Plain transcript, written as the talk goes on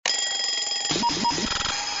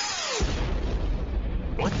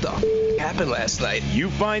the happened last night? You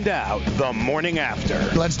find out the morning after.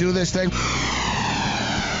 Let's do this thing.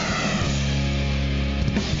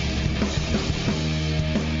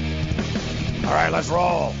 All right, let's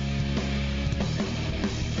roll.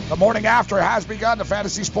 The morning after has begun. The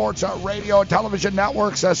Fantasy Sports Radio and Television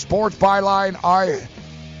Networks, Sports Byline,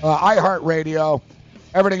 iHeartRadio,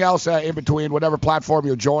 everything else in between, whatever platform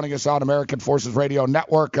you're joining us on, American Forces Radio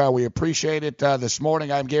Network. We appreciate it. This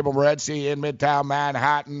morning, I'm Gabriel Morency in Midtown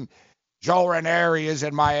Manhattan. Joe Ranieri is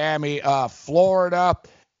in Miami, Florida.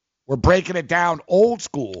 We're breaking it down old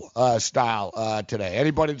school style today.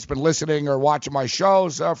 Anybody that's been listening or watching my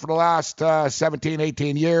shows for the last 17,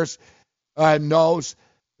 18 years knows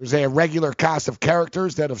there's a regular cast of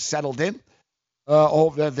characters that have settled in.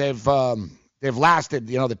 They've lasted,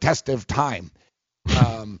 the test of time.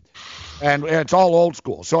 And it's all old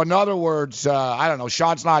school. So in other words, I don't know,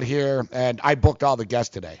 Sean's not here, and I booked all the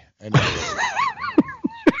guests today. And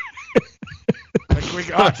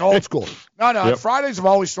it's old school. No, yep. Fridays have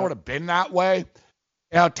always sort of been that way.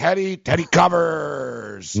 Teddy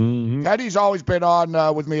covers. Mm-hmm. Teddy's always been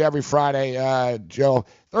on with me every Friday. Joe,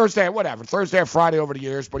 Thursday or Friday over the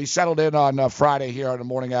years, but he settled in on Friday here on the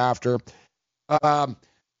morning after. Mick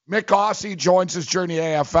Aussie joins us during the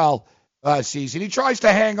AFL season. He tries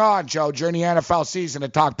to hang on, Joe, during the NFL season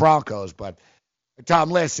and talk Broncos, but I tell him,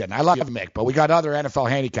 listen, I love Mick, but we got other NFL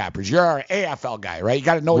handicappers. You're an AFL guy, right? You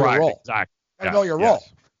got to know your role. Exactly. You got to know your role.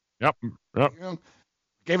 Yep.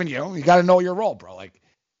 You got to know your role, bro. Like,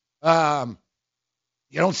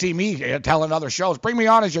 you don't see me telling other shows, bring me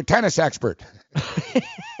on as your tennis expert.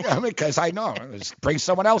 Because I know. Just bring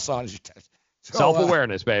someone else on as your tennis. So,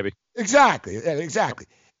 self-awareness, baby. Exactly. So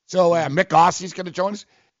Mick Aussie's going to join us.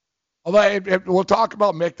 Although we'll talk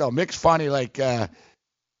about Mick, though. Mick's funny. Like,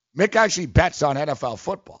 Mick actually bets on NFL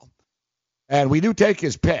football. And we do take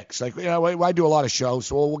his picks. Like, I do a lot of shows,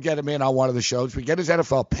 so we'll get him in on one of the shows. We get his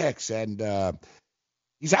NFL picks, and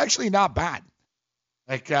he's actually not bad.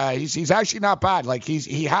 Like, he's actually not bad. Like,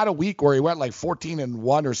 he had a week where he went like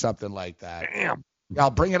 14-1 or something like that. Damn.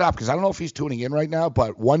 I'll bring it up because I don't know if he's tuning in right now,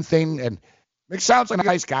 but one thing, and Mick sounds like a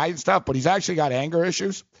nice guy and stuff, but he's actually got anger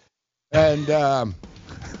issues. And I'll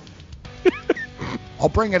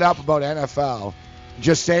bring it up about NFL.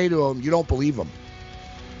 Just say to him, you don't believe him.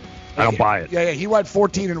 I don't buy it. Yeah, he went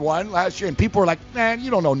 14-1 last year, and people were like, man, you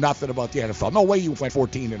don't know nothing about the NFL. No way you went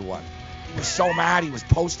 14-1. He was so mad. He was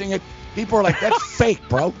posting it. People were like, that's fake,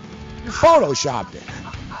 bro. You photoshopped it.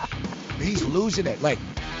 He's losing it. Like,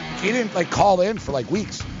 he didn't, call in for,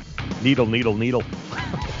 weeks. Needle.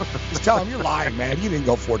 Just tell him, you're lying, man. You didn't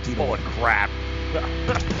go 14-1. Holy crap.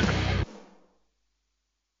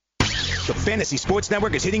 The Fantasy Sports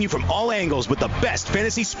Network is hitting you from all angles with the best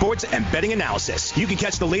fantasy sports and betting analysis. You can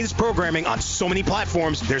catch the latest programming on so many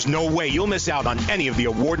platforms, there's no way you'll miss out on any of the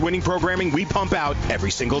award-winning programming we pump out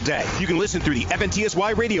every single day. You can listen through the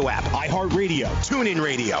FNTSY radio app, iHeartRadio, TuneIn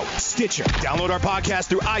Radio, Stitcher. Download our podcast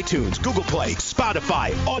through iTunes, Google Play,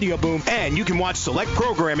 Spotify, Audio Boom, and you can watch select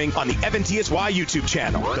programming on the FNTSY YouTube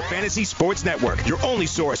channel. The Fantasy Sports Network, your only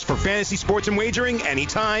source for fantasy sports and wagering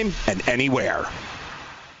anytime and anywhere.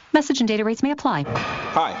 Message and data rates may apply.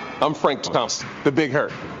 Hi, I'm Frank Thompson, the Big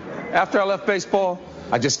Hurt. After I left baseball,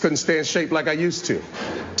 I just couldn't stay in shape like I used to.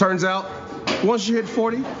 Turns out, once you hit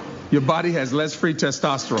 40, your body has less free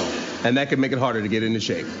testosterone, and that can make it harder to get into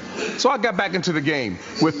shape. So I got back into the game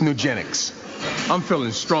with Nugenics. I'm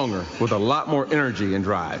feeling stronger with a lot more energy and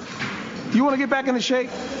drive. You want to get back into shape?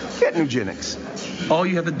 Get Nugenics. All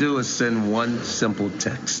you have to do is send one simple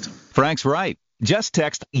text. Frank's right. Just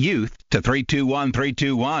text YOUTH to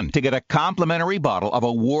 321321 to get a complimentary bottle of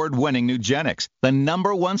award-winning Nugenics, the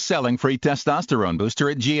 #1 selling free testosterone booster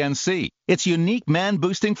at GNC. Its unique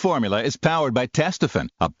man-boosting formula is powered by Testofen,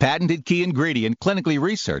 a patented key ingredient clinically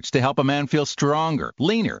researched to help a man feel stronger,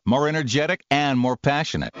 leaner, more energetic, and more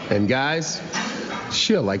passionate. And guys,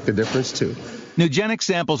 she'll like the difference too. Nugenics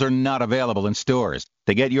samples are not available in stores.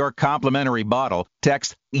 To get your complimentary bottle,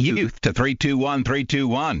 text YOUTH to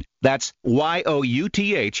 321321. That's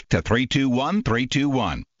YOUTH to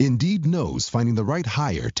 321321. Indeed knows finding the right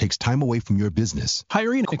hire takes time away from your business.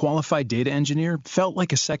 Hiring a qualified data engineer felt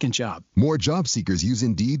like a second job. More job seekers use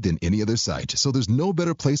Indeed than any other site, so there's no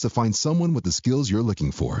better place to find someone with the skills you're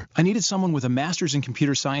looking for. I needed someone with a master's in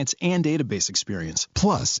computer science and database experience.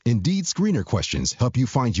 Plus, Indeed screener questions help you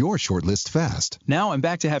find your shortlist fast. Now I'm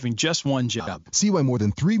back to having just one job. See why more than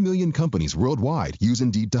than 3 million companies worldwide use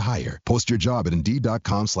Indeed to hire. Post your job at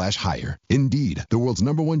Indeed.com/hire. Indeed, the world's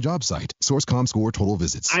 #1 job site. Source.com/score total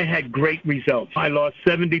visits. I had great results. I lost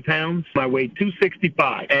 70 pounds. I weighed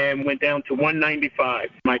 265 and went down to 195.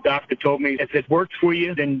 My doctor told me, if it works for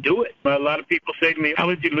you, then do it. A lot of people say to me, how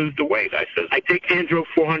did you lose the weight? I said, I take Andro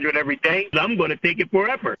 400 every day. I'm going to take it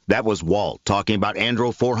forever. That was Walt talking about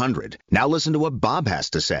Andro 400. Now listen to what Bob has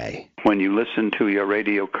to say. When you listen to your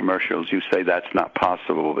radio commercials, you say that's not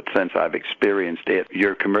possible, but since I've experienced it,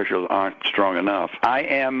 your commercials aren't strong enough. I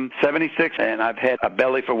am 76, and I've had a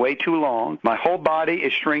belly for way too long. My whole body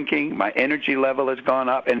is shrinking. My energy level has gone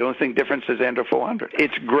up, and the only thing difference is Andro 400.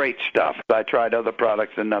 It's great stuff. I tried other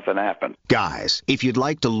products, and nothing happened. Guys, if you'd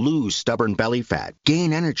like to lose stubborn belly fat,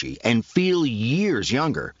 gain energy, and feel years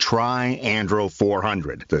younger, try Andro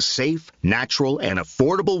 400, the safe, natural, and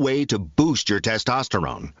affordable way to boost your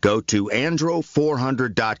testosterone. Go to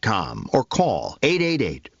andro400.com or call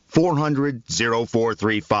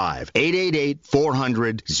 888-400-0435.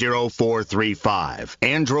 888-400-0435.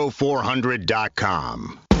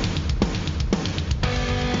 andro400.com.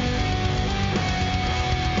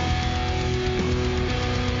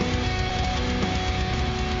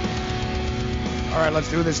 All right, let's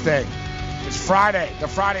do this thing. It's Friday, the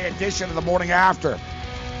Friday edition of the Morning After.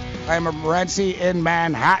 I'm Morency in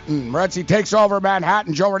Manhattan. Morency takes over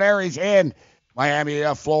Manhattan. Joe Ranieri's in Miami,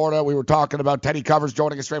 Florida. We were talking about Teddy Covers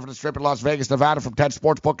joining us straight from the Strip in Las Vegas, Nevada from 10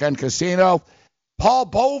 Sportsbook and Casino. Paul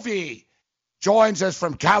Bovey joins us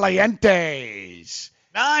from Calientes.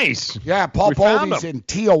 Nice. Yeah, Paul Bovey's in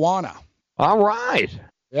Tijuana. All right.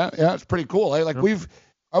 Yeah, it's pretty cool. Eh? Like we've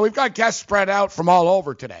got guests spread out from all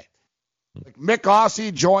over today. Like Mick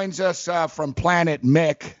Aussie joins us from Planet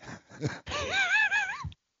Mick.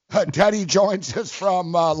 Teddy joins us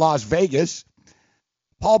from Las Vegas.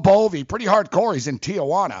 Paul Bovey, pretty hardcore. He's in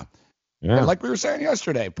Tijuana. Yeah. Like we were saying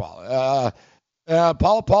yesterday, Paul.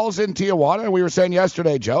 Paul's in Tijuana, and we were saying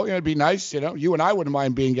yesterday, Joe, it'd be nice, you and I wouldn't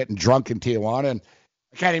mind getting drunk in Tijuana. And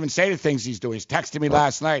I can't even say the things he's doing. He's texting me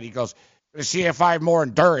last night. He goes, "Gonna see if I have more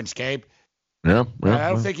endurance, Gabe." Yeah. I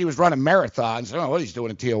don't think he was running marathons. I don't know what he's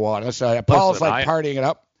doing in Tijuana. So Paul's partying it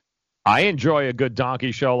up. I enjoy a good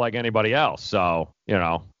donkey show like anybody else. So,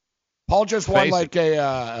 Paul just won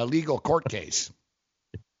a legal court case.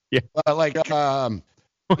 Yeah.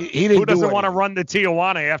 He didn't. Who doesn't want to run to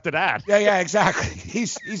Tijuana after that? Yeah, exactly.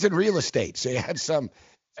 He's in real estate, so he had some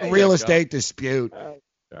real estate dispute.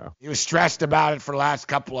 Yeah. He was stressed about it for the last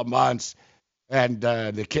couple of months, and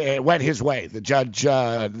it went his way. The judge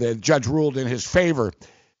ruled in his favor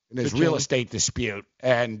in his real estate dispute,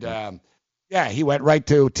 and he went right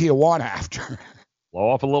to Tijuana after. Blow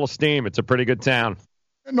off a little steam. It's a pretty good town.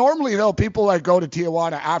 Normally, though, people go to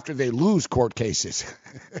Tijuana after they lose court cases.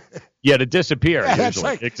 Yeah, to disappear. Yeah,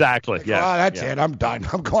 usually. Exactly. Yeah. Oh, that's it. I'm done.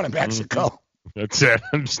 I'm going to Mexico. That's it.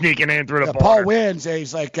 I'm sneaking in through the border. Paul wins. And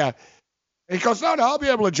he's like, he goes, no, I'll be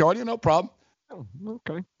able to join you. No problem. Oh,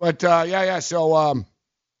 okay. But, So,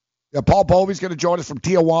 Paul Bovey's going to join us from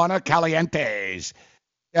Tijuana, Calientes.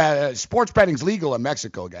 Sports betting's legal in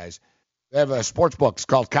Mexico, guys. They have a sports book. It's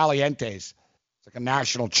called Calientes. It's like a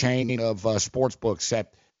national chain of sports books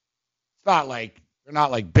that they're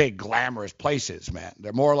not like big glamorous places, man.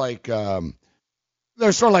 They're more like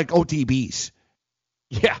they're sort of like OTBs.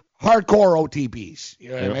 Yeah, hardcore OTBs. You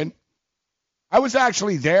know what I mean? I was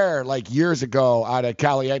actually there years ago at a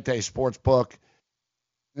Caliente sports book.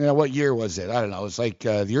 What year was it? I don't know. It was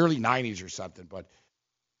the early 90s or something. But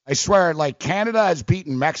I swear, Canada has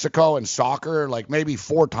beaten Mexico in soccer maybe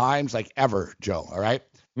 4 times ever, Joe. All right.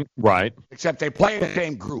 Right. Except they play in the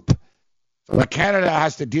same group. So Canada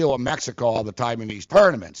has to deal with Mexico all the time in these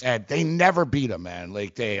tournaments. And they never beat them, man.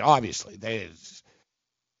 They never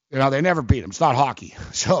beat them. It's not hockey.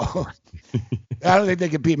 So I don't think they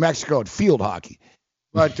could beat Mexico in field hockey.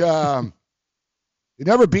 But they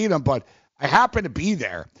never beat them. But I happened to be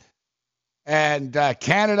there. And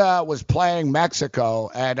Canada was playing Mexico.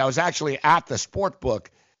 And I was actually at the sport book.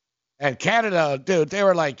 And Canada, dude, they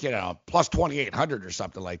were plus 2,800 or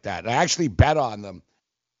something like that. And I actually bet on them.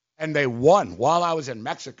 And they won while I was in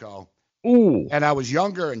Mexico. Ooh. And I was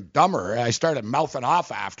younger and dumber. And I started mouthing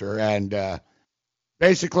off after. And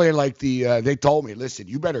basically, they told me, listen,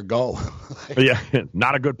 you better go. Yeah,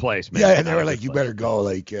 not a good place, man. Yeah, and they were like, you better go.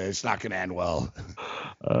 It's not going to end well.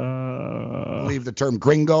 I believe the term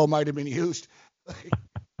gringo might have been used.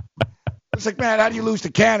 It's like, man, how do you lose to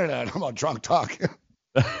Canada? And I'm on drunk talk.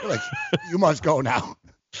 You must go now.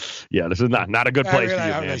 Yeah, this is not a good place for you,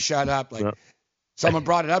 man. I'm going to shut up. Someone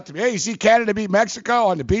brought it up to me. Hey, you see Canada beat Mexico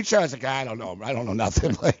on the beach? I was like, I don't know. I don't know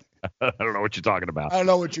nothing. I don't know what you're talking about. I don't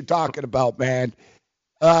know what you're talking about, man.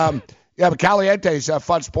 Yeah, but Caliente's a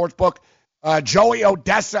fun sports book. Joey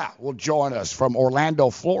Odessa will join us from Orlando,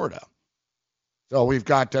 Florida. So we've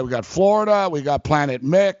got Florida, we got Planet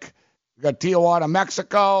Mick, we got Tijuana,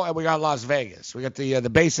 Mexico, and we got Las Vegas. We got the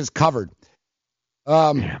bases covered.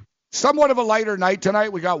 Somewhat of a lighter night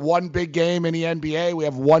tonight. We got one big game in the NBA. We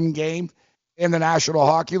have one game in the National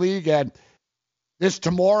Hockey League, and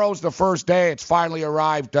tomorrow's the first day. It's finally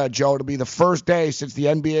arrived, Joe. It'll be the first day since the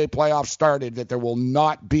NBA playoffs started that there will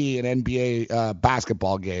not be an NBA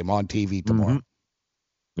basketball game on TV tomorrow.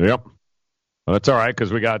 Mm-hmm. Yep. Well, that's all right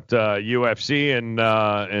because we got UFC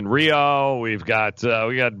in Rio. We've got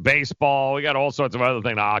baseball. We got all sorts of other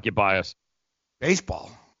things to occupy us. Baseball.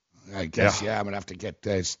 I guess, yeah I'm going to have to get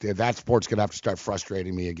that sport's going to have to start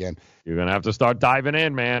frustrating me again. You're going to have to start diving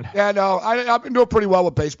in, man. Yeah, no, I've been doing pretty well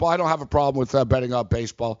with baseball. I don't have a problem with betting on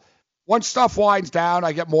baseball. Once stuff winds down,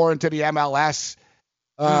 I get more into the MLS.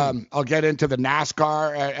 I'll get into the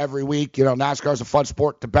NASCAR every week. You know, NASCAR's a fun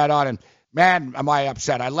sport to bet on. And, man, am I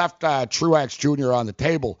upset. I left Truex Jr. on the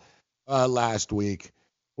table last week.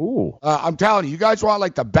 Ooh. I'm telling you guys want,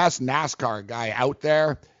 like, the best NASCAR guy out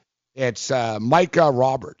there. It's Micah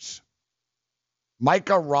Roberts.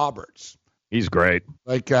 Micah Roberts. He's great.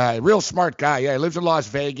 Like a real smart guy. Yeah, he lives in Las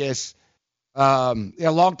Vegas.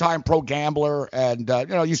 Long-time pro gambler and,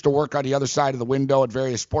 used to work on the other side of the window at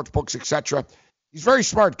various sports books, etc. He's a very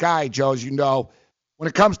smart guy, Joe, as you know, when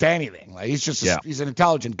it comes to anything. Like, he's just he's an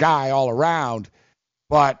intelligent guy all around.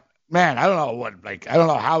 But, man, I don't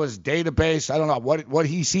know how his database, I don't know what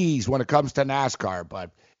he sees when it comes to NASCAR,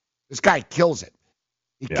 but this guy kills it.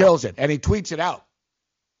 He kills it, and he tweets it out.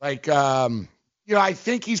 Like, I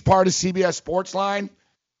think he's part of CBS Sportsline,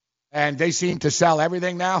 and they seem to sell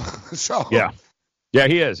everything now. So yeah,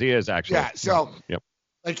 he is actually. Yeah, so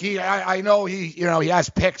like I know he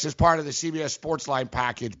has picks as part of the CBS Sportsline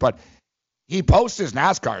package, but he posts his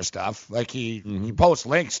NASCAR stuff. Like he posts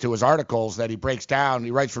links to his articles that he breaks down.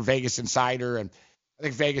 He writes for Vegas Insider, and I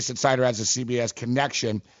think Vegas Insider has a CBS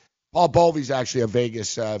connection. Paul Bovey's actually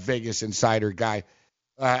a Vegas Insider guy.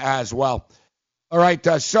 As well. All right,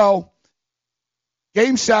 so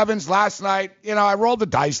Game 7s last night. I rolled the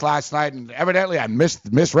dice last night, and evidently I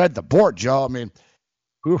misread the board, Joe. I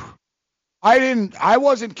mean, I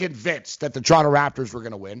wasn't convinced that the Toronto Raptors were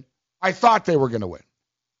going to win. I thought they were going to win.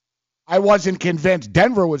 I wasn't convinced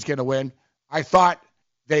Denver was going to win. I thought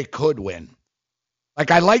they could win.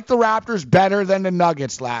 Like, I liked the Raptors better than the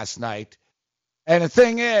Nuggets last night. And the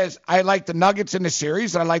thing is, I like the Nuggets in the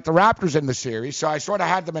series, and I like the Raptors in the series. So I sort of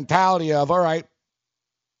had the mentality of, all right,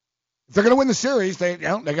 if they're going to win the series, they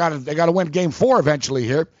got to win Game 4 eventually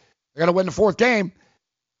here. They got to win the fourth game,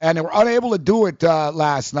 and they were unable to do it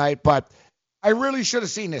last night. But I really should have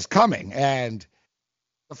seen this coming. And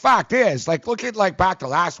the fact is, look at back to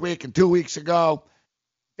last week and 2 weeks ago.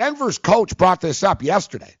 Denver's coach brought this up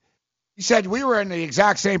yesterday. He said we were in the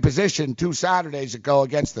exact same position 2 Saturdays ago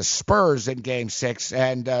against the Spurs in Game 6,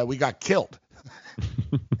 and we got killed.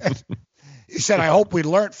 He said, I hope we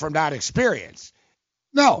learned from that experience.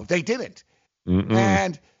 No, they didn't.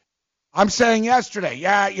 And I'm saying yesterday,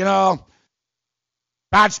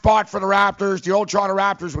 bad spot for the Raptors. The old Toronto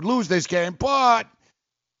Raptors would lose this game, but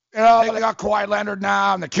they got Kawhi Leonard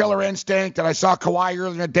now and the killer instinct. And I saw Kawhi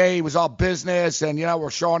earlier in the day; he was all business, and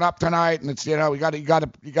we're showing up tonight, and it's we got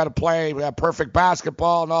to play. We have perfect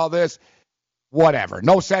basketball and all this. Whatever,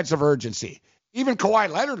 no sense of urgency. Even Kawhi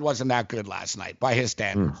Leonard wasn't that good last night by his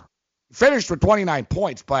standards. He finished with 29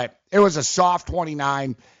 points, but it was a soft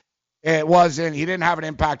 29. It wasn't. He didn't have an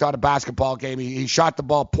impact on a basketball game. He shot the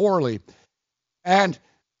ball poorly, and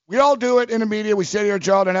we all do it in the media. We sit here,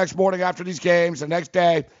 Joe, the next morning after these games, the next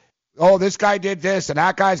day. Oh, this guy did this, and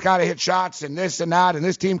that guy's got to hit shots, and this and that, and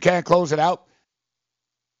this team can't close it out.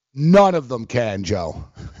 None of them can, Joe.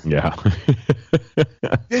 Yeah.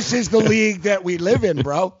 This is the league that we live in,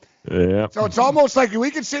 bro. Yeah. So it's almost like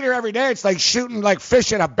we can sit here every day. It's like shooting like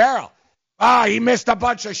fish in a barrel. He missed a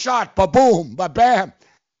bunch of shots, ba-boom, ba-bam.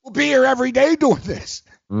 We'll be here every day doing this.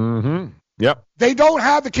 Mm-hmm. Yep. They don't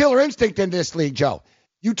have the killer instinct in this league, Joe.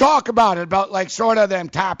 You talk about it, about sort of them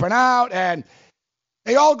tapping out, and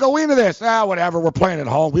they all go into this. Whatever, we're playing at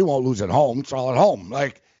home. We won't lose at home. It's all at home.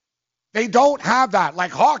 They don't have that.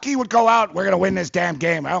 Hockey would go out, we're going to win this damn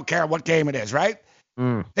game. I don't care what game it is, right?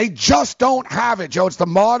 They just don't have it, Joe. It's the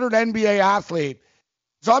modern NBA athlete.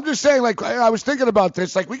 So I'm just saying, I was thinking about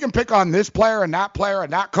this. We can pick on this player and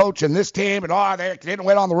that coach and this team, and they didn't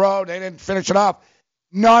win on the road. They didn't finish it off.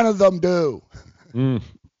 None of them do.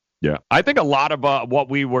 Yeah. I think a lot of what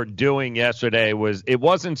we were doing yesterday it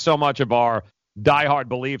wasn't so much of our diehard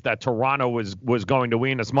belief that Toronto was going to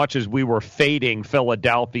win, as much as we were fading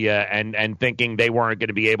Philadelphia and thinking they weren't going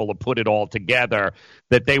to be able to put it all together,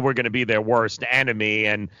 that they were going to be their worst enemy.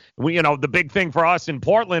 And the big thing for us in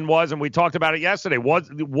Portland was, and we talked about it yesterday, what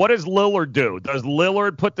does Lillard do? Does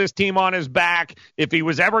Lillard put this team on his back? If he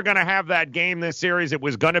was ever going to have that game this series, it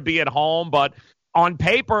was going to be at home. But on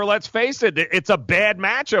paper, let's face it, it's a bad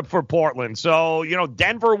matchup for Portland. So,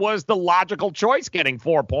 Denver was the logical choice getting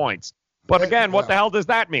 4 points. But again, what the hell does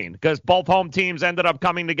that mean? Because both home teams ended up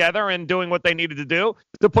coming together and doing what they needed to do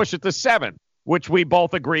to push it to 7, which we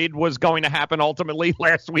both agreed was going to happen ultimately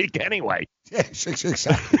last week anyway. Yeah,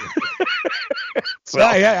 exactly.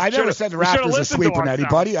 I never said the Raptors are sweeping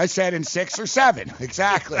anybody. I said in 6 or 7.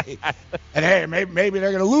 Exactly. And, hey, maybe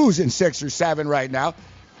they're going to lose in 6 or 7 right now.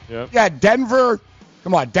 Yep. Yeah, Denver.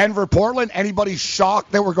 Come on, Denver, Portland. Anybody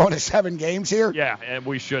shocked that we're going to 7 games here? Yeah, and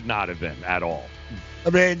we should not have been at all. I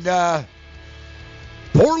mean,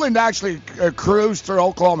 Portland actually cruised through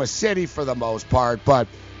Oklahoma City for the most part. But,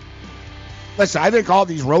 listen, I think all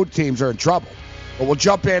these road teams are in trouble. But we'll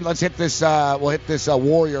jump in. Let's hit this. We'll hit this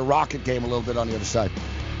Warrior Rocket game a little bit on the other side.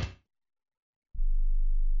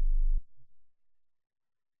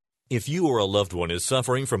 If you or a loved one is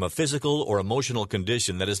suffering from a physical or emotional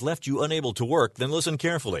condition that has left you unable to work, then listen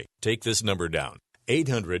carefully. Take this number down: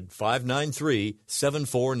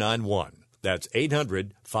 800-593-7491. That's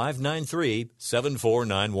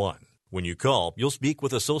 800-593-7491. When you call, you'll speak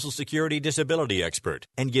with a Social Security disability expert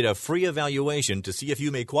and get a free evaluation to see if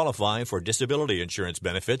you may qualify for disability insurance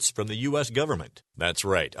benefits from the U.S. government. That's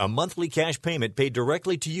right, a monthly cash payment paid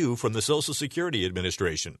directly to you from the Social Security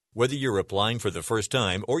Administration. Whether you're applying for the first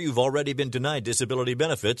time or you've already been denied disability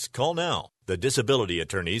benefits, call now. The disability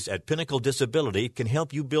attorneys at Pinnacle Disability can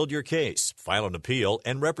help you build your case, file an appeal,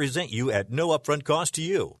 and represent you at no upfront cost to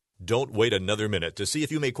you. Don't wait another minute to see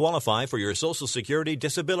if you may qualify for your Social Security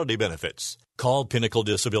disability benefits. Call Pinnacle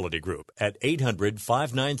Disability Group at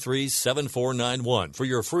 800-593-7491 for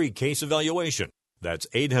your free case evaluation. That's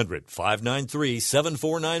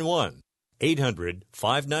 800-593-7491.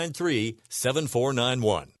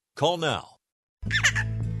 800-593-7491. Call now.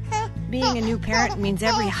 Being a new parent means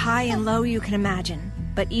every high and low you can imagine.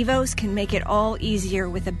 But Evos can make it all easier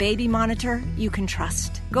with a baby monitor you can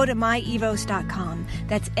trust. Go to myevos.com,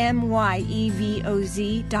 that's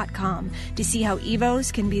MYEVOZ.com, to see how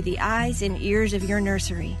Evos can be the eyes and ears of your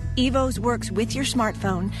nursery. Evos works with your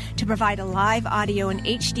smartphone to provide a live audio and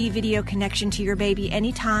HD video connection to your baby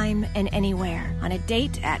anytime and anywhere. On a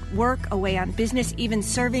date, at work, away on business, even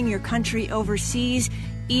serving your country overseas,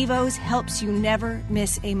 Evos helps you never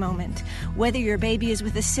miss a moment. Whether your baby is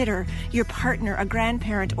with a sitter, your partner, a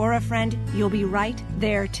grandparent, or a friend, you'll be right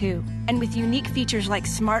there too. And with unique features like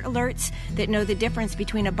smart alerts that know the difference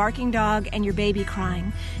between a barking dog and your baby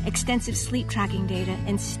crying, extensive sleep tracking data,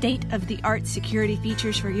 and state-of-the-art security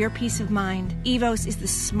features for your peace of mind, Evos is the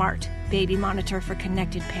smart baby monitor for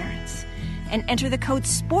connected parents. And enter the code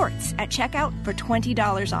SPORTS at checkout for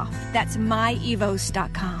 $20 off. That's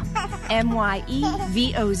myevos.com. MYEVOZ.com.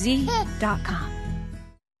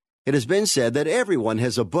 It has been said that everyone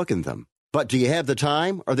has a book in them. But do you have the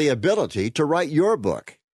time or the ability to write your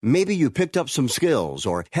book? Maybe you picked up some skills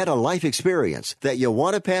or had a life experience that you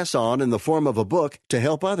want to pass on in the form of a book to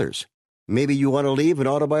help others. Maybe you want to leave an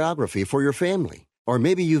autobiography for your family. Or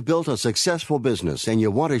maybe you've built a successful business and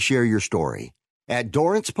you want to share your story. At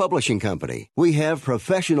Dorrance Publishing Company, we have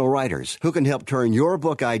professional writers who can help turn your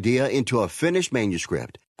book idea into a finished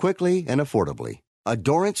manuscript quickly and affordably. A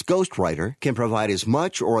Dorrance ghostwriter can provide as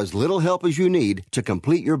much or as little help as you need to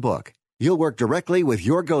complete your book. You'll work directly with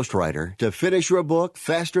your ghostwriter to finish your book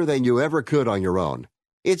faster than you ever could on your own.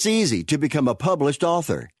 It's easy to become a published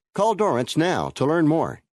author. Call Dorrance now to learn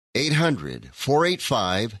more.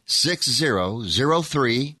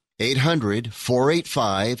 800-485-6003.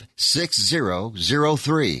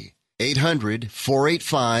 800-485-6003.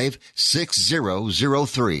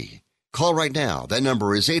 800-485-6003. Call right now. That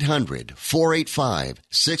number is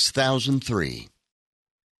 800-485-6003.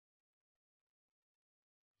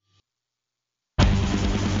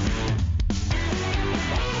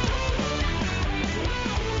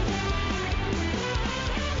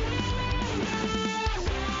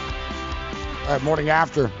 All right, morning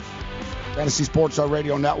after. Fantasy Sports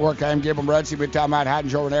Radio Network. I am Gabriel Morency, Midtown Manhattan.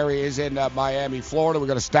 Joe Ranieri is in Miami, Florida. We've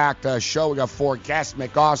got a stacked show. We got 4 guests.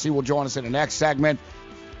 Mick Aussie will join us in the next segment.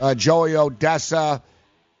 Joey Odessa,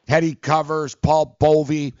 Teddy Covers, Paul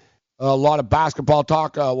Bovey. A lot of basketball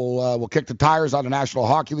talk. We'll kick the tires on the National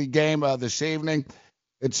Hockey League game this evening.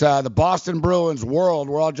 It's the Boston Bruins world.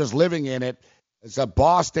 We're all just living in it. It's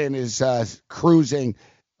Boston is cruising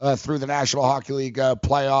through the National Hockey League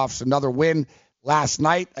playoffs. Another win last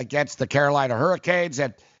night against the Carolina Hurricanes,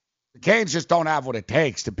 and the Canes just don't have what it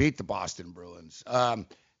takes to beat the Boston Bruins. They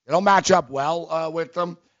don't match up well with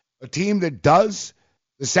them. A team that does,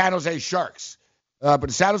 the San Jose Sharks. But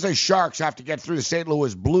the San Jose Sharks have to get through the St.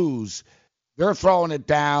 Louis Blues. They're throwing it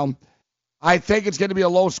down. I think it's going to be a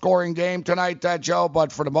low-scoring game tonight, Joe,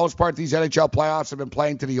 but for the most part, these NHL playoffs have been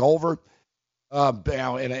playing to the over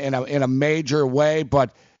in a major way.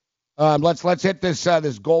 But let's hit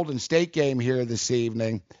this Golden State game here this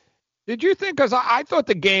evening. Did you think, because I thought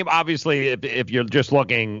the game, obviously, if you're just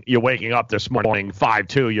looking, you're waking up this morning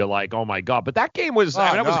 5-2, you're like, oh, my God. But that game was,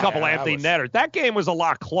 that was a couple Anthony Netters. That game was a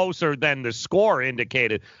lot closer than the score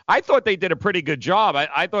indicated. I thought they did a pretty good job.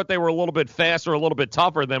 I thought they were a little bit faster, a little bit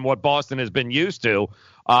tougher than what Boston has been used to.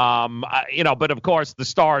 But, of course, the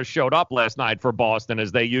Stars showed up last night for Boston,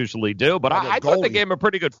 as they usually do. But I thought they gave them a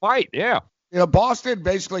pretty good fight, yeah. Boston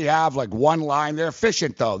basically have, one line. They're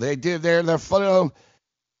efficient, though. They're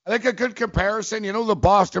I think a good comparison, the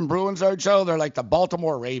Boston Bruins are, Joe, they're like the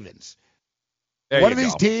Baltimore Ravens. One of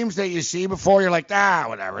these teams that you see before, you're like,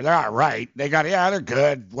 whatever, they're all right. They're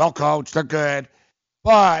good, well coached, they're good.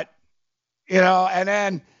 But, and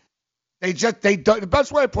then they don't, the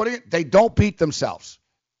best way of putting it, they don't beat themselves.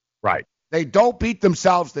 Right. They don't beat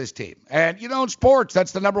themselves, this team. And, in sports,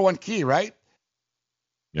 that's the number one key, right?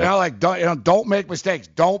 Yep. Don't make mistakes.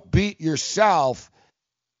 Don't beat yourself.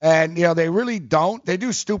 And, they really don't. They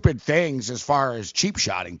do stupid things as far as cheap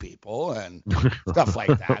shotting people and stuff like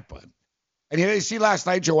that. And you see last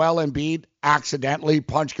night, Joel Embiid accidentally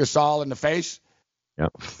punched Gasol in the face. Yeah,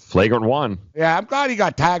 flagrant one. Yeah, I'm glad he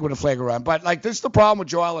got tagged with a flagrant one. But, this is the problem with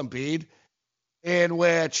Joel Embiid, in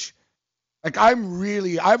which, I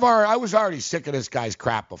was already sick of this guy's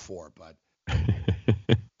crap before, but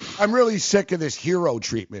I'm really sick of this hero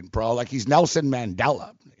treatment, bro. He's Nelson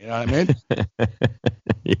Mandela. You know what I mean?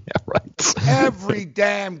 Yeah, right. Every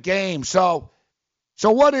damn game. So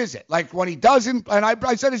what is it? When he doesn't, and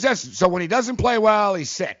I said his essence, so when he doesn't play well, he's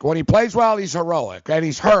sick. When he plays well, he's heroic, and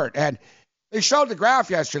he's hurt. And they showed the graph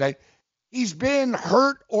yesterday. He's been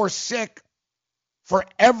hurt or sick for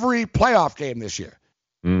every playoff game this year.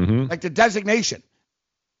 Mm-hmm. The designation.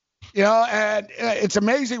 And it's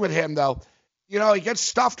amazing with him, though. He gets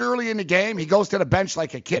stuffed early in the game. He goes to the bench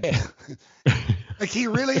like a kid. He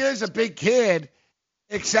really is a big kid,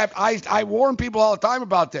 except I warn people all the time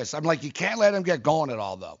about this. I'm like, you can't let him get going at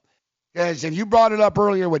all, though. And you brought it up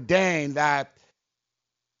earlier with Dane, that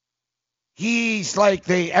he's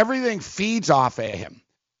everything feeds off of him.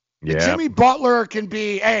 Yeah. Jimmy Butler can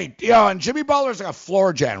be, and Jimmy Butler's like a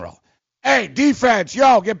floor general. Hey, defense,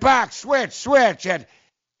 get back, switch. And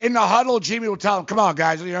in the huddle, Jimmy will tell him, come on,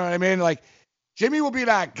 guys, you know what I mean? Jimmy will be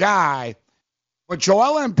that guy, but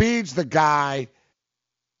Joel Embiid's the guy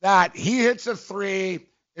that he hits a three,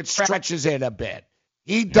 it stretches it a bit.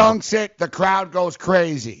 He dunks it, the crowd goes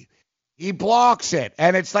crazy. He blocks it,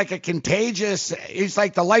 and it's like a contagious, he's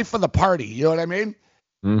like the life of the party, you know what I mean?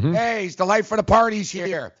 Mm-hmm. Hey, he's the life of the party's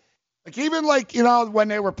here. Even when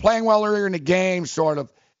they were playing well earlier in the game, sort of,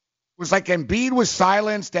 it was like Embiid was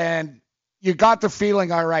silenced, and you got the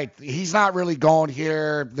feeling, all right, he's not really going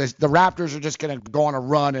here. The Raptors are just going to go on a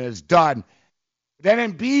run, and it's done.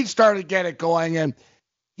 Then Embiid started to get it going, and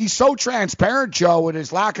he's so transparent, Joe, with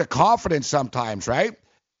his lack of confidence sometimes, right?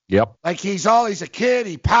 Yep. He's a kid,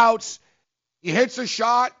 he pouts, he hits a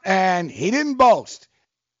shot, and he didn't boast.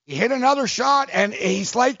 He hit another shot, and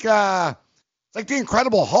he's it's like the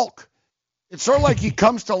Incredible Hulk. It's sort of like he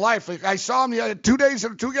comes to life. I saw him the other 2 games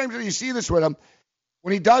that you see this with him.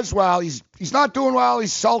 When he does well, he's not doing well,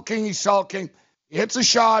 he's sulking. He hits a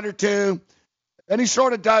shot or two. Then he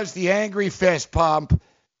sort of does the angry fist pump.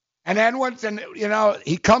 And then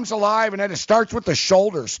he comes alive, and then it starts with the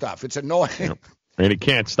shoulder stuff. It's annoying. Yep. And he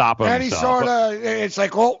can't stop himself. And he it's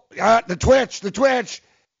like, the twitch.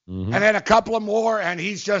 Mm-hmm. And then a couple of more, and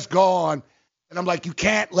he's just gone. And I'm like, you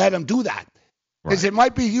can't let him do that. Because it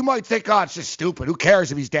might be, you might think, it's just stupid. Who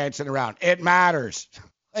cares if he's dancing around? It matters.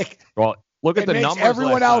 Well, look at the numbers. It makes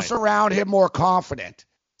everyone else around him more confident.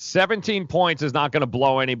 17 points is not going to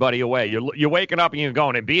blow anybody away. You're waking up and you're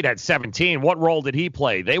going, Embiid had 17. What role did he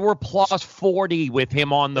play? They were plus 40 with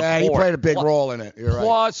him on the court. Yeah, he played a big role in it. You're right.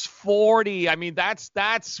 Plus 40. I mean,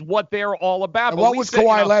 that's what they're all about. And what was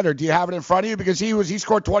Kawhi Leonard? Do you have it in front of you? Because he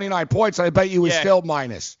scored 29 points, and I bet you was still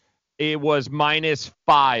minus. It was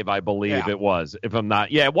 -5, I believe it was, if I'm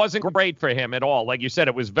not. Yeah, it wasn't great for him at all. Like you said,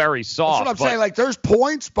 it was very soft. That's what I'm saying. There's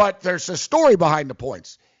points, but there's a story behind the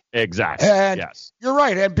points. Exactly. And yes. You're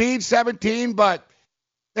right. Embiid 17, but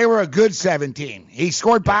they were a good 17. He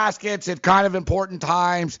scored baskets at kind of important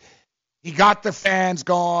times. He got the fans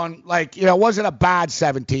going. Like, it wasn't a bad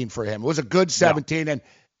 17 for him. It was a good 17. No. And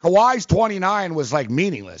Kawhi's 29 was, like,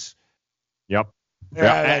 meaningless. Yep.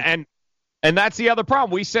 Yeah, and that's the other problem.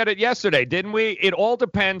 We said it yesterday, didn't we? It all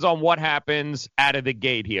depends on what happens out of the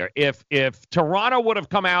gate here. If Toronto would have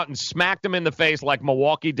come out and smacked them in the face like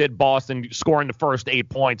Milwaukee did Boston, scoring the first 8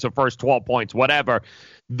 points or first 12 points, whatever,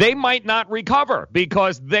 they might not recover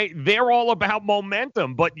because they're all about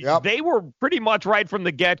momentum. But they were pretty much right from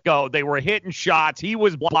the get-go. They were hitting shots. He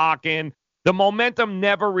was blocking. The momentum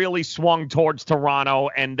never really swung towards Toronto,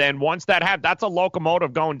 and then once that happened, that's a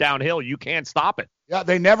locomotive going downhill. You can't stop it. Yeah,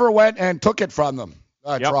 they never went and took it from them,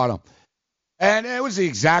 Toronto. And it was the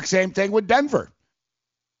exact same thing with Denver.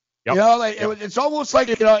 Yep. It's almost like,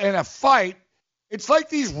 in a fight, it's like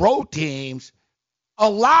these road teams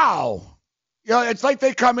allow, it's like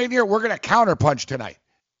they come in here, we're going to counterpunch tonight.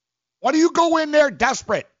 Why do you go in there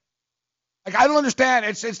desperate? Like, I don't understand.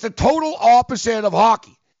 It's the total opposite of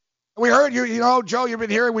hockey. We heard Joe, you've been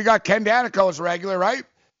hearing we got Ken Danico as a regular, right?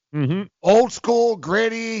 Mm-hmm. Old school,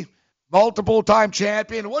 gritty, multiple-time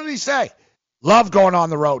champion. What did he say? Love going on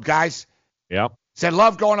the road, guys. Yep. Said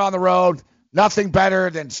love going on the road. Nothing better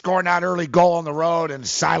than scoring that early goal on the road and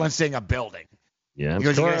silencing a building. Yeah,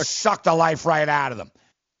 because you're going to suck the life right out of them.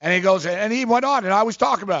 And he goes, and he went on, and I was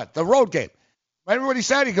talking about it, the road game. Remember what he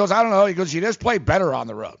said? He goes, I don't know. He goes, you just play better on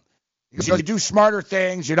the road. He goes, you do smarter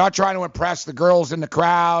things. You're not trying to impress the girls in the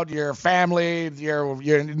crowd, your family,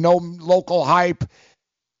 you're no local hype.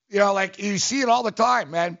 Like you see it all the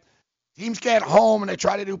time, man. Teams get home and they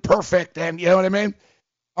try to do perfect, and you know what I mean?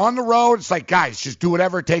 On the road, it's like, guys, just do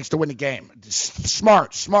whatever it takes to win the game.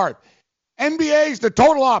 Smart. NBA is the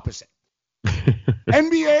total opposite.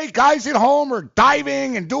 NBA, guys at home are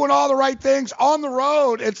diving and doing all the right things. On the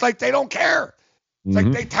road, it's like they don't care. It's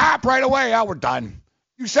like they tap right away. We're done.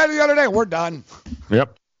 You said it the other day, we're done.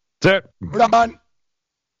 Yep. That's it. We're done.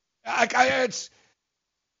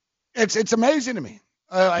 It's amazing to me.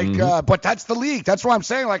 But that's the league. That's what I'm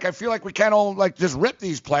saying. Like, I feel like we can't all just rip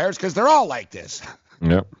these players because they're all like this.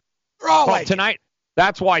 Yep. They're all like tonight.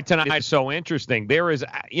 That's why tonight is so interesting. There is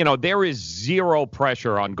zero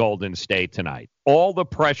pressure on Golden State tonight. All the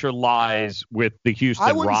pressure lies with the Houston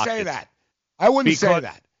Rockets. I wouldn't say that. I wouldn't say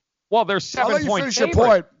that. Well, they're 7 point finish favorites. Your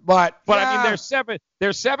point, but I mean,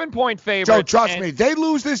 they're 7 point favorites. Joe, trust me, they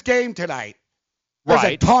lose this game tonight. There's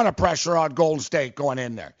a ton of pressure on Golden State going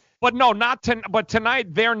in there. But no, but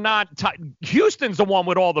tonight they're not. Houston's the one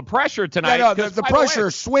with all the pressure tonight. Yeah, no, the pressure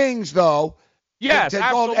swings though. Yes,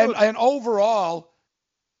 absolutely. And overall,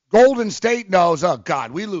 Golden State knows, oh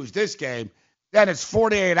God, we lose this game, then it's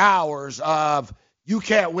 48 hours of you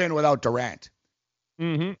can't win without Durant.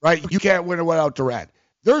 Mm-hmm. Right? You can't win without Durant.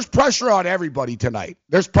 There's pressure on everybody tonight.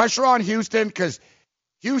 There's pressure on Houston because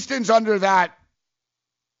Houston's under that,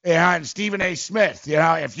 and Stephen A. Smith,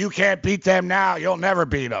 if you can't beat them now, you'll never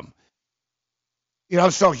beat them.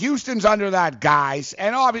 So Houston's under that, guys.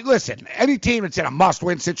 And obviously, listen, any team that's in a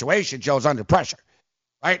must-win situation, Joe's under pressure,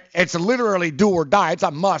 right? It's literally do or die. It's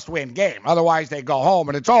a must-win game. Otherwise, they go home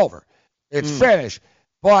and it's over. It's finished.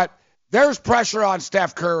 But there's pressure on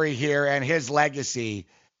Steph Curry here and his legacy.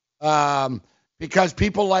 Because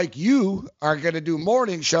people like you are going to do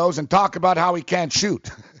morning shows and talk about how he can't shoot.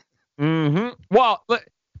 Mm-hmm. Well,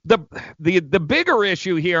 the bigger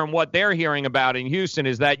issue here and what they're hearing about in Houston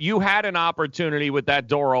is that you had an opportunity with that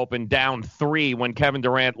door open down 3 when Kevin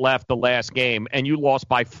Durant left the last game, and you lost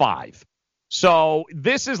by 5. So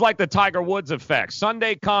this is like the Tiger Woods effect.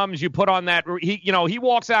 Sunday comes, you put on that. He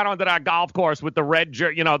walks out onto that golf course with the red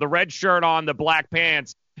shirt on, the black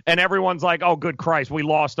pants. And everyone's like, oh, good Christ, we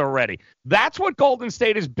lost already. That's what Golden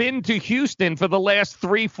State has been to Houston for the last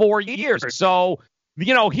 3-4 years. So,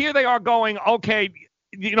 here they are going, okay,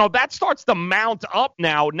 that starts to mount up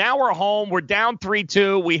now. Now we're home. We're down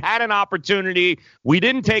 3-2. We had an opportunity. We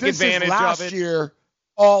didn't take advantage of it. Last year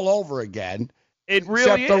all over again. It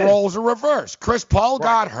really Except the roles are reversed. Chris Paul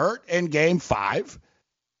got hurt in Game 5,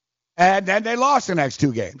 and then they lost the next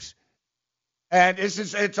 2 games. And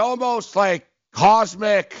it's almost like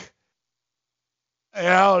cosmic,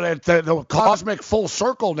 the cosmic full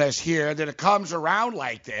circleness here that it comes around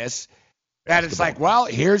like this, that it's like, well,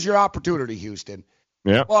 here's your opportunity, Houston.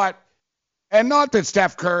 Yeah. And not that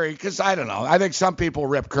Steph Curry, because I don't know, I think some people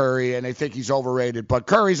rip Curry and they think he's overrated, but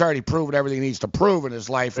Curry's already proven everything he needs to prove in his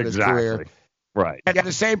life and his career. Right. And at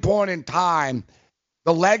the same point in time,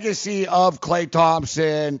 the legacy of Klay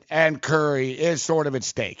Thompson and Curry is sort of at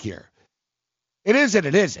stake here. It is and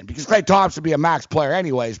it isn't, because Klay Thompson would be a max player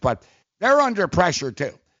anyways, but they're under pressure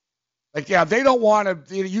too. Like, yeah, they don't want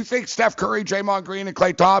to. You think Steph Curry, Draymond Green, and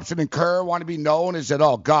Klay Thompson and Kerr want to be known as that?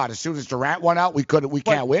 Oh God, as soon as Durant went out, we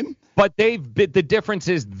can't win. But the difference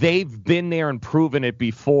is they've been there and proven it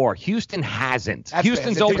before. Houston hasn't.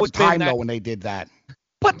 Houston's always been that. Though, when they did that.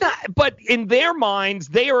 But in their minds,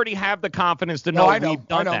 they already have the confidence to know we've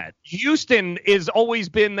done that. Houston has always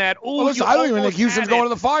been that. Oh, listen, I don't even think Houston's going to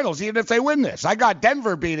the finals, even if they win this. I got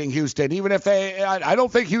Denver beating Houston, even if they. I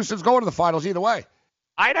don't think Houston's going to the finals either way.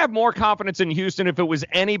 I'd have more confidence in Houston if it was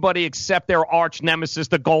anybody except their arch nemesis,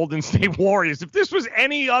 the Golden State Warriors. If this was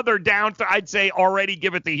any other down, I'd say already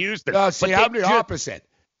give it to Houston. See, I'm the opposite.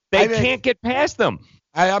 They can't get past them.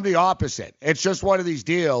 I'm the opposite. It's just one of these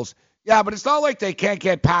deals. Yeah, but it's not like they can't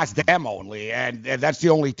get past them only, and that's the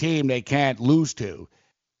only team they can't lose to.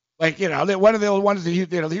 Like, one of the ones the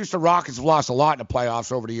Houston Rockets have lost a lot in the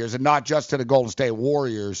playoffs over the years, and not just to the Golden State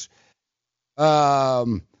Warriors. I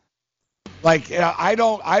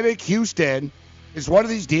think Houston is one of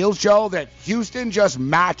these deals, Joe, that Houston just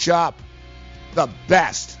match up the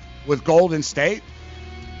best with Golden State,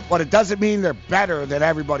 but it doesn't mean they're better than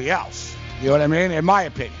everybody else. You know what I mean? In my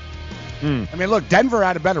opinion. I mean, look, Denver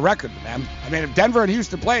had a better record than them. I mean, if Denver and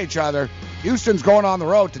Houston play each other, Houston's going on the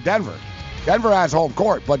road to Denver. Denver has home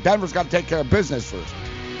court, but Denver's got to take care of business first.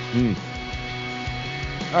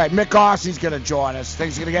 All right, Mick Ossie's going to join us.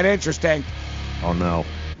 Things are going to get interesting. Oh, no.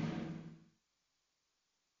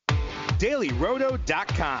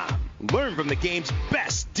 DailyRoto.com. Learn from the game's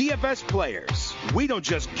best DFS players. We don't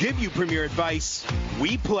just give you premier advice,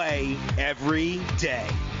 we play every day.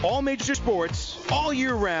 All major sports, all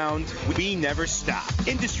year round, we never stop.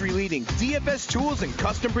 Industry-leading DFS tools and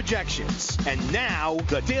custom projections. And now,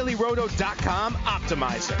 the DailyRoto.com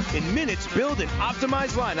Optimizer. In minutes, build and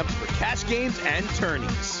optimize lineups for cash games and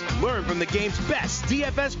tourneys. Learn from the game's best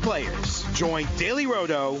DFS players. Join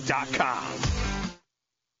DailyRoto.com.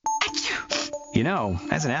 You know,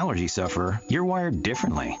 as an allergy sufferer, you're wired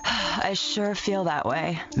differently. I sure feel that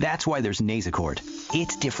way. That's why there's Nasacort.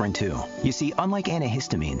 It's different, too. You see, unlike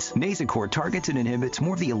antihistamines, Nasacort targets and inhibits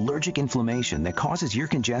more of the allergic inflammation that causes ear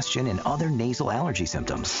congestion and other nasal allergy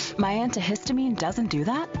symptoms. My antihistamine doesn't do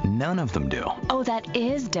that? None of them do. Oh, that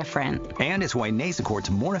is different. And it's why Nasacort's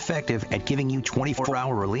more effective at giving you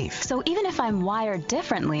 24-hour relief. So even if I'm wired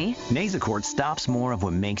differently, Nasacort stops more of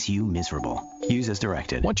what makes you miserable. Use as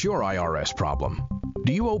directed. What's your IRS problem?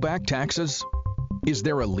 Do you owe back taxes? Is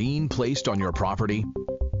there a lien placed on your property?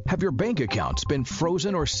 Have your bank accounts been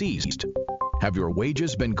frozen or seized? Have your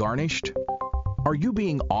wages been garnished? Are you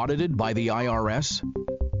being audited by the IRS?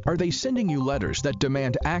 Are they sending you letters that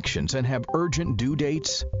demand actions and have urgent due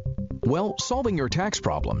dates? Well, solving your tax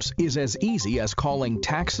problems is as easy as calling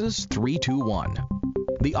Taxes 321.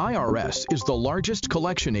 The IRS is the largest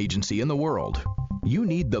collection agency in the world. You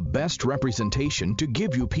need the best representation to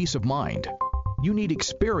give you peace of mind. You need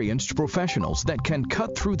experienced professionals that can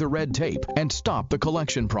cut through the red tape and stop the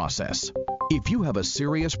collection process. If you have a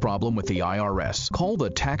serious problem with the IRS, call the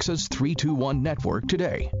Taxes 321 network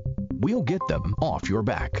today. We'll get them off your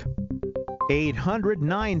back.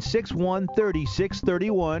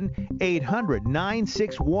 800-961-3631,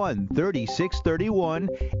 800-961-3631,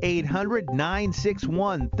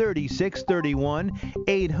 800-961-3631,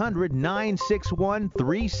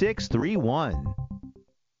 800-961-3631.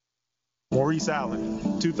 Maurice Allen,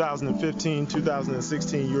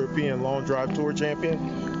 2015-2016 European Long Drive Tour Champion,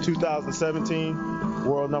 2017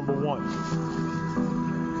 World Number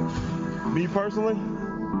 1. Me personally,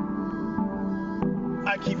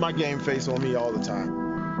 I keep my game face on me all the time.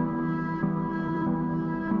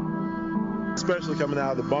 Especially coming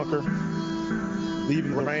out of the bunker,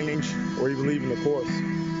 leaving the range, or even leaving the course.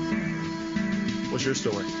 What's your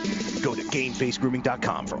story? Go to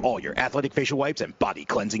GameFaceGrooming.com for all your athletic facial wipes and body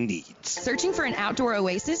cleansing needs. Searching for an outdoor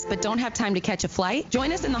oasis but don't have time to catch a flight?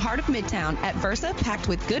 Join us in the heart of Midtown at Versa, packed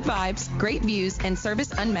with good vibes, great views, and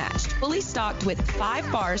service unmatched. Fully stocked with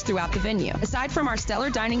 5 bars throughout the venue. Aside from our stellar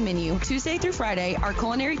dining menu, Tuesday through Friday, our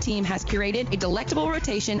culinary team has curated a delectable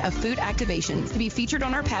rotation of food activations to be featured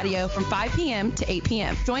on our patio from 5 p.m. to 8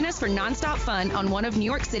 p.m. Join us for nonstop fun on one of New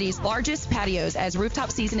York City's largest patios as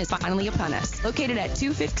rooftop season is finally upon us. Located at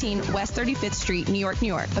 215 West 35th Street, New York, New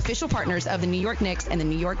York. Official partners of the New York Knicks and the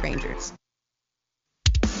New York Rangers.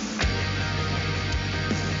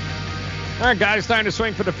 All right, guys, time to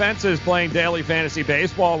swing for the fences playing daily fantasy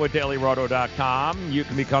baseball with DailyRoto.com. You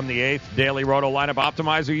can become the 8th Daily Roto lineup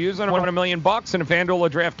optimizer user and win $1 million in a FanDuel or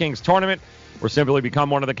DraftKings tournament, or simply become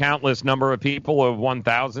one of the countless number of people of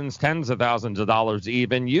 1,000s, tens of thousands of dollars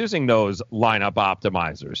even, using those lineup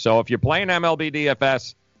optimizers. So if you're playing MLB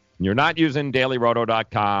DFS and you're not using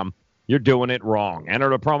DailyRoto.com, you're doing it wrong. Enter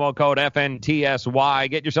the promo code FNTSY.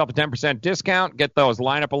 Get yourself a 10% discount. Get those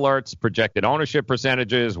lineup alerts, projected ownership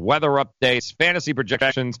percentages, weather updates, fantasy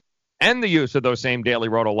projections, and the use of those same Daily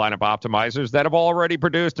Roto lineup optimizers that have already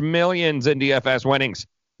produced millions in DFS winnings.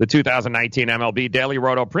 The 2019 MLB Daily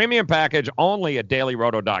Roto Premium Package only at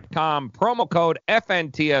dailyroto.com. Promo code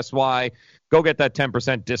FNTSY. Go get that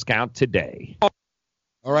 10% discount today.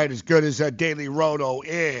 All right, as good as Daily Roto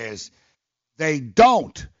is, they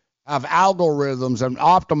don't have algorithms and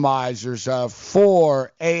optimizers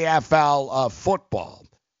for AFL football.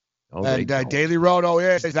 Oh, and Daily Roto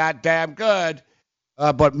is that damn good.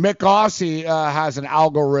 But Mick Aussie has an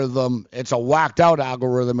algorithm. It's a whacked-out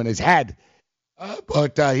algorithm in his head.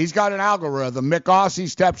 But he's got an algorithm. Mick Aussie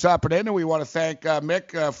steps up and in, and we want to thank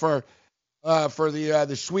Mick for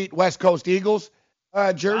the sweet West Coast Eagles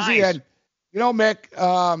jersey. Nice. And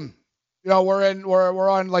Mick, we're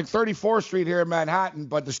on like 34th Street here in Manhattan,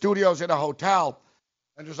 but the studio's in a hotel,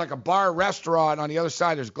 and there's like a bar restaurant on the other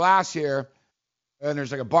side. There's glass here, and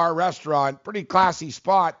there's like a bar restaurant, pretty classy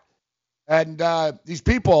spot. And these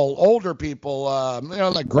people, older people,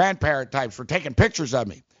 like grandparent types, were taking pictures of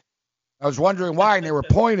me. I was wondering why, and they were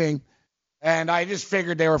pointing, and I just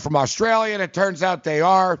figured they were from Australia, and it turns out they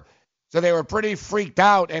are. So they were pretty freaked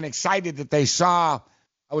out and excited that they saw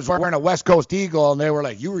I was wearing a West Coast Eagle, and they were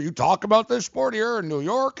like, you talk about this sport here in New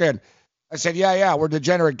York? And I said, yeah, we're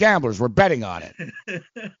degenerate gamblers. We're betting on it.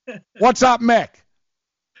 What's up, Mick?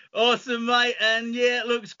 Awesome, mate, and yeah, it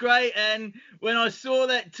looks great. And when I saw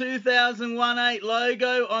that 2018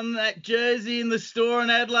 logo on that jersey in the store in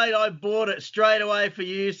Adelaide, I bought it straight away for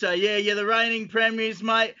you. So yeah, you're the reigning premiers,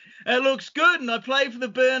 mate. It looks good, and I played for the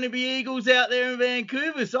Burnaby Eagles out there in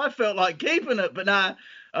Vancouver, so I felt like keeping it. But nah,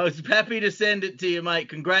 I was happy to send it to you, mate.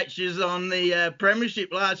 Congrats on the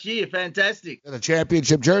premiership last year. Fantastic. The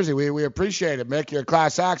championship jersey. We appreciate it, Mick. You're a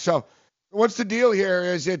class act. So what's the deal here?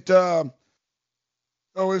 Is it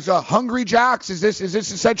Hungry Jack's? Is this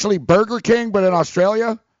essentially Burger King but in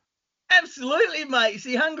Australia? Absolutely, mate.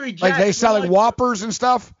 See, Hungry Jack's. Like they selling Whoppers and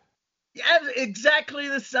stuff? Yeah, exactly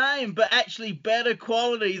the same, but actually better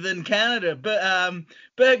quality than Canada. But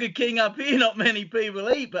Burger King up here, not many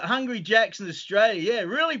people eat. But Hungry Jack's in Australia, yeah,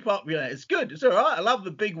 really popular. It's good. It's all right. I love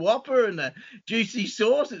the big Whopper and the juicy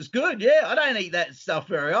sauce. It's good. Yeah, I don't eat that stuff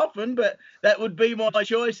very often, but that would be my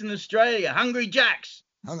choice in Australia. Hungry Jack's.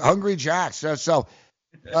 Hungry Jack's.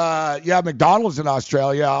 Yeah, McDonald's in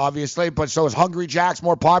Australia, obviously, but so is Hungry Jack's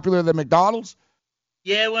more popular than McDonald's?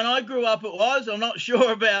 Yeah, when I grew up it was. I'm not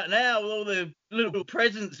sure about now with all the little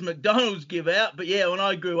presents McDonald's give out, but yeah, when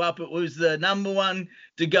I grew up it was the number one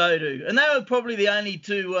to go to. And they were probably the only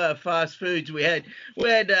two fast foods we had. We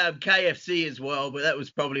had KFC as well, but that was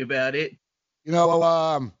probably about it.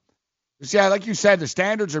 Yeah, like you said, the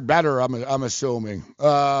standards are better, I'm assuming.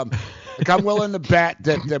 Like I'm willing to bet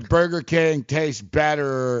that the Burger King tastes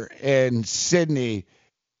better in Sydney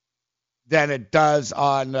than it does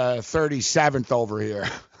on 37th over here.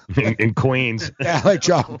 in Queens. Yeah, like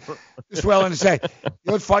Joe, just willing to say.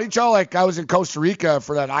 What's funny, Joe? Like I was in Costa Rica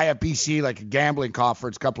for that IFBC, like a gambling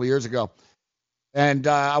conference a couple of years ago. And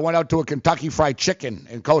I went out to a Kentucky Fried Chicken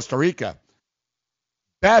in Costa Rica.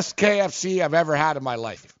 Best KFC I've ever had in my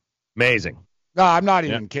life. Amazing. No, I'm not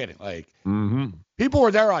even kidding. Like, people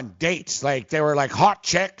were there on dates. Like, they were like hot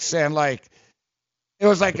chicks, and like, it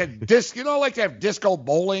was like a disc. Like they have disco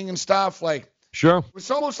bowling and stuff. Like, sure, it was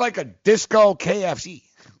almost like a disco KFC.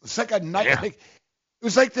 It's like a night. Yeah. Like, it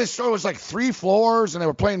was like this. So it was like 3 floors, and they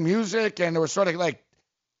were playing music, and there was sort of like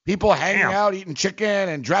people hanging out, eating chicken,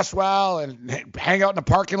 and dress well, and hang out in the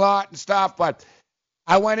parking lot and stuff. But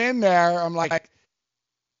I went in there. I'm like.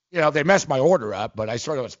 They messed my order up, but I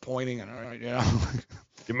sort of was pointing and,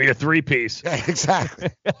 Give me a 3-piece. Yeah, exactly.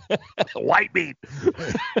 White meat.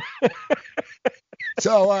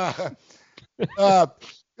 So, I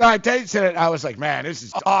tasted it. I was like, man, this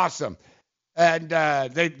is awesome. And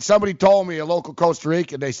somebody told me, a local Costa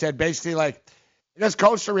Rican, they said basically like, because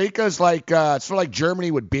Costa Rica is like, it's sort of like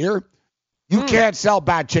Germany with beer. You can't sell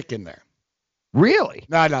bad chicken there. Really?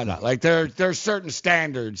 No. Like there's certain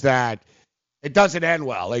standards that it doesn't end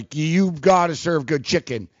well. Like, you've got to serve good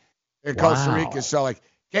chicken in Costa Rica. So, like,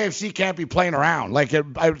 KFC can't be playing around. Like,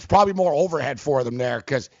 it's probably more overhead for them there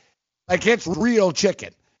because, like, it's real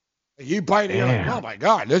chicken. Like, you bite it, you're like, oh, my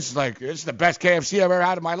God, this is the best KFC I've ever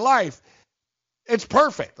had in my life. It's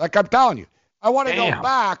perfect. Like, I'm telling you. I want to go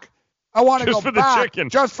back. I want to go back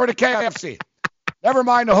just for the KFC. Never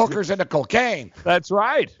mind the hookers and the cocaine. That's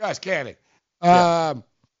right. Just kidding.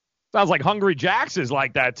 Sounds like Hungry Jack's is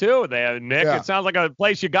like that, too, Nick. Yeah. It sounds like a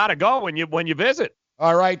place you got to go when you visit.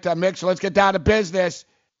 All right, Mick, so let's get down to business.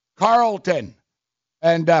 Carlton,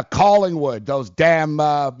 and Collingwood, those damn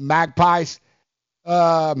Magpies.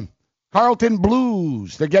 Carlton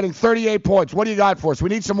Blues, they're getting 38 points. What do you got for us? We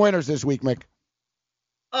need some winners this week, Mick.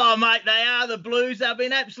 Oh, mate, they are the Blues. They've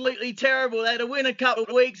been absolutely terrible. They had a win a couple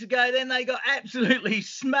of weeks ago. Then they got absolutely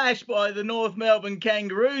smashed by the North Melbourne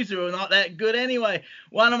Kangaroos, who are not that good anyway.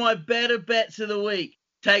 One of my better bets of the week.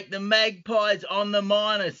 Take the Magpies on the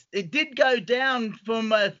minus. It did go down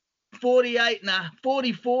from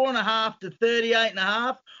 44.5 to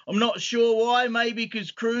 38.5. I'm not sure why. Maybe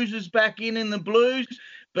because Cruz is back in the Blues.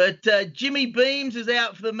 But Jimmy Beams is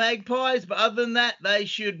out for the Magpies. But other than that, they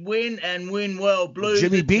should win and win well. Blues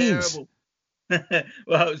Jimmy are Beams. terrible.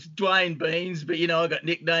 Well, it's Dwayne Beams, but, I got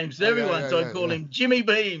nicknames for everyone, so I call him Jimmy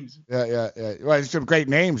Beams. Yeah. Well, there's some great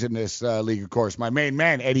names in this league, of course. My main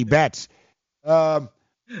man, Eddie Betts.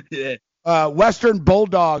 Western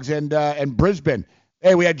Bulldogs and Brisbane.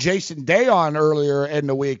 Hey, we had Jason Day on earlier in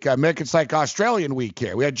the week. Mick, it's like Australian week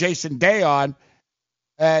here. We had Jason Day on,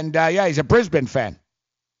 and, he's a Brisbane fan.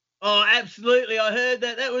 Oh, absolutely. I heard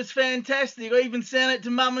that. That was fantastic. I even sent it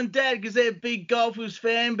to Mum and Dad because they're a big Golfers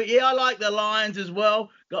fan. But, I like the Lions as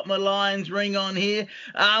well. Got my Lions ring on here.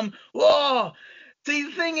 See, the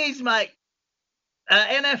thing is, mate,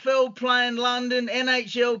 NFL playing London,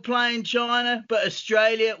 NHL playing China, but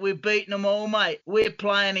Australia, we're beating them all, mate. We're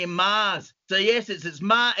playing in Mars. So, yes, it's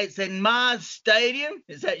in Mars Stadium.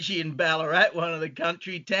 It's actually in Ballarat, one of the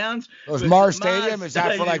country towns. Those Mars Stadium, is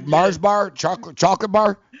that for like Mars bar, chocolate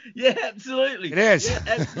bar? Yeah, absolutely. It is. Yeah,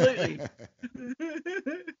 absolutely.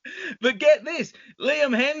 But get this,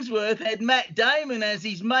 Liam Hemsworth had Matt Damon as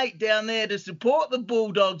his mate down there to support the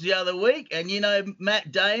Bulldogs the other week. And,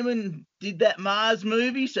 Matt Damon did that Mars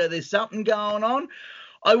movie, so there's something going on.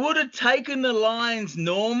 I would have taken the Lions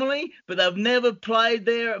normally, but they've never played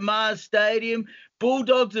there at Mars Stadium.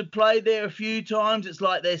 Bulldogs have played there a few times. It's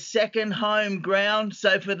like their second home ground.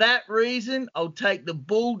 So for that reason, I'll take the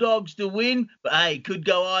Bulldogs to win. But, hey, could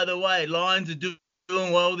go either way. Lions are doing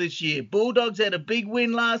well this year. Bulldogs had a big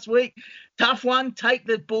win last week. Tough one. Take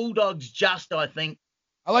the Bulldogs I think.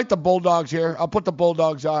 I like the Bulldogs here. I'll put the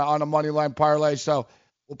Bulldogs on a money line parlay. So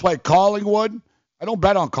we'll play Collingwood. I don't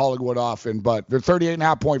bet on Collingwood often, but they're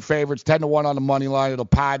 38.5-point favorites, 10-1 on the money line. It'll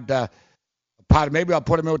pad. Maybe I'll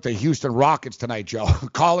put them in with the Houston Rockets tonight, Joe.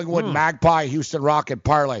 Collingwood, Magpie, Houston Rocket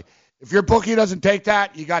parlay. If your bookie doesn't take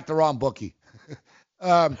that, you got the wrong bookie.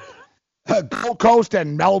 Gold Coast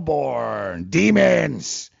and Melbourne.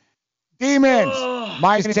 Demons.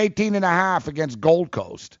 Minus 18.5 against Gold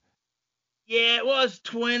Coast. Yeah, it was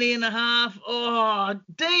 20.5. Oh,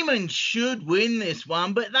 Demons should win this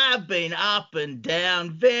one, but they've been up and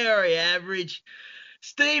down, very average.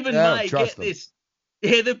 Stephen May, get this.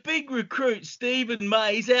 Yeah, the big recruit, Stephen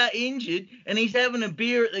May, he's out injured and he's having a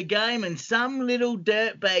beer at the game and some little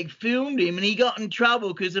dirtbag filmed him and he got in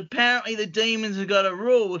trouble because apparently the Demons have got a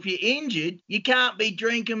rule. If you're injured, you can't be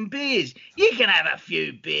drinking beers. You can have a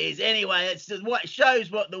few beers. Anyway, that's what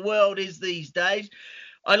shows what the world is these days.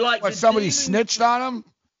 I like somebody snitched on them?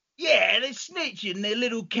 Yeah, they're snitching their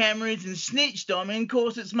little cameras and snitched on me. And, of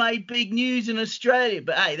course, it's made big news in Australia.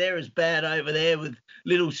 But, hey, they're as bad over there with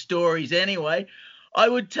little stories anyway. I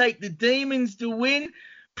would take the Demons to win,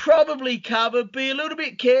 probably cover. Be a little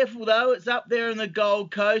bit careful, though. It's up there in the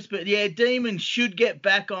Gold Coast. But, yeah, Demons should get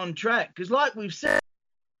back on track. Because, like we've said,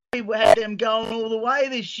 we had them going all the way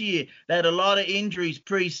this year. They had a lot of injuries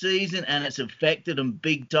pre-season, and it's affected them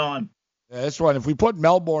big time. Yeah, this one, if we put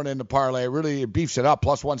Melbourne in the parlay, it beefs it up,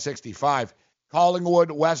 plus 165. Collingwood,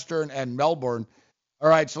 Western, and Melbourne. All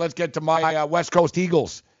right, so let's get to my West Coast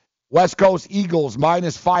Eagles. West Coast Eagles,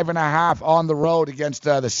 minus 5.5 on the road against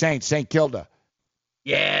the Saints, St. Kilda.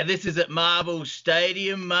 Yeah, this is at Marvel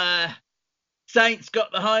Stadium. Saints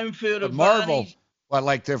got the home field advantage.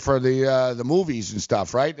 Marvel, for the movies and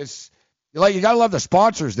stuff, right? It's you gotta love the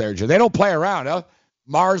sponsors there, Joe. They don't play around, huh?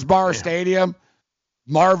 Mars Bar Stadium.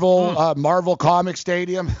 Marvel Comic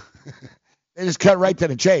Stadium. They just cut right to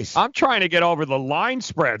the chase. I'm trying to get over the line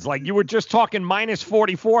spreads. Like you were just talking minus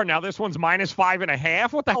 44. Now this one's minus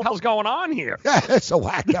 5.5. What the hell's going on here? Yeah, it's a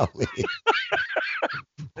wacko.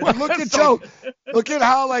 Look at Joe. Look at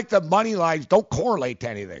how the money lines don't correlate to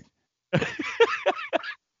anything.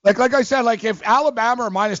 Like I said, if Alabama are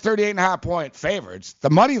minus 38.5-point favorites, the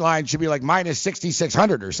money line should be minus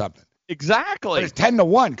 6,600 or something. Exactly. But it's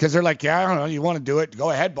 10-1 because they're I don't know, you want to do it, go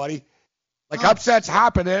ahead, buddy. Upsets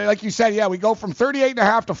happen. And like you said, we go from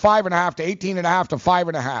 38.5 to 5.5 to 18.5 to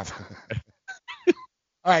 5.5.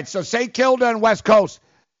 All right, so St. Kilda and West Coast.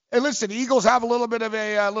 Hey, listen, the Eagles have a little bit of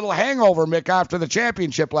a little hangover, Mick, after the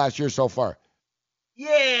championship last year so far.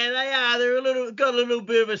 Yeah, they are. They're got a little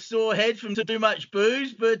bit of a sore head from too much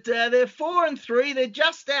booze, but they're 4-3. They're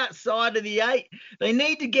just outside of the 8. They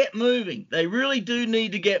need to get moving. They really do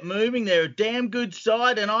need to get moving. They're a damn good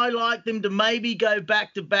side, and I like them to maybe go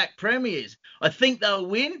back-to-back premiers. I think they'll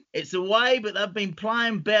win. It's away, but they've been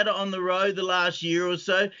playing better on the road the last year or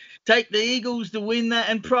so. Take the Eagles to win that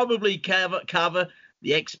and probably cover.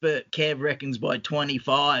 The expert Kev reckons by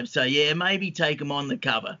 25. So, yeah, maybe take them on the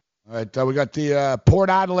cover. All right, we got the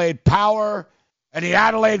Port Adelaide Power and the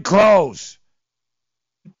Adelaide Crows.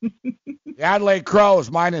 The Adelaide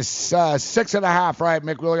Crows minus 6.5, right,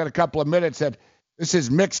 Mick? We only got a couple of minutes. This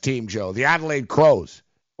is Mick's team, Joe, the Adelaide Crows.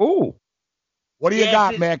 Ooh. What do you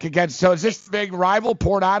got, Mick, against? So is this the big rival,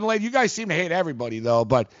 Port Adelaide? You guys seem to hate everybody, though,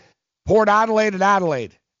 but Port Adelaide and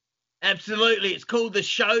Adelaide. Absolutely. It's called the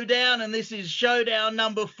Showdown, and this is Showdown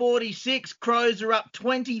number 46. Crows are up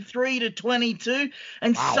 23-22,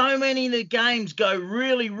 and so many of the games go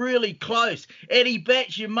really, really close. Eddie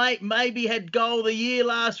Betts, your mate, maybe had goal of the year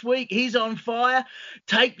last week. He's on fire.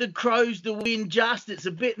 Take the Crows to win just. It's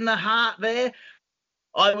a bit in the heart there.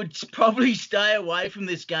 I would probably stay away from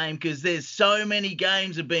this game because there's so many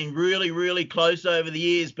games have been really, really close over the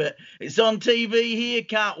years. But it's on TV here.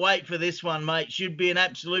 Can't wait for this one, mate. Should be an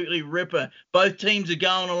absolutely ripper. Both teams are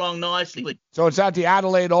going along nicely. So it's at the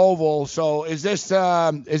Adelaide Oval. So is this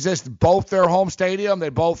both their home stadium? They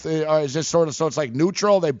both is this sort of so it's like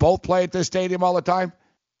neutral? They both play at this stadium all the time?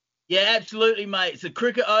 Yeah, absolutely, mate. It's a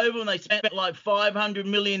cricket oval, and they spent like $500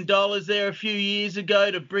 million there a few years ago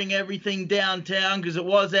to bring everything downtown because it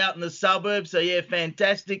was out in the suburbs. So, yeah,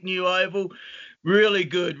 fantastic new oval. Really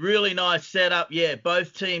good, really nice setup. Yeah,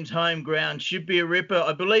 both teams' home ground. Should be a ripper.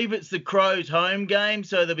 I believe it's the Crows' home game,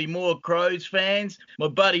 so there'll be more Crows fans. My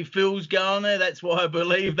buddy Phil's going there. That's why I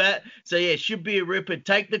believe that. So, yeah, should be a ripper.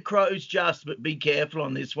 Take the Crows just, but be careful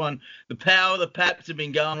on this one. The Power, the Paps have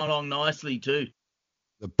been going along nicely too.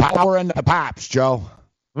 The Power and the Paps, Joe.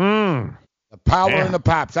 The Power and the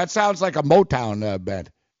Paps. That sounds like a Motown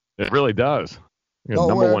band. It really does.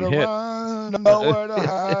 Number one hit. Nowhere to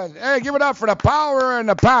hide. Hey, give it up for the Power and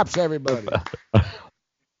the Paps, everybody.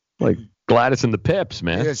 Like Gladys and the Pips,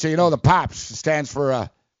 man. Yeah, so you know the Paps stands for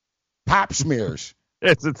Pap smears.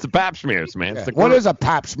 It's the Pap smears, man. Yeah. What is a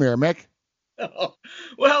Pap smear, Mick? Oh,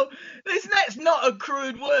 well, that's not a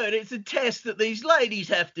crude word. It's a test that these ladies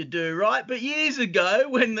have to do, right? But years ago,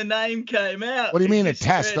 when the name came out... What do you mean a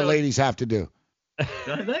test the ladies have to do?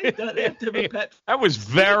 Don't they? Don't they have to be Pap? That was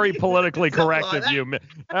very politically correct of you, Mick.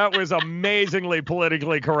 That was amazingly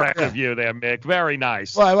politically correct of you there, Mick. Very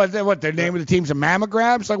nice. Well, what the name of the team's a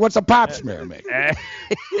mammograms? Like, what's a Pap smear, Mick?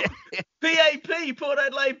 PAP, Port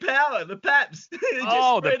Adelaide Power, the Paps.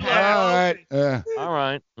 Oh, the Paps. All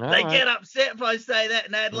right. They get upset if I say that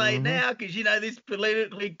in Adelaide now because, you know, this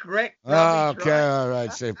politically correct. Okay, right. All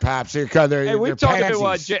right. Say Paps. Hey, we talked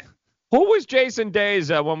to who was Jason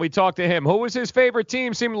Days when we talked to him? Who was his favorite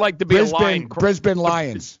team? Seemed like to be a Lion. Brisbane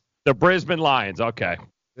Lions. The Brisbane Lions. Okay.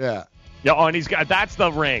 Yeah. Yeah. Oh, and that's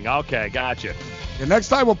the ring. Okay, gotcha. The next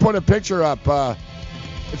time we'll put a picture up.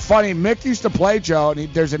 It's funny. Mick used to play, Joe,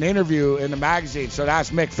 and there's an interview in the magazine. So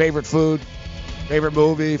ask Mick favorite food, favorite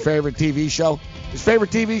movie, favorite TV show. His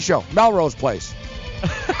favorite TV show, Melrose Place.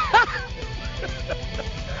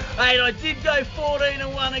 Hey, I did go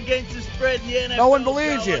 14-1 against the spread in the NFL. No one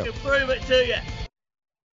believes you. I can prove it to you.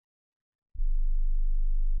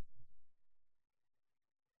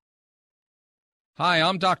 Hi,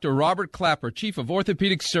 I'm Dr. Robert Clapper, Chief of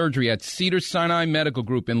Orthopedic Surgery at Cedars-Sinai Medical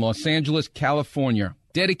Group in Los Angeles, California.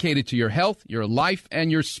 Dedicated to your health, your life,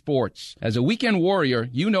 and your sports. As a weekend warrior,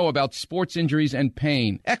 you know about sports injuries and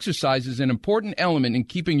pain. Exercise is an important element in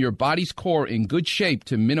keeping your body's core in good shape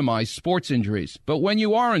to minimize sports injuries. But when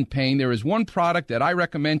you are in pain, there is one product that I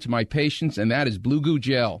recommend to my patients, and that is Blue Goo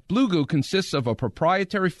Gel. Blue Goo consists of a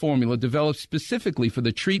proprietary formula developed specifically for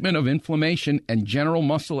the treatment of inflammation and general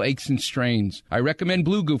muscle aches and strains. I recommend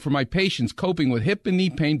Blue Goo for my patients coping with hip and knee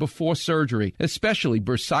pain before surgery, especially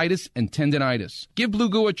bursitis and tendinitis. Give Blue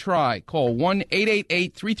Goo a try. Call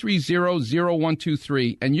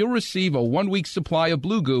 1-888-330-0123 and you'll receive a 1-week supply of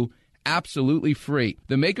Blue Goo absolutely free.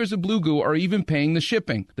 The makers of Blue Goo are even paying the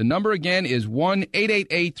shipping. The number again is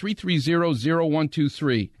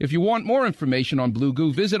 1-888-330-0123. If you want more information on Blue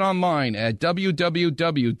Goo, visit online at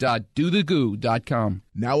www.dothegoo.com.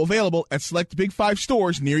 Now available at select Big 5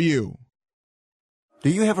 stores near you. Do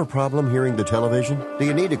you have a problem hearing the television? Do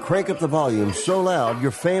you need to crank up the volume so loud your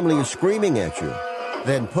family is screaming at you?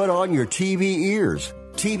 Then put on your TV ears.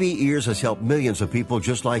 TV Ears has helped millions of people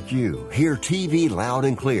just like you hear TV loud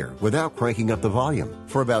and clear without cranking up the volume.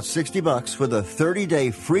 For about $60 with a 30-day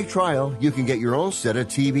free trial, you can get your own set of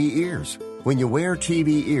TV Ears. When you wear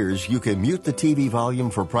TV ears, you can mute the TV volume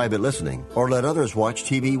for private listening or let others watch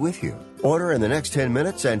TV with you. Order in the next 10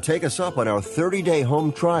 minutes and take us up on our 30-day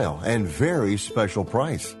home trial and very special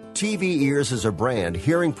price. TV Ears is a brand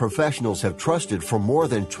hearing professionals have trusted for more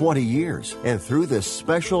than 20 years. And through this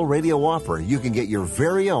special radio offer, you can get your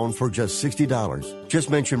very own for just $60. Just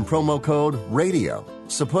mention promo code RADIO.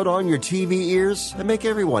 So put on your TV ears and make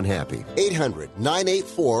everyone happy.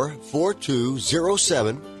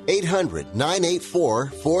 800-984-4207.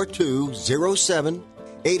 800-984-4207.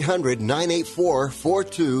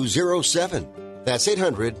 800-984-4207. That's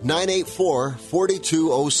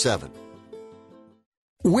 800-984-4207.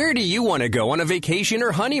 Where do you want to go on a vacation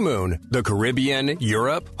or honeymoon? The Caribbean,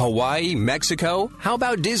 Europe, Hawaii, Mexico? How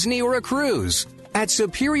about Disney or a cruise? At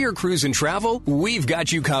Superior Cruise and Travel, we've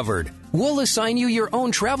got you covered. We'll assign you your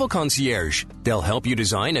own travel concierge. They'll help you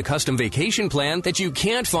design a custom vacation plan that you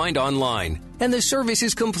can't find online. And the service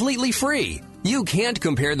is completely free. You can't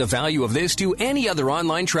compare the value of this to any other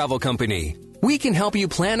online travel company. We can help you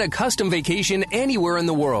plan a custom vacation anywhere in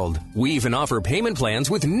the world. We even offer payment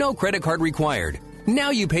plans with no credit card required.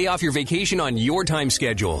 Now you pay off your vacation on your time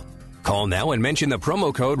schedule. Call now and mention the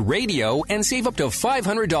promo code RADIO and save up to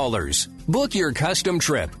 $500. Book your custom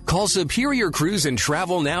trip. Call Superior Cruise and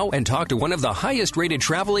Travel now and talk to one of the highest rated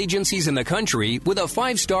travel agencies in the country with a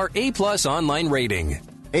 5-star A+ online rating.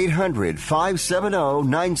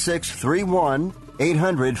 800-570-9631.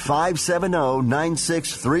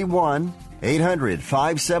 800-570-9631.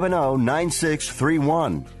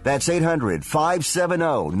 800-570-9631. That's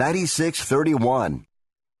 800-570-9631.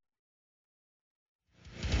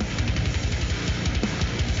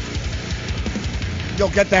 Yo,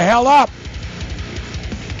 get the hell up.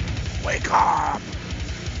 Wake up.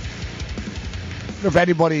 If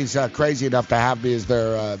anybody's crazy enough to have me as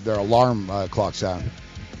their alarm clock sound.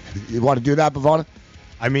 You want to do that, Bavona?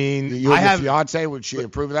 I mean, you and your fiance, would she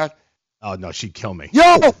approve of that? Oh, no, she'd kill me.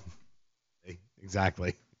 Yo!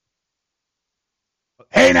 Exactly.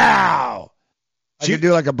 Hey, now! I could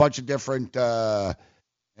do like a bunch of different,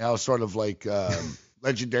 sort of like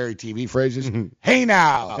legendary TV phrases. Hey,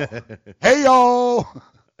 now! Hey, yo!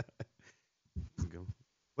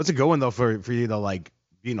 What's it going, though, for you to, like,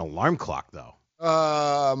 be an alarm clock, though?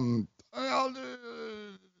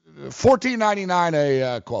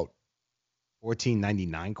 $14.99 a quote.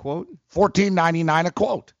 $14.99 quote? $14.99 a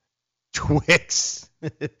quote. Twix.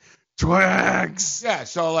 Twix. Yeah,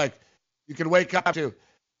 so like you can wake up to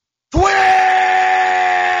Twix.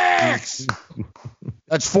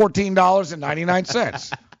 That's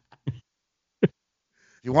 $14.99.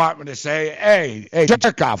 You want me to say, hey,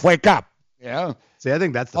 jerk off, wake up? Yeah. See, I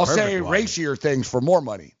think that's the I'll perfect say one. racier things for more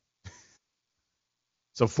money.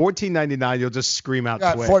 So $14.99, you'll just scream out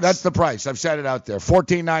Twix. That's the price. I've said it out there.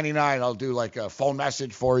 $14.99. I'll do like a phone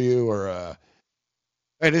message for you, or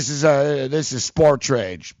hey, this is Sport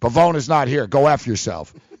Trade. Pavona's not here. Go F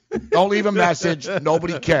yourself. Don't leave a message.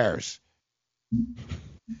 Nobody cares.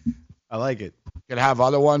 I like it. You can have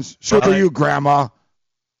other ones. So do you, Grandma.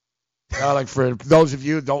 Like for those of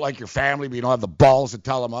you who don't like your family, but you don't have the balls to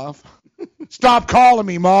tell them off. Stop calling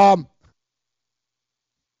me, Mom.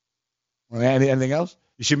 Anything else?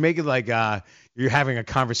 You should make it like you're having a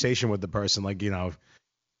conversation with the person. Like, they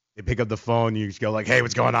pick up the phone. You just go like, hey,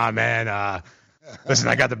 what's going on, man? Listen,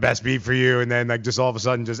 I got the best beat for you. And then like just all of a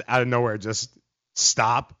sudden, just out of nowhere, just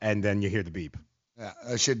stop. And then you hear the beep. Yeah,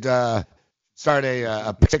 I should start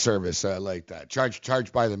a pick service like that.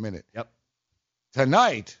 Charge by the minute. Yep.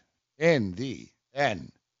 Tonight in the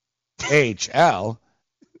NHL,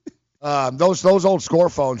 those old score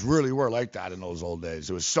phones really were like that in those old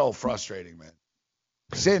days. It was so frustrating, man.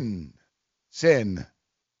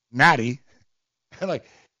 Natty. Like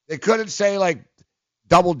they couldn't say like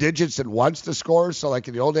double digits at once to scores. So like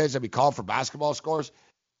in the old days, they'd be called for basketball scores.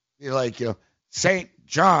 You're like, St.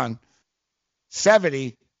 John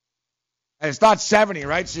 70, and it's not 70,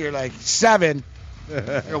 right? So you're like 7.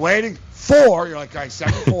 You're waiting 4. You're like, all right,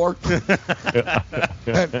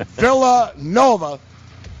 7-4. Villanova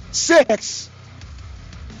 6.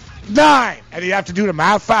 9, and you have to do the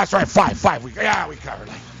math fast. All right, 5. We covered.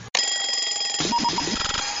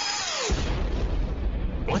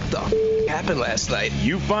 What the happened last night?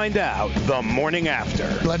 You find out the morning after.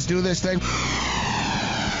 Let's do this thing.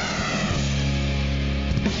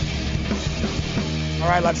 All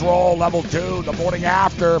right, let's roll. Level 2, the morning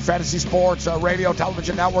after. Fantasy Sports Radio,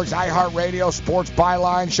 Television Networks, iHeartRadio, Sports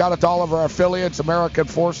Byline. Shout out to all of our affiliates, American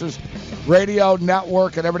Forces Radio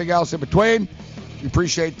Network, and everything else in between. We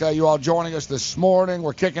appreciate you all joining us this morning.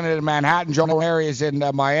 We're kicking it in Manhattan. Joe Harry is in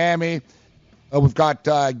Miami. We've got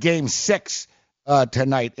Game 6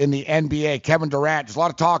 tonight in the NBA. Kevin Durant. There's a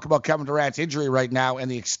lot of talk about Kevin Durant's injury right now and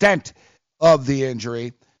the extent of the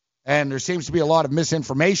injury. And there seems to be a lot of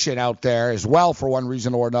misinformation out there as well for one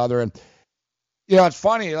reason or another. And, it's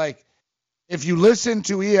funny, like, if you listen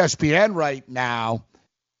to ESPN right now,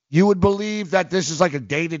 you would believe that this is like a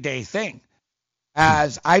day-to-day thing.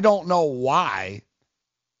 As I don't know why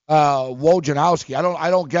Wojnarowski, I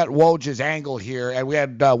don't get Woj's angle here. And we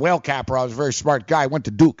had Whale Capper. I was a very smart guy. Went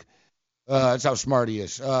to Duke. That's how smart he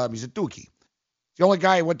is. He's a Dookie. The only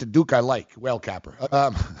guy who went to Duke I like, Whale Capper.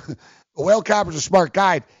 Whale Capper's a smart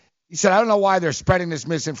guy. He said, I don't know why they're spreading this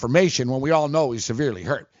misinformation when we all know he's severely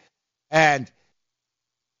hurt. And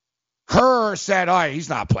Kerr said, he's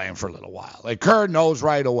not playing for a little while. Like, Kerr knows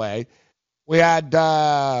right away. We had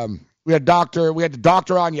the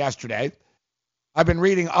doctor on yesterday. I've been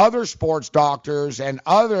reading other sports doctors and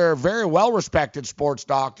other very well-respected sports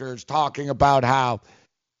doctors talking about how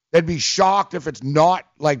they'd be shocked if it's not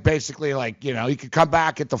like basically like, he could come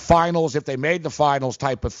back at the finals if they made the finals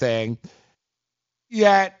type of thing.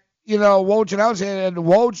 Yet, Woj and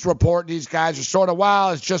Woj's report, these guys are sort of,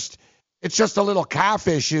 it's just a little calf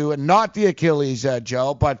issue and not the Achilles,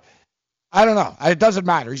 Joe. But I don't know. It doesn't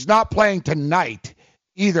matter. He's not playing tonight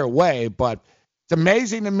either way. But it's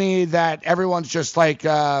amazing to me that everyone's just like,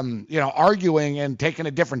 arguing and taking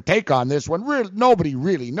a different take on this when nobody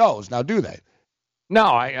really knows now, do they?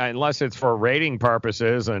 No, unless it's for rating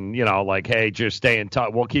purposes and, like, hey, just stay in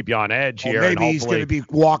touch. We'll keep you on edge here. Maybe he's going to be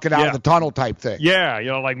walking out of the tunnel type thing. Yeah,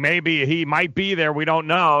 like maybe he might be there. We don't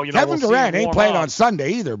know. Kevin Durant ain't playing on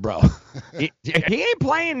Sunday either, bro. he ain't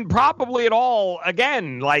playing probably at all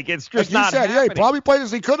again. Like, it's just not happening. Yeah, he probably played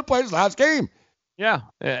he could have played his last game. Yeah,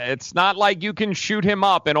 it's not like you can shoot him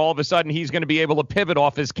up and all of a sudden he's going to be able to pivot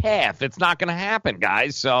off his calf. It's not going to happen,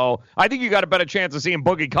 guys. So I think you got a better chance of seeing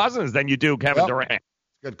Boogie Cousins than you do Kevin Durant.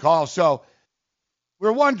 Good call. So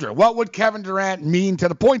we're wondering, what would Kevin Durant mean to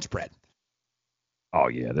the point spread? Oh,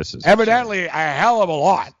 yeah, this is evidently a hell of a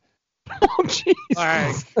lot. Oh,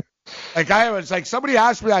 jeez. Like somebody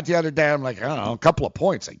asked me that the other day. I'm like, I don't know, a couple of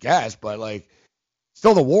points, I guess, but like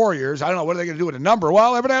still the Warriors. I don't know, what are they going to do with a number?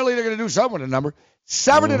 Well, evidently they're going to do something with a number.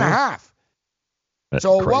 7.5.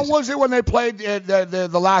 So crazy. What was it when they played the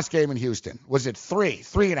last game in Houston? Was it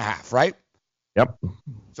 3.5, right? Yep.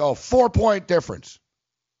 So 4-point difference.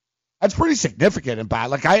 That's pretty significant and bad.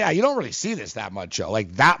 Like, you don't really see this that much, Joe.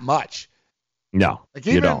 Like, that much. No, like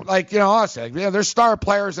even, you don't. Like, honestly, there's star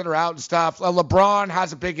players that are out and stuff. LeBron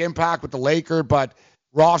has a big impact with the Lakers, but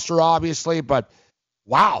roster, obviously. But,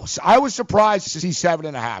 wow. So I was surprised to see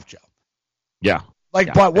 7.5, Joe. Yeah.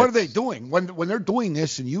 But what are they doing? When they're doing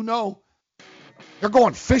this and they're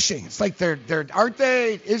going fishing. It's like they're aren't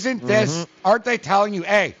they, aren't they telling you,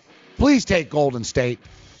 hey, please take Golden State?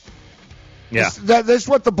 Yeah. This is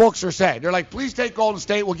what the books are saying. They're like, please take Golden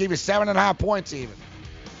State. We'll give you 7.5 points even.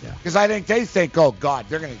 Yeah. Because I think they think, oh, God,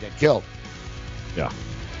 they're going to get killed. Yeah.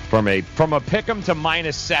 From a pick'em to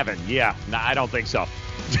 -7. Yeah. No, I don't think so.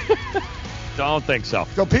 Don't think so.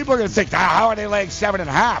 So people are going to think, how are they laying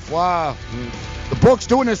 7.5? Well, the book's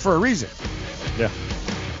doing this for a reason. Yeah.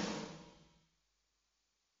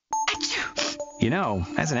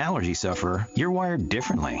 As an allergy sufferer, you're wired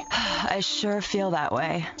differently. I sure feel that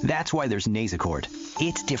way. That's why there's Nasacort.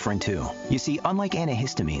 It's different, too. You see, unlike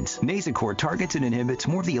antihistamines, Nasacort targets and inhibits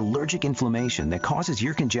more of the allergic inflammation that causes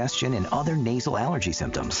ear congestion and other nasal allergy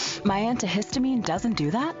symptoms. My antihistamine doesn't do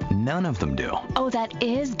that? None of them do. Oh, that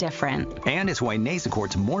is different. And it's why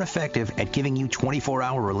Nasacort's more effective at giving you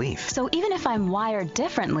 24-hour relief. So even if I'm wired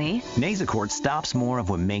differently, Nasacort stops more of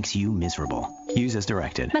what makes you miserable. Use as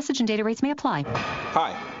directed. Message and data rates may apply.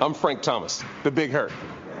 Hi, I'm Frank Thomas, the Big Hurt.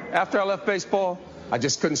 After I left baseball, I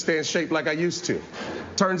just couldn't stay in shape like I used to.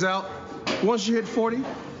 Turns out, once you hit 40,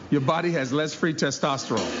 your body has less free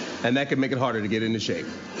testosterone, and that can make it harder to get into shape.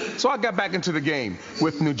 So I got back into the game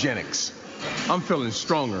with Nugenics. I'm feeling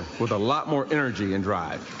stronger with a lot more energy and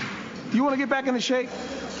drive. You want to get back into shape?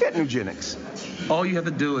 Get Nugenics. All you have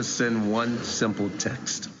to do is send one simple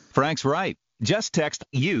text. Frank's right. Just text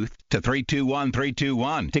YOUTH to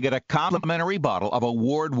 321-321 to get a complimentary bottle of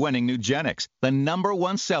award-winning Nugenics, the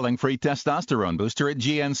 #1 selling free testosterone booster at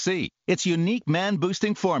GNC. Its unique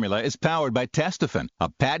man-boosting formula is powered by Testofen,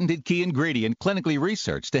 a patented key ingredient clinically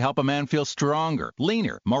researched to help a man feel stronger,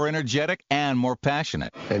 leaner, more energetic, and more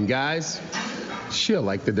passionate. And guys, she'll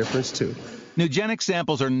like the difference too. Nugenics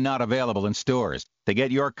samples are not available in stores. To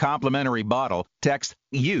get your complimentary bottle, text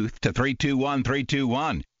YOUTH to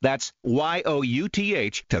 321321. That's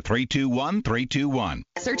YOUTH to 321321.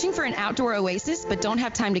 Searching for an outdoor oasis but don't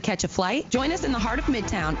have time to catch a flight? Join us in the heart of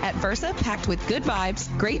Midtown at Versa, packed with good vibes,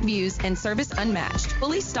 great views, and service unmatched.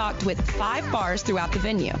 Fully stocked with 5 bars throughout the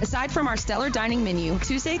venue. Aside from our stellar dining menu,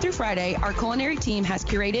 Tuesday through Friday, our culinary team has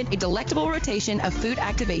curated a delectable rotation of food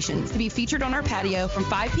activations to be featured on our patio from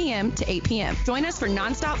 5 p.m. to 8 p.m. Join us for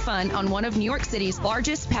nonstop fun on one of New York City's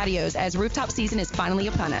largest patios as rooftop season is finally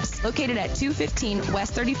upon us. Located at 215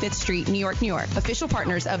 West 35th Street, New York, New York. Official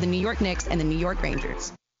partners of the New York Knicks and the New York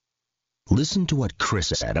Rangers. Listen to what Chris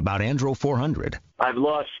said about Andro 400. I've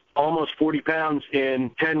lost almost 40 pounds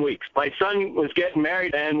in 10 weeks. My son was getting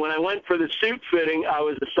married, and when I went for the suit fitting, I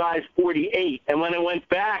was a size 48. And when I went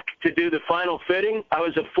back to do the final fitting, I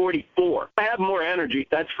was a 44. I have more energy,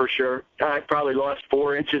 that's for sure. I probably lost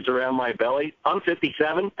 4 inches around my belly. I'm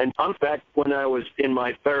 57, and I'm back when I was in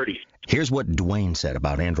my 30s. Here's what Dwayne said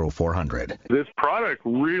about Andro 400. This product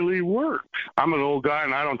really works. I'm an old guy,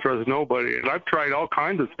 and I don't trust nobody. And I've tried all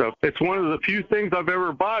kinds of stuff. It's one of the few things I've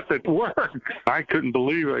ever bought that works. I couldn't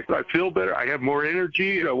believe it. I feel better. I have more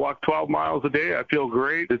energy. I walk 12 miles a day. I feel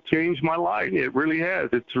great. It changed my life. It really has.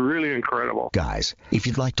 It's really incredible. Guys, if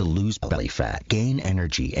you'd like to lose belly fat, gain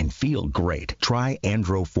energy, and feel great, try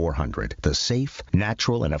Andro 400, the safe,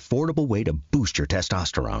 natural, and affordable way to boost your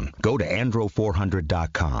testosterone. Go to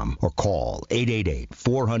andro400.com or call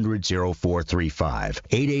 888-400-0435.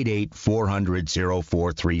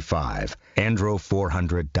 888-400-0435.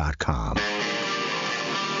 andro400.com.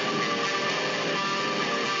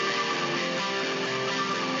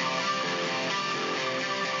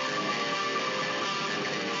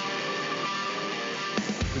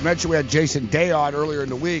 We mentioned we had Jason Day on earlier in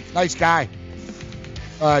the week. Nice guy.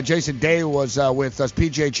 Jason Day was with us.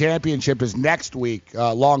 PGA Championship is next week.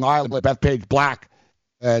 Long Island, Bethpage Black.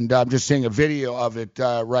 And I'm just seeing a video of it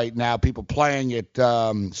right now. People playing it,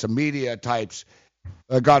 some media types.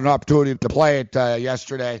 Got an opportunity to play it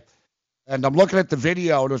yesterday. And I'm looking at the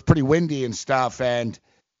video, and it was pretty windy and stuff. And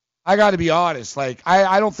I got to be honest, like,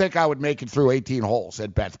 I don't think I would make it through 18 holes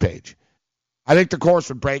at Bethpage. I think the course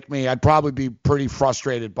would break me. I'd probably be pretty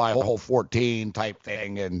frustrated by a hole 14 type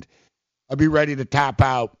thing, and I'd be ready to tap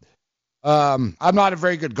out. I'm not a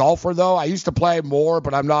very good golfer, though. I used to play more,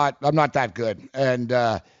 but I'm not that good. And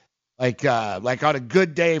like on a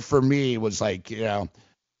good day for me was like, you know,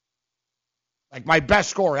 like my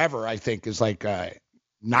best score ever, I think, is like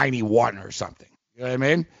 91 or something. You know what I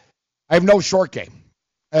mean? I have no short game,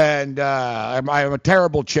 and I'm a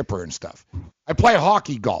terrible chipper and stuff. I play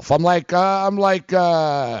hockey golf. I'm like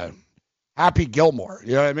Happy Gilmore.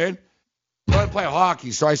 You know what I mean? I play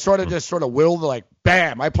hockey, so I sort of will like,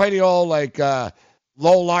 bam. I play the old like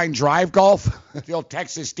low line drive golf, the old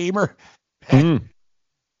Texas steamer.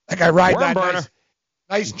 Like I ride that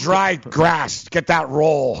nice dry grass, get that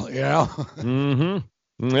roll, you know.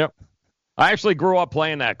 Mm-hmm. Yep. I actually grew up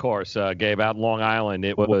playing that course, Gabe, out in Long Island.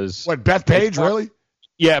 It was what, Bethpage, really?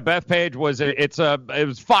 Yeah, Bethpage was it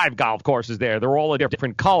was 5 golf courses there. They're all a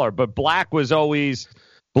different color, but black was always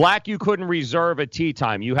black. You couldn't reserve a tee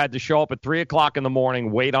time. You had to show up at 3:00 in the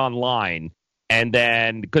morning, wait online, and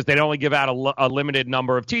then because they'd only give out a limited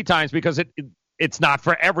number of tee times because it's not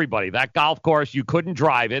for everybody. That golf course, you couldn't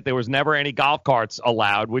drive it. There was never any golf carts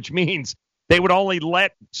allowed, which means they would only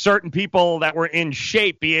let certain people that were in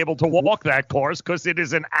shape be able to walk that course because it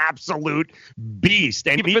is an absolute beast.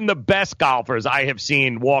 And even the best golfers I have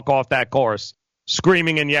seen walk off that course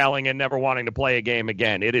screaming and yelling and never wanting to play a game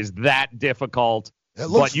again. It is that difficult.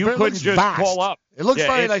 But you couldn't just pull up. It looks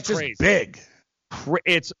very like just big.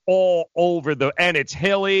 It's all over and it's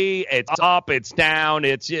hilly, it's up, it's down.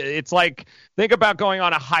 It's like, think about going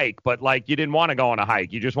on a hike, but like you didn't want to go on a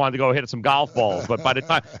hike. You just wanted to go hit some golf balls. But by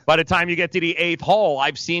the time you get to the 8th hole,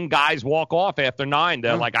 I've seen guys walk off after 9.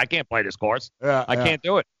 They're like, I can't play this course. I can't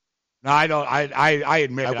do it. No, I don't. I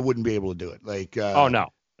admit I wouldn't be able to do it. Like, oh no.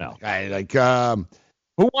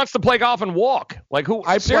 Who wants to play golf and walk? Like who?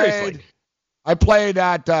 Seriously. I played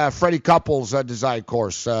at Freddie Couples' design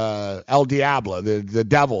course, El Diablo, the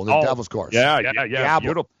Devil's course. Yeah,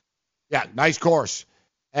 beautiful. Yeah, nice course.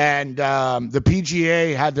 And the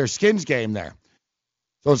PGA had their skins game there.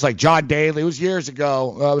 So it's like John Daly. It was years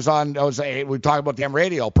ago. We were talking about the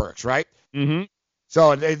radio perks, right? Mm-hmm.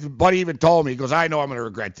 So Buddy even told me, he goes, I know I'm going to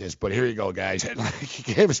regret this, but here you go, guys. And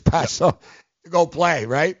he gave us pass to go play,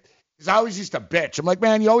 right? Because I always used to bitch. I'm like,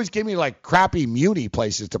 man, you always give me like crappy muni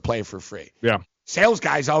places to play for free. Yeah. Sales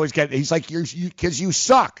guys always he's like, because you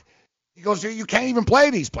suck. He goes, you can't even play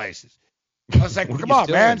these places. I was like, well, come on,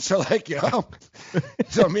 man. So like,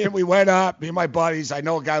 so me and my buddies, I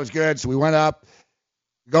know a guy was good. So we went up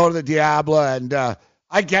Go to the Diablo, and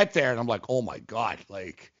I get there, and I'm like, oh, my God.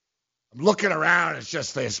 Like, I'm looking around. It's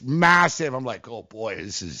just this massive. I'm like, oh, boy,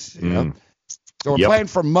 this is, you know. So we're playing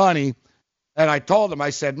for money, and I told him, I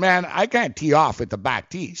said, man, I can't tee off at the back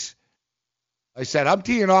tees. I said, I'm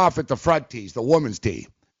teeing off at the front tees, the women's tee.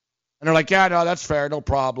 And they're like, yeah, no, that's fair, no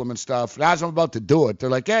problem and stuff. And as I'm about to do it, they're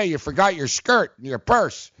like, hey, you forgot your skirt and your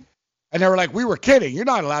purse. And they were like, we were kidding. You're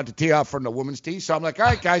not allowed to tee off from the women's tee. So I'm like, all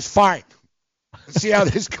right, guys, fine. Let's see how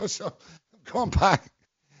this goes. So I'm going back.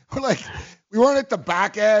 We're like, we weren't at the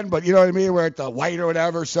back end, but you know what I mean? We're at the white or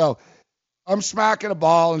whatever. So I'm smacking a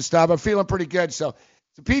ball and stuff. I'm feeling pretty good. So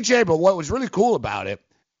it's a PGA, but what was really cool about it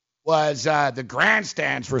was the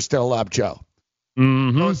grandstands were still up, Joe.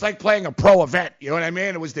 Mm-hmm. So it's like playing a pro event. You know what I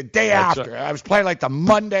mean? It was the day That's after. I was playing like the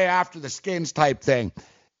Monday after the Skins type thing.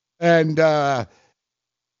 And,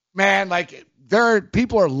 man, like,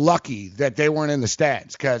 people are lucky that they weren't in the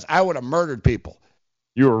stands because I would have murdered people.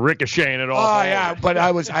 You were ricocheting it all. Oh, yeah, but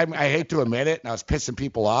I hate to admit it, and I was pissing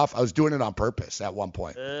people off. I was doing it on purpose at one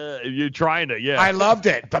point. You're trying to, yeah. I loved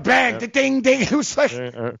it. But bang, ding, ding. It was like,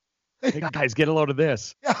 hey, guys, get a load of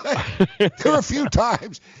this. There were a few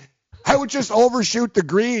times I would just overshoot the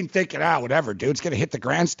green thinking, whatever, dude, it's going to hit the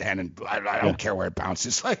grandstand, and I don't care where it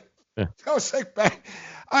bounces. Like, I was like, bang.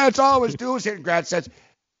 That's all I was doing was hitting grandstands.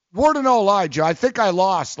 Word to no lie, Joe, I think I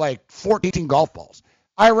lost like 14 golf balls.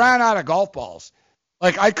 I ran out of golf balls.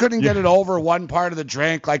 Like, I couldn't get it over one part of the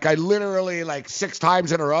drink. Like, I literally, like, 6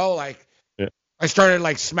 times in a row, like, I started,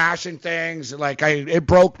 like, smashing things. Like, it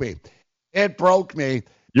broke me. It broke me.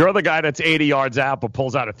 You're the guy that's 80 yards out but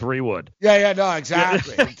pulls out a 3-wood. Yeah, no,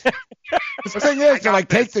 exactly. The thing is, to, like,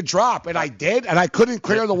 take the drop, and I did, and I couldn't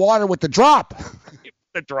clear the water with the drop.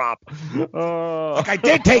 The drop. Like, I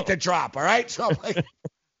did take the drop, all right? So, I'm like,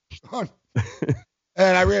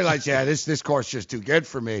 and I realized, this course is just too good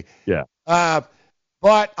for me. Yeah.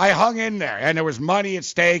 But I hung in there, and there was money at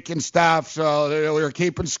stake and stuff, so we were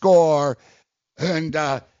keeping score. And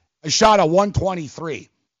I shot a 123.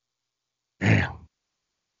 Damn.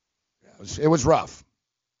 It was rough.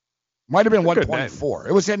 Might have been 124.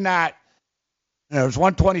 It was in that, it was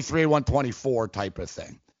 123, 124 type of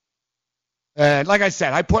thing. And like I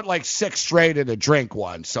said, I put like 6 straight in a drink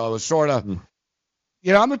once, so it was sort of,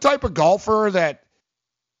 I'm the type of golfer that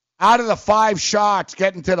out of the 5 shots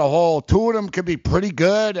getting to the hole, 2 of them could be pretty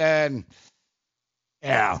good, and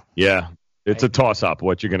yeah, it's a toss-up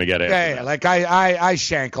what you're going to get after. Yeah, like I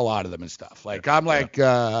shank a lot of them and stuff. Like I'm like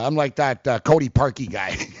that Cody Parkey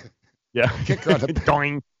guy. Yeah, kicker on the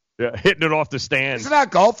going, hitting it off the stand. Isn't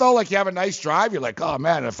that golf though? Like you have a nice drive, you're like, oh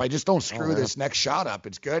man, if I just don't screw this next shot up,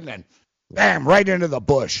 it's good, and then bam, right into the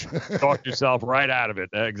bush. Talk yourself right out of it.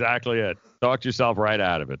 Exactly it. Talk yourself right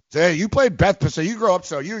out of it. So you played Beth, so you grew up,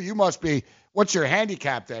 so you must be. What's your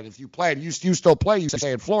handicap then? If you played, you still play. You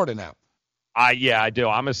stay in Florida now. I do.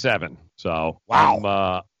 I'm a 7. So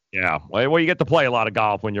wow. Well, you get to play a lot of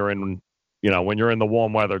golf when you're in, when you're in the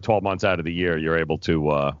warm weather, 12 months out of the year. You're able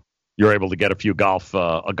to get a few golf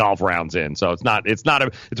rounds in. So it's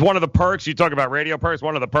one of the perks. You talk about radio perks.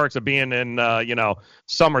 One of the perks of being in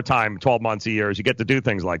summertime, 12 months a year is you get to do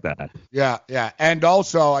things like that. Yeah. And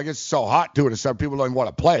also, I guess it's so hot too, and some people don't want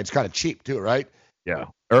to play. It's kind of cheap too, right? Yeah.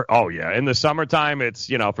 In the summertime, it's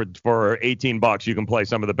for $18 you can play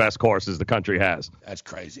some of the best courses the country has. That's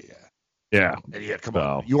crazy. Yeah. Yeah, come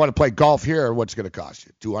on. You want to play golf here? What's it going to cost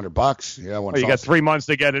you? $200? Yeah, you got 3 months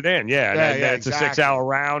to get it in. It's exactly. a 6-hour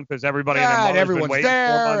round because everybody and everyone's been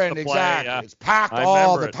there, and exactly, it's packed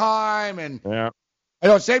all the time, and I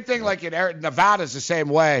know same thing like in Nevada's the same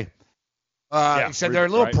way. Except they're a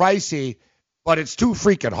little pricey, but it's too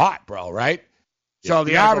freaking hot, bro. Right? So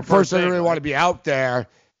the average person doesn't really want to be out there.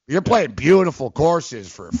 You're playing beautiful courses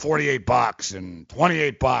for $48 and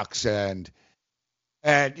 $28 and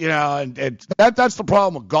that's the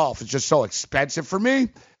problem with golf. It's just so expensive for me.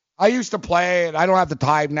 I used to play it. I don't have the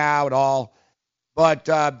time now at all. But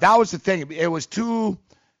that was the thing.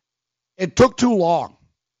 It took too long.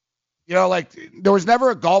 Like there was never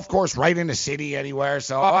a golf course right in the city anywhere.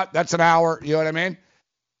 So that's an hour. You know what I mean?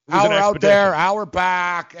 Hour out there, hour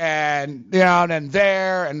back, and and then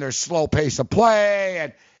there, and there's slow pace of play,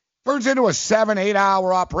 and turns into a 7-8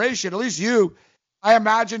 hour operation. At least I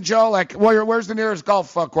imagine, Joe, like, where's the nearest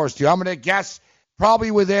golf course to you? I'm going to guess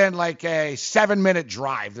probably within like a 7-minute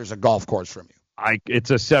drive, there's a golf course from you.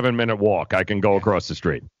 It's a 7-minute walk. I can go across the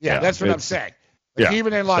street. Yeah, that's what I'm saying. Like,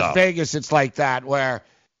 even in Las Vegas, it's like that where,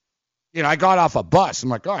 I got off a bus. I'm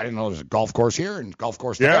like, I didn't know there's a golf course here and golf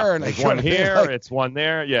course there. And there's one here, it's one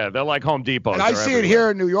there. Yeah, they're like Home Depot. And I see it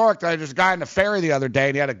here in New York. There's a guy on the ferry the other day,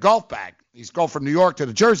 and he had a golf bag. He's going from New York to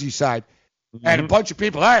the Jersey side. And a bunch of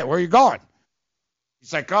people, hey, where are you going?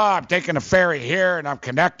 He's like, I'm taking a ferry here and I'm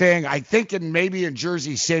connecting. I think maybe in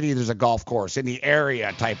Jersey City there's a golf course in the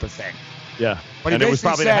area type of thing. Yeah, but and it was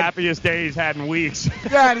probably the happiest day he's had in weeks.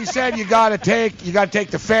 Yeah, and he said you got to take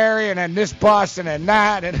the ferry and then this bus and then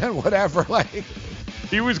that and then whatever. Like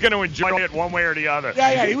he was going to enjoy it one way or the other.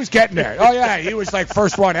 Yeah, he was getting there. Oh yeah, he was like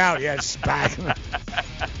first one out. He had his bag.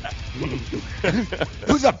 It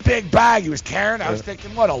was a big bag he was carrying. I was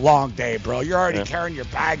thinking, what a long day, bro. You're already carrying your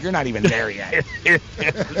bag. You're not even there yet.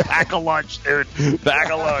 Pack of lunch, dude. Pack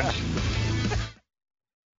of lunch.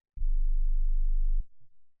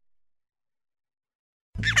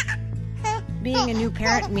 Being a new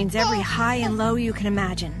parent means every high and low you can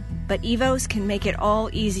imagine. But Evos can make it all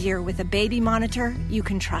easier with a baby monitor you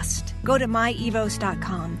can trust. Go to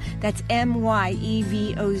myevos.com, that's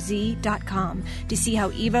MYEVOZ.com, to see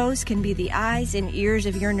how Evos can be the eyes and ears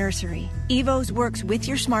of your nursery. Evos works with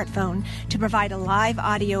your smartphone to provide a live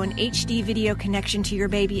audio and HD video connection to your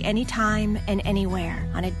baby anytime and anywhere.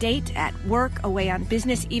 On a date, at work, away on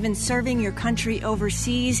business, even serving your country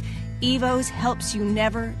overseas, Evos helps you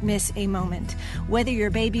never miss a moment. Whether your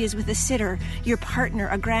baby is with a sitter, your partner,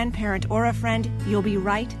 a grandparent, or a friend, you'll be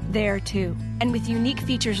right there too. And with unique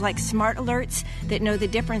features like smart alerts that know the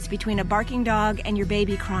difference between a barking dog and your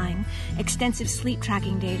baby crying, extensive sleep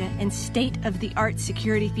tracking data, and state-of-the-art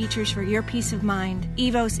security features for your peace of mind,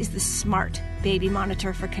 Evos is the smart baby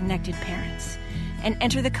monitor for connected parents. And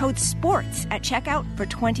enter the code SPORTS at checkout for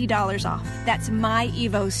 $20 off. That's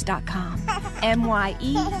myevos.com.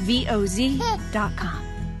 MYEVOZ.com.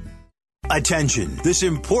 Attention, this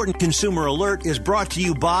important consumer alert is brought to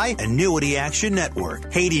you by Annuity Action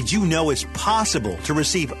Network. Hey, did you know it's possible to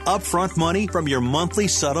receive upfront money from your monthly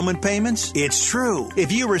settlement payments? It's true.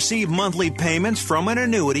 If you receive monthly payments from an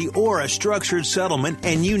annuity or a structured settlement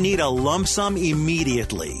and you need a lump sum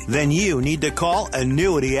immediately, then you need to call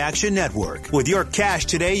Annuity Action Network. With your cash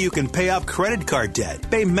today, you can pay off credit card debt,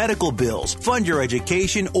 pay medical bills, fund your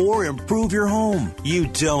education, or improve your home. You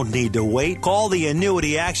don't need to wait. Call the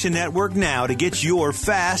Annuity Action Network now to get your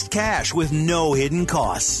fast cash with no hidden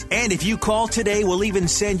costs. And if you call today, we'll even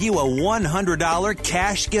send you a $100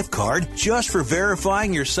 cash gift card just for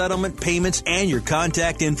verifying your settlement payments and your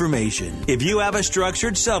contact information. If you have a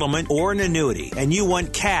structured settlement or an annuity and you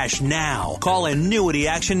want cash now, call Annuity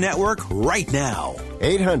Action Network right now.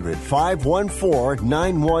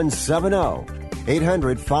 800-514-9170.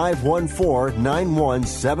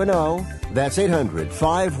 800-514-9170. That's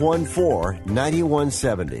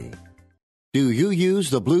 800-514-9170. Do you use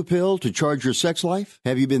the blue pill to charge your sex life?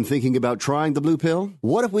 Have you been thinking about trying the blue pill?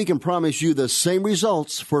 What if we can promise you the same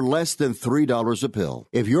results for less than $3 a pill?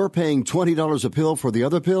 If you're paying $20 a pill for the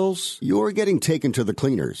other pills, you're getting taken to the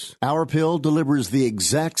cleaners. Our pill delivers the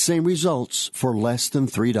exact same results for less than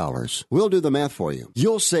 $3. We'll do the math for you.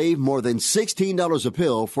 You'll save more than $16 a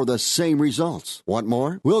pill for the same results. Want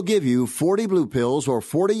more? We'll give you 40 blue pills or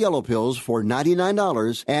 40 yellow pills for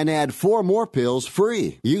 $99 and add 4 more pills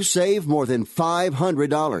free. You save more than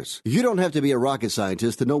 $500. You don't have to be a rocket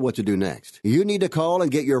scientist to know what to do next. You need to call and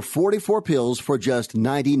get your 44 pills for just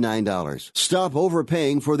 $99. Stop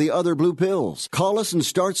overpaying for the other blue pills. Call us and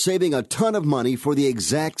start saving a ton of money for the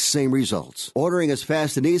exact same results. Ordering is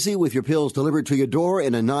fast and easy with your pills delivered to your door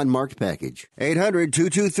in a non-marked package.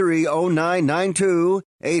 800-223-0992.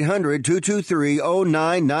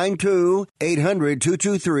 800-223-0992.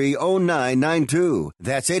 800-223-0992.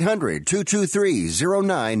 That's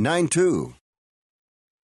 800-223-0992.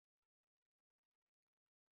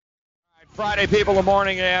 Friday, people, the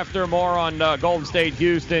morning after. More on Golden State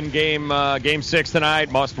Houston game 6 tonight.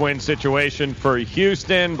 Must-win situation for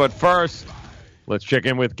Houston. But first, let's check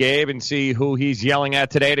in with Gabe and see who he's yelling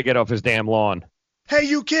at today to get off his damn lawn. Hey,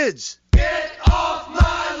 you kids! Get off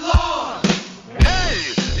my lawn!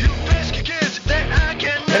 Hey, you pesky kids that I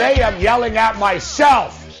can... Today I'm yelling at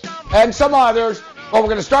myself and some others. Well, we're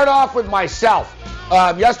going to start off with myself.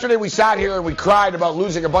 Yesterday we sat here and we cried about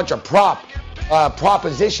losing a bunch of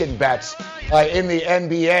proposition bets in the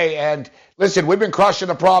NBA. And listen, we've been crushing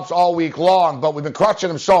the props all week long, but we've been crushing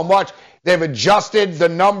them so much, they've adjusted the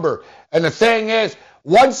number. And the thing is,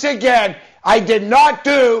 once again, I did not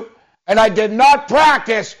do and I did not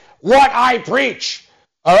practice what I preach.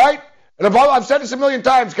 All right? And I've said this a million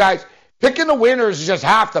times, guys. Picking the winners is just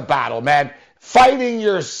half the battle, man. Fighting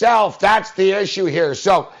yourself, that's the issue here.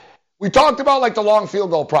 So we talked about like the long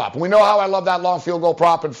field goal prop. We know how I love that long field goal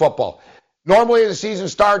prop in football. Normally the season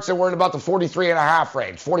starts and we're in about the 43.5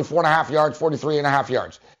 range, 44.5 yards, 43.5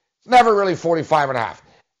 yards. It's never really 45.5.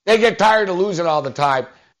 They get tired of losing all the time.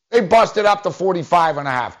 They bust it up to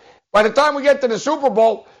 45.5. By the time we get to the Super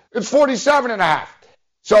Bowl, it's 47.5.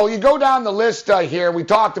 So you go down the list here. We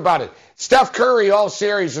talked about it. Steph Curry all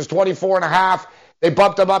series is 24.5. They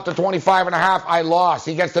bumped him up to 25.5. I lost.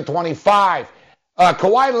 He gets to 25.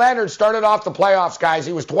 Kawhi Leonard started off the playoffs, guys.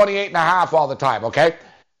 He was 28.5 all the time, okay?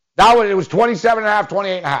 It was 27.5,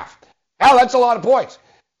 28.5. Hell, that's a lot of points,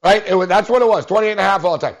 right? That's what it was, 28.5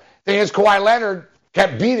 all the time. Thing is, Kawhi Leonard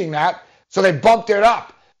kept beating that, so they bumped it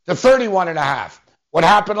up to 31.5. What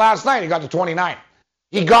happened last night? He got to 29.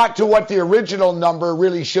 He got to what the original number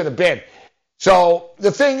really should have been. So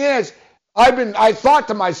the thing is, I thought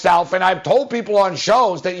to myself, and I've told people on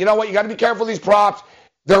shows that, you know what, you got to be careful of these props.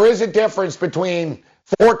 There is a difference between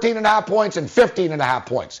 14.5 points and 15.5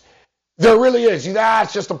 points. There really is.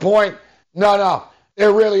 It's just a point. No.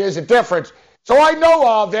 There really is a difference. So I know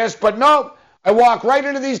all this, but no, I walked right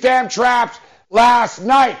into these damn traps last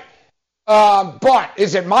night. But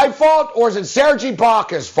is it my fault or is it Serge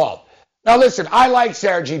Ibaka's fault? Now, listen, I like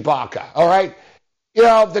Serge Ibaka, all right? You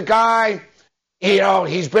know, the guy,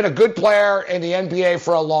 he's been a good player in the NBA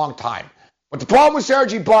for a long time. But the problem with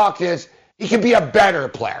Serge Ibaka is he can be a better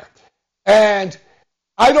player. And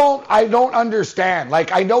I don't understand.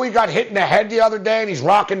 Like, I know he got hit in the head the other day and he's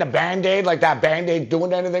rocking the Band-Aid, like that Band-Aid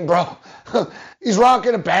doing anything, bro. He's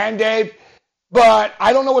rocking a Band-Aid. But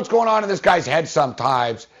I don't know what's going on in this guy's head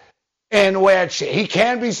sometimes, in which he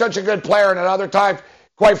can be such a good player, and at other times,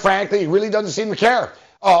 quite frankly, he really doesn't seem to care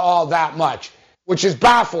all that much, which is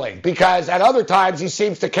baffling because at other times he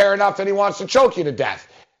seems to care enough that he wants to choke you to death.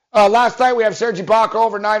 Last night we have Serge Ibaka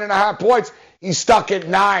over 9.5 points. He's stuck at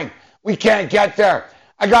 9. We can't get there.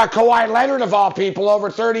 I got Kawhi Leonard, of all people,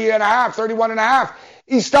 over 30.5, 31.5.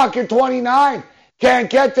 He's stuck at 29. Can't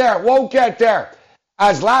get there. Won't get there.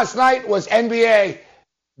 As last night was NBA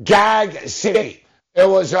Gag City. It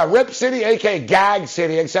was Rip City, a.k.a. Gag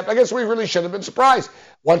City, except I guess we really should have been surprised.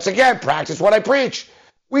 Once again, practice what I preach.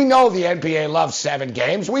 We know the NBA loves 7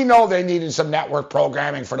 games. We know they needed some network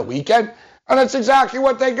programming for the weekend, and that's exactly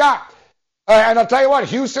what they got. And I'll tell you what,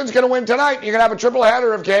 Houston's going to win tonight. You're going to have a triple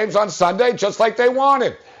header of games on Sunday, just like they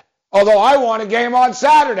wanted. Although I want a game on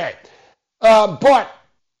Saturday. But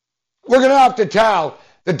we're going to have to tell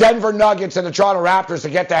the Denver Nuggets and the Toronto Raptors to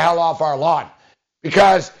get the hell off our lawn.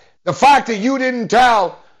 Because the fact that you didn't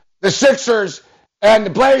tell the Sixers and the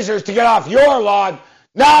Blazers to get off your lawn,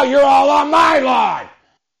 now you're all on my lawn.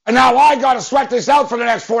 And now I got to sweat this out for the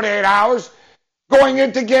next 48 hours going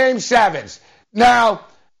into Game 7s. Now,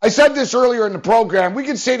 I said this earlier in the program, we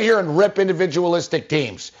can sit here and rip individualistic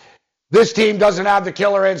teams. This team doesn't have the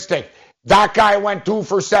killer instinct. That guy went 2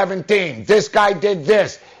 for 17. This guy did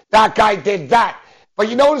this. That guy did that. But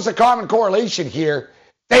you notice a common correlation here.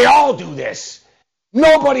 They all do this.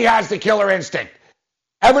 Nobody has the killer instinct.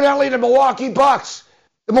 Evidently, the Milwaukee Bucks.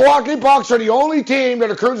 The Milwaukee Bucks are the only team that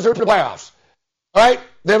are cruising through the playoffs. All right?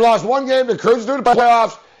 They've lost one game. They're cruising through the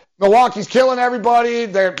playoffs. Milwaukee's killing everybody.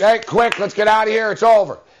 They're, hey, quick, let's get out of here. It's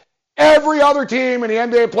over. Every other team in the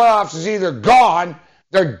NBA playoffs is either gone,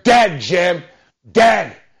 they're dead, Jim.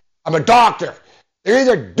 Dead. I'm a doctor. They're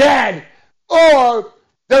either dead or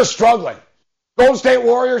they're struggling. Golden State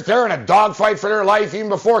Warriors, they're in a dogfight for their life even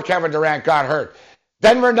before Kevin Durant got hurt.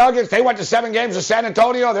 Denver Nuggets, they went to 7 games with San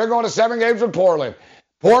Antonio. They're going to 7 games with Portland.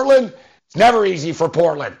 Portland, it's never easy for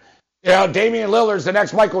Portland. You know, Damian Lillard's the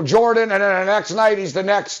next Michael Jordan, and then the next night he's the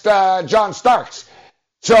next John Starks.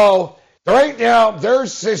 So there ain't,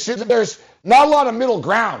 there's not a lot of middle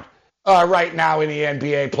ground right now in the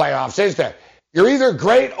NBA playoffs, is there? You're either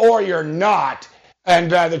great or you're not.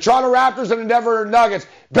 And the Toronto Raptors and the Denver Nuggets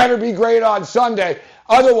better be great on Sunday.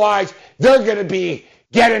 Otherwise, they're going to be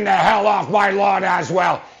getting the hell off my lawn as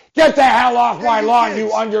well. Get the hell off my lawn, you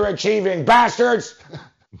underachieving bastards.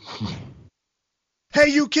 Hey,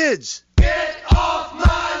 you kids. Get off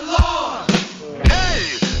my lawn.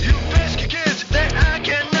 Hey, you pesky kids that I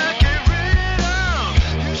cannot get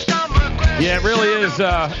rid of. You stop my grass. Yeah, it really is.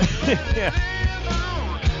 Yeah.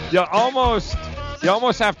 You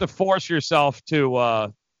almost have to force yourself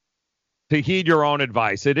to heed your own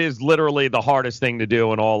advice. It is literally the hardest thing to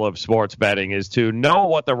do in all of sports betting is to know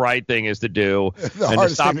what the right thing is to do and to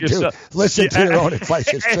stop yourself. Listen to your own advice.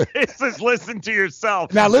 It's just listen to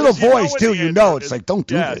yourself. Now, little voice, too, it's like, don't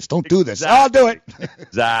do this. Don't do this. I'll do it.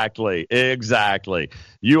 Exactly.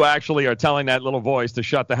 You actually are telling that little voice to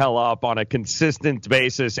shut the hell up on a consistent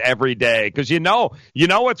basis every day because you know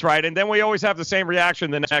what's right. And then we always have the same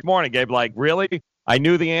reaction the next morning, Gabe, like, really? I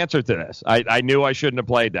knew the answer to this. I knew I shouldn't have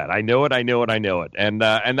played that. I knew it. And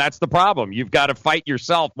that's the problem. You've got to fight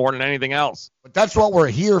yourself more than anything else. But that's what we're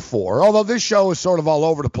here for. Although this show is sort of all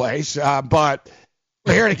over the place, but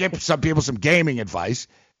we're here to give some people some gaming advice.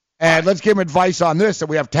 And let's give him advice on this. And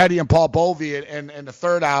we have Teddy and Paul Bovey in the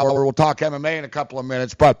third hour. We'll talk MMA in a couple of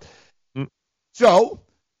minutes. But so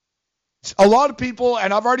a lot of people,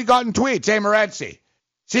 and I've already gotten tweets, hey, Morency,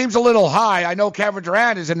 seems a little high. I know Kevin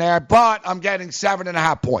Durant is in there, but I'm getting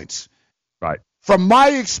 7.5 points. Right. From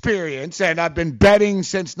my experience, and I've been betting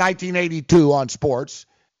since 1982 on sports,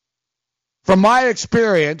 from my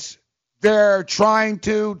experience, they're trying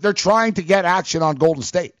to get action on Golden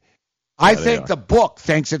State. I think the book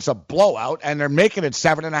thinks it's a blowout, and they're making it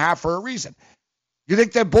 7.5 for a reason. You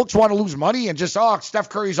think that books want to lose money and just, Steph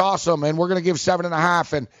Curry's awesome, and we're going to give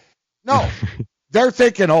 7.5? And no, they're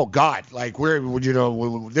thinking, oh, God, like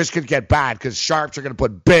this could get bad because sharps are going to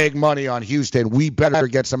put big money on Houston. We better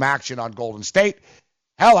get some action on Golden State.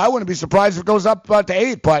 Hell, I wouldn't be surprised if it goes up to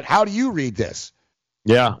 8, but how do you read this?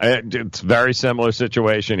 Yeah, it's a very similar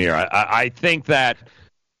situation here. I think that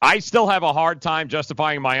I still have a hard time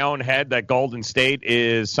justifying in my own head that Golden State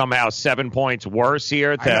is somehow 7 points worse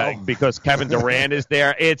here because Kevin Durant is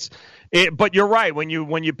there. But you're right. When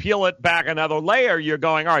you peel it back another layer, you're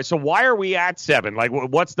going, all right, so why are we at 7? Like,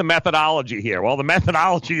 what's the methodology here? Well, the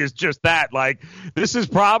methodology is just that. Like, this is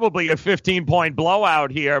probably a 15-point blowout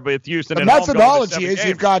here with Houston. The methodology is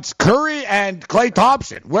you've got Curry and Klay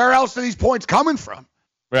Thompson. Where else are these points coming from?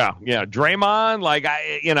 Yeah. Draymond,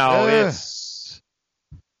 it's.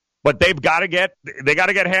 But they got to get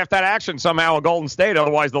half that action somehow in Golden State.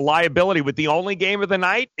 Otherwise, the liability with the only game of the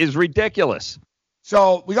night is ridiculous.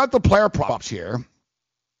 So we got the player props here.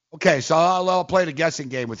 Okay, so I'll play the guessing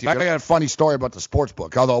game with you. I got a funny story about the sports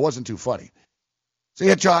book, although it wasn't too funny. So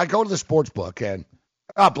yeah, Joe, I go to the sports book, and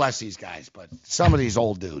God bless these guys, but some of these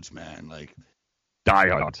old dudes, man, like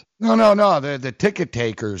diehard. No, the ticket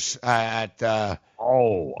takers at.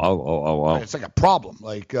 It's like a problem,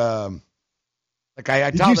 like.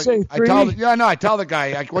 I tell the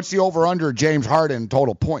guy, like, what's the over-under James Harden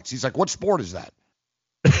total points? He's like, what sport is that?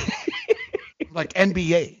 Like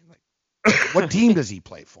NBA. Like, what team does he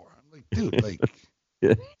play for? I'm like, dude, like.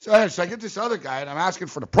 Yeah. So I get this other guy, and I'm asking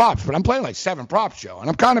for the props, but I'm playing like 7 props, Joe, and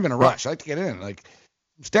I'm kind of in a rush. I like to get in. Like,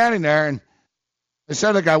 I'm standing there, and I said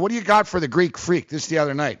to the guy, what do you got for the Greek Freak? This is the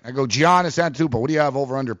other night. I go, Giannis Antetokounmpo, what do you have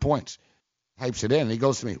over-under points? Types it in, and he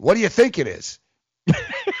goes to me, what do you think it is?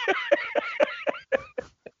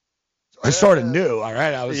 I sort of knew, all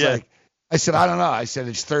right? I was like, I said, I don't know. I said,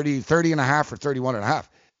 it's 30 and a half or 31 and a half.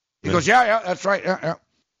 He goes, yeah, that's right. Yeah.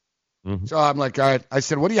 Mm-hmm. So I'm like, all right. I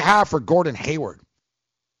said, what do you have for Gordon Hayward?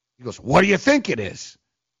 He goes, what do you think it is?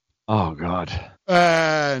 Oh, God.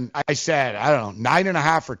 And I said, I don't know,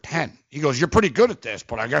 9.5 or 10. He goes, you're pretty good at this,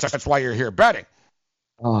 but I guess that's why you're here betting.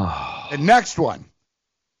 Oh. The next one,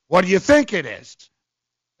 what do you think it is?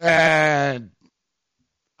 And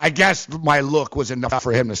I guess my look was enough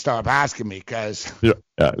for him to start asking me because. Yeah.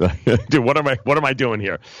 Dude, what am I doing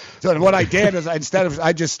here? So what I did is instead of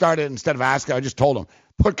asking, I just told him,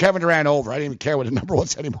 put Kevin Durant over. I didn't even care what the number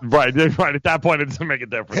was anymore. Right. At that point, it doesn't make a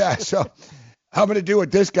difference. Yeah. So I'm going to do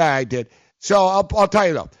what this guy did. So I'll tell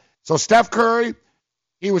you though. So Steph Curry,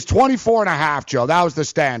 he was 24.5, Joe. That was the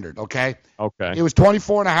standard. Okay. Okay. He was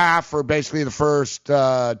 24.5 for basically the first,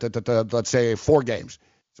 let's say 4 games.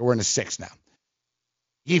 So we're in the 6th now.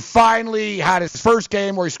 He finally had his first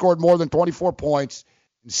game where he scored more than 24 points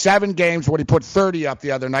in 7 games when he put 30 up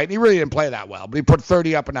the other night. And he really didn't play that well, but he put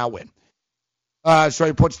 30 up and now win. So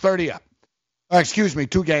he puts 30 up.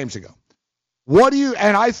 2 games ago.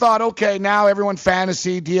 And I thought, okay, now everyone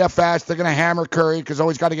fantasy, DFS, they're going to hammer Curry because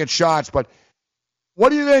always got to get shots. But what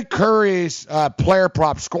do you think Curry's player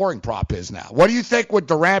prop, scoring prop is now? What do you think with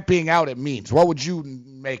Durant being out it means? What would you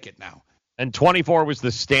make it now? And 24 was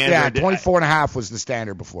the standard. Yeah, 24.5 was the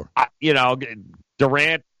standard before.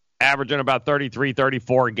 Durant averaging about 33,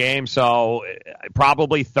 34 games, so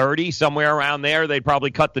probably 30, somewhere around there. They'd probably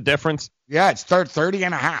cut the difference. Yeah, it's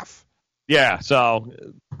 30.5. Yeah, so.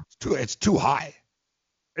 It's too high.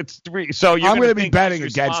 So you're going to be betting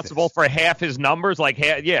he's against responsible for half his numbers? So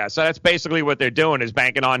that's basically what they're doing is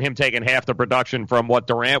banking on him taking half the production from what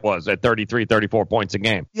Durant was at 33, 34 points a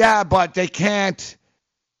game. Yeah, but they can't.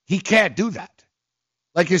 He can't do that.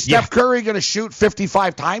 Like, is Steph Curry going to shoot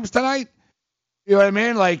 55 times tonight? You know what I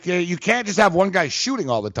mean? Like, you can't just have one guy shooting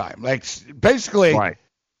all the time. Like, basically,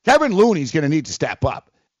 Kevin Looney's going to need to step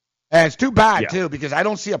up. And it's too bad, too, because I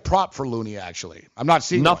don't see a prop for Looney, actually. I'm not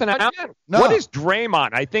seeing nothing out. No. What is Draymond?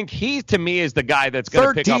 I think he, to me, is the guy that's going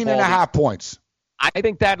to pick up 13.5 points. I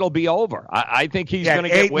think that'll be over. I think he's going to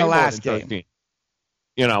get way more than 13. Game.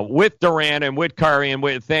 With Durant and with Curry and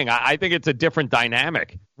with Thing, I think it's a different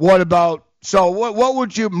dynamic. What about So what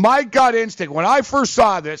would you, my gut instinct, when I first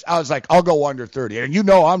saw this, I was like, I'll go under 30. And you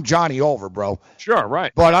know I'm Johnny Over, bro. Sure,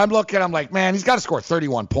 right. But I'm like, man, he's got to score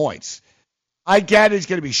 31 points. I get he's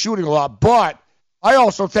going to be shooting a lot, but I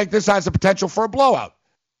also think this has the potential for a blowout.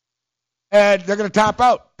 And they're going to tap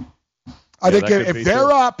out. I think if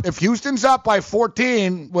they're up, if Houston's up by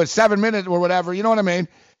 14 with 7 minutes or whatever, you know what I mean?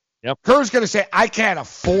 Yep. Kerr's going to say, I can't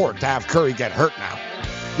afford to have Curry get hurt now.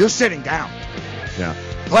 You're sitting down. Yeah.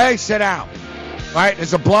 Clay, sit down. Right?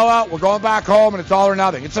 It's a blowout. We're going back home, and it's all or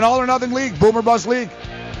nothing. It's an all or nothing league, boomer bust league.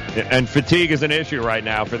 And fatigue is an issue right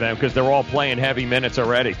now for them because they're all playing heavy minutes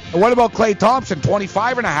already. And what about Klay Thompson,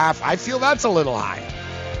 25 and a half? I feel that's a little high.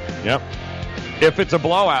 Yep. If it's a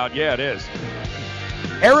blowout, yeah, it is.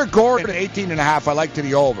 Eric Gordon, 18 and a half. I like to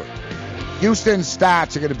the over. Houston's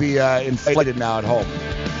stats are going to be inflated now at home.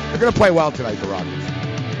 They're going to play well tonight, the Rockets.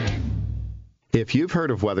 If you've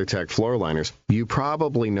heard of WeatherTech floor liners, you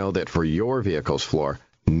probably know that for your vehicle's floor,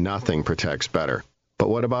 nothing protects better. But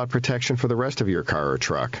what about protection for the rest of your car or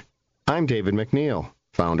truck? I'm David McNeil,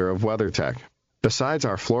 founder of WeatherTech. Besides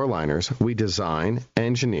our floor liners, we design,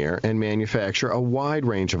 engineer, and manufacture a wide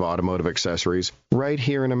range of automotive accessories right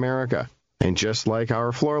here in America. And just like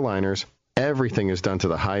our floor liners, everything is done to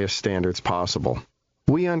the highest standards possible.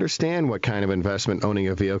 We understand what kind of investment owning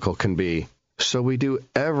a vehicle can be, so we do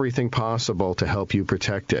everything possible to help you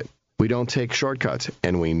protect it. We don't take shortcuts,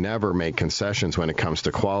 and we never make concessions when it comes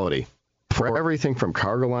to quality. For everything from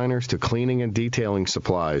cargo liners to cleaning and detailing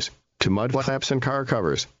supplies to mud flaps and car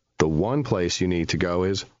covers, the one place you need to go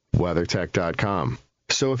is WeatherTech.com.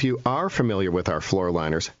 So if you are familiar with our floor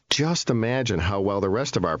liners, just imagine how well the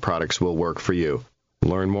rest of our products will work for you.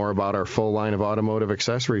 Learn more about our full line of automotive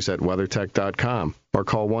accessories at WeatherTech.com or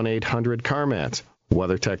call 1-800-CarMats.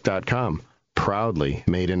 WeatherTech.com. Proudly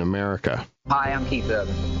made in America. Hi, I'm Keith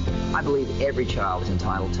Urban. I believe every child is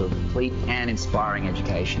entitled to a complete and inspiring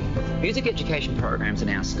education. Music education programs in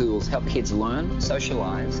our schools help kids learn,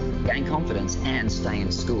 socialize, gain confidence, and stay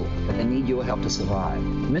in school. But they need your help to survive.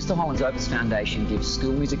 The Mr. Holland's Opus Foundation gives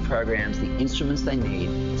school music programs the instruments they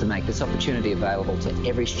need to make this opportunity available to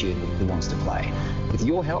every student who wants to play. With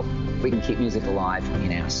your help, we can keep music alive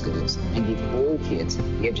in our schools and give all kids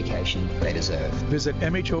the education they deserve. Visit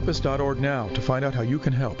mhopus.org now to find out how you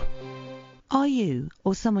can help. Are you,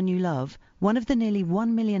 or someone you love, one of the nearly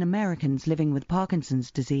 1 million Americans living with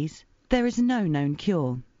Parkinson's disease? There is no known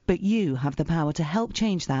cure, but you have the power to help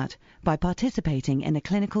change that by participating in a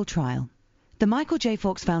clinical trial. The Michael J.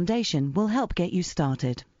 Fox Foundation will help get you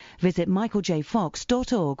started. Visit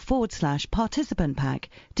michaeljfox.org/participant pack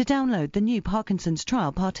to download the new Parkinson's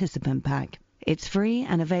Trial Participant Pack. It's free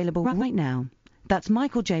and available right now. That's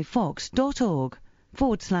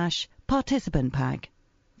michaeljfox.org/participant pack.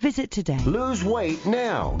 Visit today. Lose weight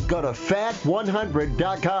now. Go to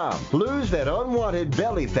fat100.com. Lose that unwanted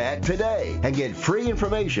belly fat today and get free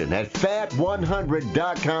information at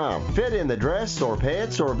fat100.com. Fit in the dress or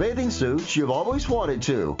pants or bathing suits you've always wanted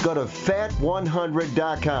to. Go to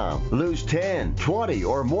fat100.com. Lose 10, 20,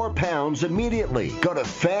 or more pounds immediately. Go to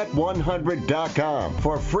fat100.com.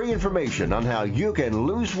 For free information on how you can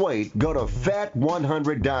lose weight, go to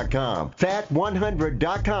fat100.com.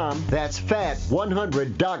 Fat100.com. That's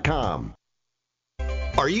fat100.com.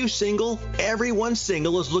 Are you single? Everyone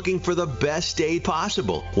single is looking for the best date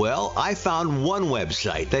possible. Well, I found one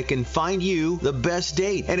website that can find you the best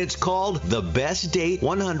date, and it's called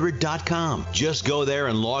thebestdate100.com. Just go there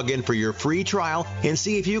and log in for your free trial and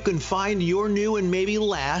see if you can find your new and maybe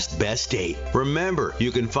last best date. Remember,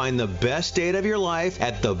 you can find the best date of your life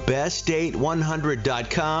at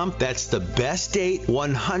thebestdate100.com. That's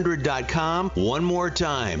thebestdate100.com. One more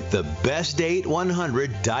time,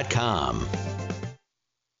 thebestdate100.com.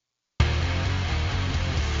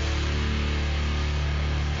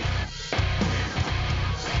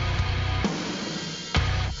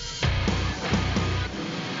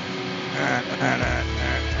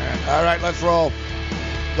 All right, let's roll.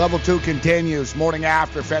 Level 2 continues. Morning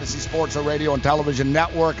after Fantasy Sports Radio and Television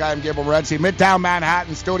Network. I'm Gabriel Morency. Midtown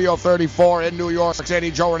Manhattan, Studio 34 in New York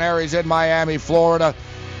City. Joe Ranieri's in Miami, Florida.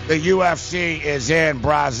 The UFC is in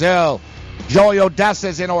Brazil. Joey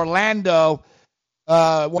Odessa's in Orlando.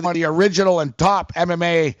 One of the original and top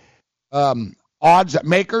MMA odds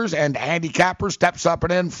makers and handicappers steps up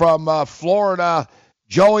and in from Florida.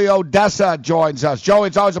 Joey Odessa joins us. Joey,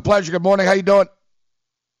 it's always a pleasure. Good morning. How you doing?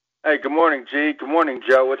 Hey, good morning, G. Good morning,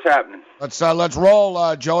 Joe. What's happening? Let's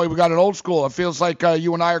roll, Joey. We got an old school. It feels like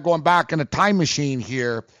you and I are going back in a time machine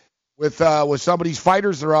here with some of these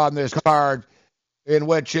fighters that are on this card, in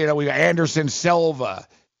which we got Anderson Silva,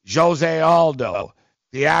 Jose Aldo,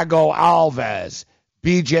 Thiago Alves,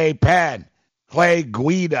 BJ Penn, Clay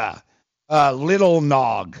Guida, Little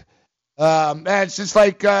Nog. And it's just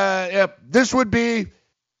like this would be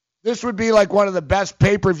like one of the best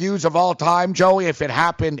pay-per-views of all time, Joey, if it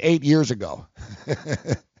happened 8 years ago.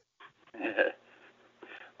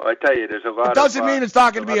 Well, I tell you, there's a lot. It doesn't mean it's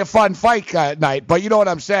not going to be a fun fight night, but you know what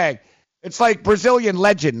I'm saying. It's like Brazilian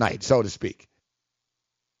legend night, so to speak.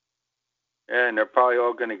 Yeah, and they're probably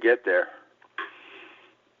all going to get there.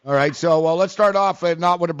 All right, so let's start off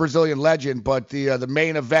not with a Brazilian legend, but the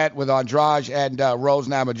main event with Andrade and Rose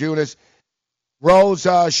Namajunas. Rose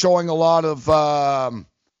showing a lot of, for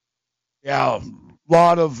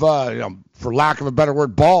lack of a better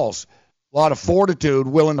word, balls. A lot of fortitude,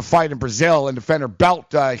 willing to fight in Brazil and defend her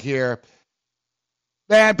belt here.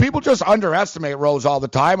 Man, people just underestimate Rose all the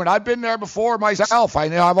time, and I've been there before myself.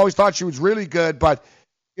 I've always thought she was really good, but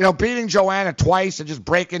beating Joanna twice and just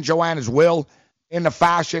breaking Joanna's will in the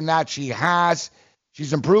fashion that she has.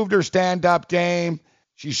 She's improved her stand-up game.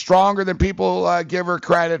 She's stronger than people give her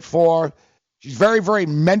credit for. She's very, very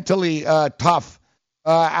mentally tough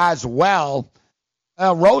as well.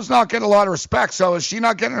 Rose not getting a lot of respect, so is she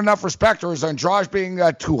not getting enough respect, or is Andrade being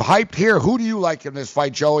too hyped here? Who do you like in this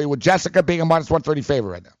fight, Joey, with Jessica being a -130 favorite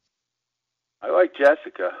right now? I like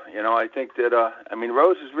Jessica. I think that,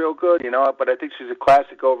 Rose is real good, but I think she's a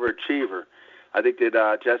classic overachiever. I think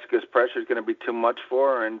that Jessica's pressure is going to be too much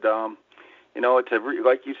for her, and, it's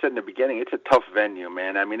like you said in the beginning, it's a tough venue,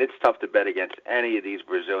 man. It's tough to bet against any of these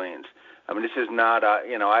Brazilians. This is not,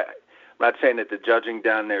 I'm not saying that the judging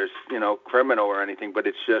down there is, criminal or anything, but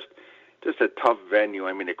it's just a tough venue.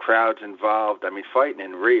 The crowd's involved. Fighting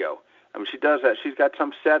in Rio. She does that. She's got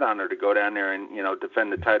some set on her to go down there and,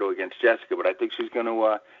 defend the title against Jessica, but I think she's going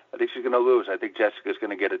to lose. I think Jessica's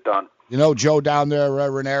going to get it done. Joe down there,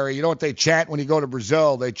 Ranieri, you know what they chant when you go to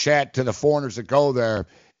Brazil? They chant to the foreigners that go there.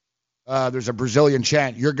 There's a Brazilian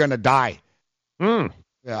chant, "You're going to die."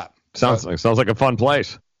 Yeah. Sounds like a fun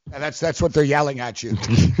place. And that's what they're yelling at you.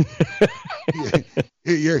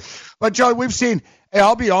 But, Joe, we've seen,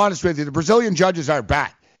 I'll be honest with you, the Brazilian judges are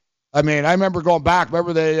bad. I remember going back.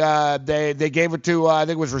 Remember they gave it to, I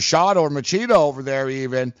think it was Rashado or Machida over there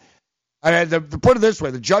even. To put it this way,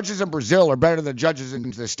 the judges in Brazil are better than the judges in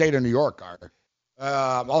the state of New York are.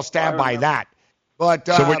 I'll stand by that. But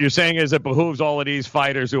so what you're saying is it behooves all of these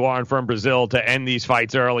fighters who aren't from Brazil to end these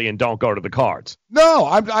fights early and don't go to the cards. No,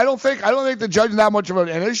 I don't think the judging that much of an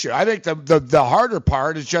issue. I think the harder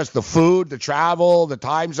part is just the food, the travel, the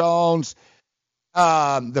time zones,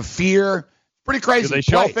 the fear. Pretty crazy. Do they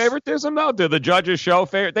show favoritism though? Do the judges show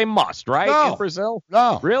favor? They must, right? No. In Brazil?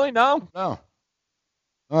 No. Really? No.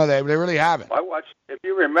 No, they really haven't. I watched. If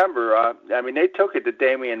you remember, they took it to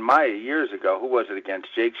Damian Maia years ago. Who was it against?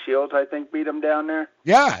 Jake Shields, I think, beat him down there.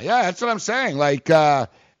 Yeah, that's what I'm saying. Like they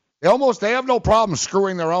have no problem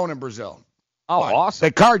screwing their own in Brazil. Oh, awesome.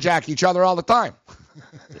 They carjack each other all the time.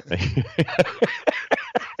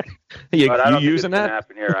 you using that?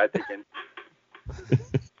 Happen here, I think.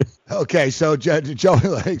 Okay, so Joey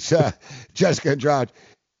likes Jessica Andrade.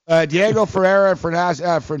 Diego Ferreira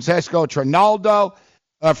and Francisco Trinaldo.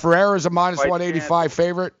 Ferreira's a -185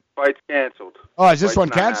 favorite. Fight's canceled. Oh, is this one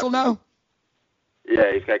canceled now?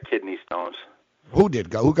 Yeah, he's got kidney stones. Who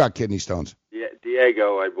got kidney stones? Yeah,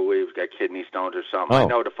 Diego, I believe, has got kidney stones or something. Oh. I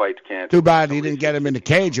know the fight's canceled. Too bad he didn't get him in the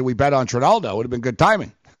cage and we bet on Trinaldo. It would have been good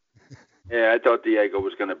timing. Yeah, I thought Diego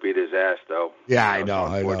was going to beat his ass, though. Yeah, I know.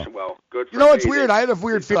 Well, good for what's weird? I had a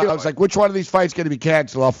weird feeling. I was like, which one of these fights going to be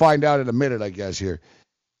canceled? I'll find out in a minute, I guess, here.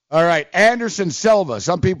 All right, Anderson Silva.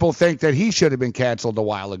 Some people think that he should have been canceled a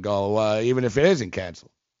while ago, even if it isn't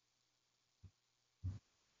canceled.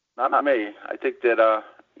 Not me. I think that,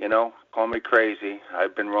 call me crazy.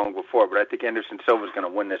 I've been wrong before, but I think Anderson Silva's going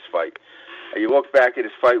to win this fight. You look back at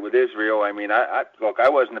his fight with Israel. I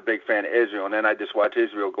wasn't a big fan of Israel, and then I just watched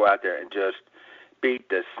Israel go out there and just beat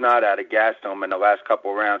the snot out of Gaston in the last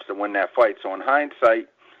couple of rounds to win that fight. So in hindsight,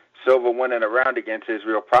 Silva winning a round against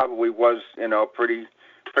Israel probably was,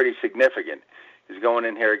 pretty significant. He's going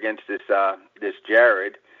in here against this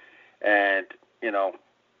Jared, and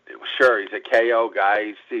sure, he's a KO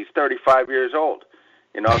guy. He's 35 years old.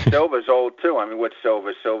 Silva's old too. What's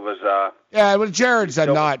Silva? Silva's yeah, but Jared's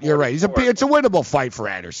not. You're right. It's a winnable fight for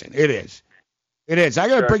Anderson. It is. It is. I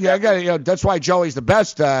got to bring you. That's why Joey's the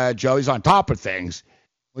best. Joey's on top of things.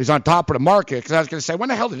 He's on top of the market. Because I was going to say, when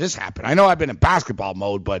the hell did this happen? I know I've been in basketball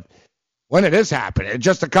mode, but when did this happen?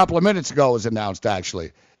 Just a couple of minutes ago it was announced,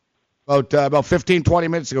 actually. About 15, 20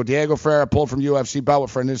 minutes ago, Diego Ferreira pulled from UFC bout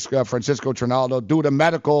with Francisco Trinaldo due to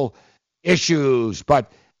medical issues.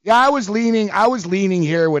 But yeah, I was leaning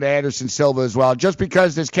here with Anderson Silva as well, just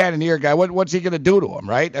because this Cannoneer guy. What's he going to do to him,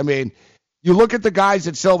 right? You look at the guys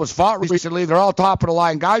that Silva's fought recently, they're all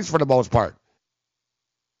top-of-the-line guys for the most part.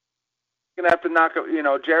 Gonna have to knock,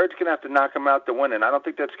 Jared's gonna have to knock him out to win, and I don't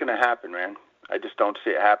think that's gonna happen, man. I just don't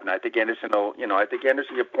see it happen. I think Anderson will, I think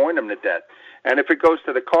Anderson can point him to death. And if it goes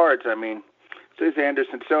to the cards, I mean, this is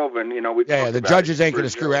Anderson Silva, and the judges ain't gonna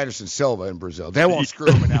screw Anderson Silva in Brazil. They won't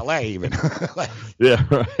screw him in L.A. even.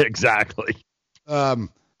 Yeah, exactly. All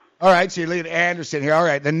right, so you lead Anderson here. All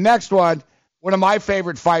right, the next one of my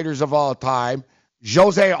favorite fighters of all time,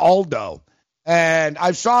 Jose Aldo. And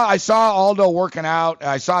I saw Aldo working out.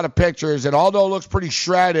 I saw the pictures, and Aldo looks pretty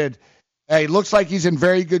shredded. He looks like he's in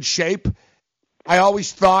very good shape. I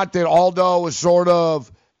always thought that Aldo was sort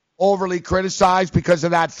of overly criticized because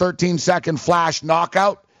of that 13-second flash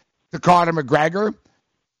knockout to Conor McGregor.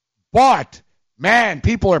 But, man,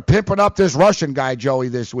 people are pimping up this Russian guy, Joey,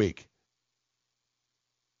 this week.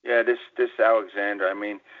 Yeah, this Alexander, I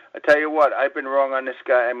mean, I tell you what, I've been wrong on this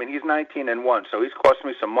guy. I mean, he's 19-1, so he's cost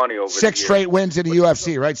me some money over the years. 6 straight wins in the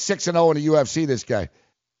UFC, right? 6-0 in the UFC, this guy.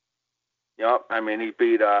 Yep, I mean, he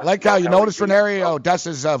beat... I like how you noticed, Ranieri,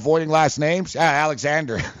 Odessa's avoiding last names.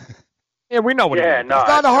 Alexander. Yeah, we know what he means. No, it's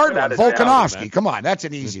not a hard one. Volkanovski. Come on, that's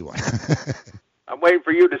an easy one. I'm waiting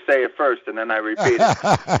for you to say it first, and then I repeat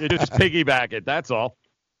it. You just piggyback it, that's all.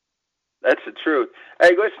 That's the truth.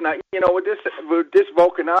 Hey, listen, with this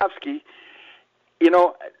Volkanovski,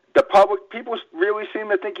 the public, people really seem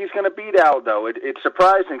to think he's going to beat Aldo. It's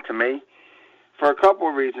surprising to me for a couple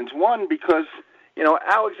of reasons. One, because,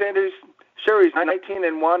 Alexander's, sure, he's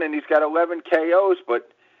 19-1 and he's got 11 KOs,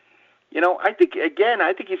 but, I think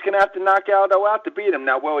he's going to have to knock Aldo out to beat him.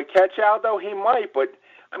 Now, will he catch Aldo? He might, but,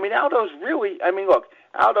 Aldo's really, look,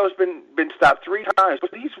 Aldo's been stopped 3 times,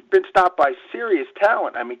 but he's been stopped by serious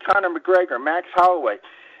talent. Conor McGregor, Max Holloway,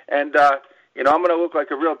 and, I'm going to look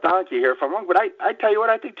like a real donkey here if I'm wrong, but I tell you what,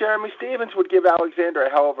 I think Jeremy Stevens would give Alexander a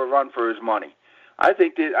hell of a run for his money. I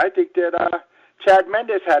think that Chad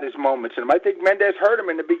Mendes had his moments in him. I think Mendes hurt him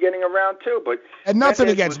in the beginning of round 2, but and nothing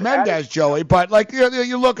against Mendes, Joey, but like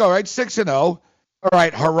you look, all right, 6-0. All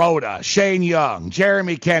right, Hirota, Shane Young,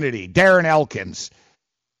 Jeremy Kennedy, Darren Elkins.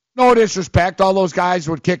 No disrespect, all those guys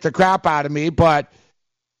would kick the crap out of me, but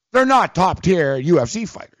they're not top-tier UFC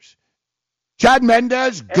fighters. Chad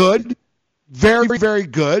Mendes, good. Very, very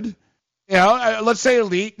good. Let's say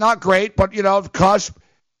elite, not great, but, the cusp.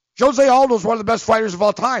 Jose Aldo's one of the best fighters of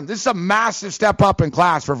all time. This is a massive step up in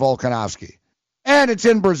class for Volkanovski. And it's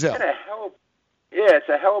in Brazil. It's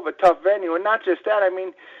a hell of a tough venue. And not just that,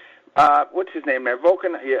 what's his name there?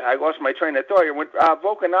 I lost my train of thought here. When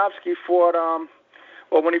Volkanovski fought,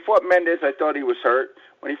 when he fought Mendes, I thought he was hurt.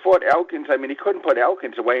 When he fought Elkins, he couldn't put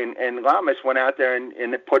Elkins away, and Lamas went out there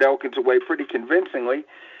and put Elkins away pretty convincingly.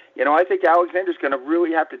 I think Alexander's going to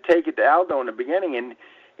really have to take it to Aldo in the beginning, and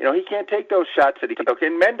he can't take those shots that he took.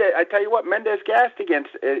 And Mendes, I tell you what, Mendes gassed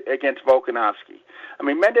against Volkanovski.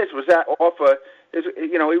 Mendes was he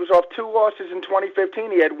was off 2 losses in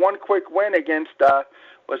 2015. He had 1 quick win against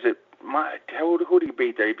who did he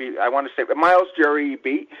beat there? He beat, I want to say, Miles Jury. He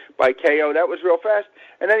beat by KO. That was real fast.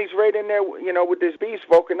 And then he's right in there, with this beast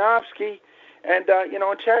Volkanovski, and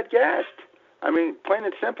and Chad gassed. Plain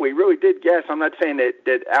and simple, he really did guess. I'm not saying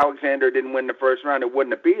that Alexander didn't win the first round, it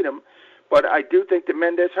wouldn't have beat him, but I do think that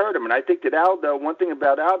Mendes hurt him, and I think that Aldo, one thing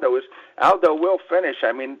about Aldo is Aldo will finish.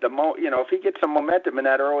 If he gets some momentum in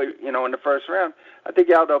that early, in the first round, I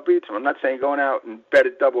think Aldo beats him. I'm not saying going out and bet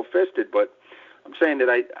it double-fisted, but I'm saying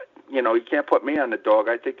that you can't put me on the dog.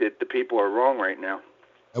 I think that the people are wrong right now.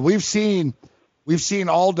 And we've seen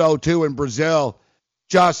Aldo, too, in Brazil,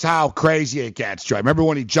 just how crazy it gets, Joe. Remember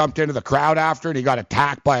when he jumped into the crowd after and he got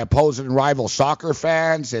attacked by opposing and rival soccer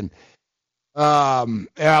fans? And it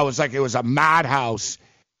was a madhouse.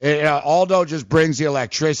 Aldo just brings the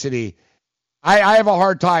electricity. I have a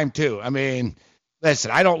hard time, too.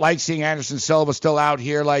 Listen, I don't like seeing Anderson Silva still out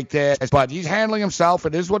here like this, but he's handling himself.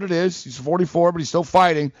 It is what it is. He's 44, but he's still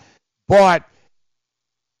fighting. But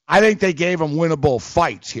I think they gave him winnable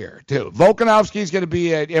fights here, too. Volkanovski's going to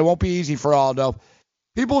be it won't be easy for Aldo.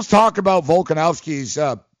 People talk about Volkanovski's,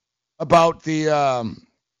 about the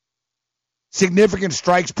significant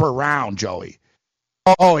strikes per round, Joey.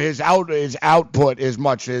 His output is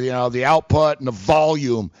much, the output and the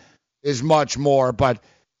volume is much more. But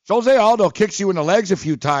Jose Aldo kicks you in the legs a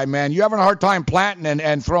few times, man. You're having a hard time planting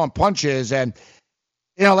and throwing punches. And,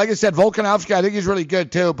 like I said, Volkanovski, I think he's really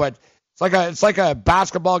good too. But it's like a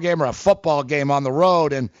basketball game or a football game on the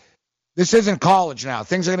road. And this isn't college now.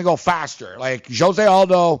 Things are going to go faster. Like Jose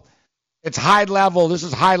Aldo, it's high level. This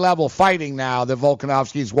is high level fighting now that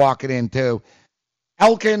Volkanovski's walking into.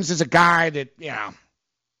 Elkins is a guy that,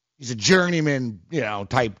 he's a journeyman,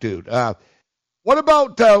 type dude. What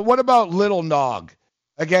about Little Nog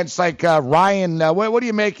against Ryan? What do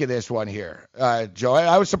you make of this one here, Joe?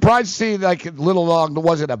 I was surprised to see Little Nog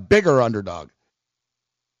wasn't a bigger underdog.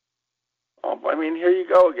 Oh, I mean, here you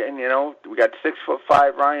go again. You know, we got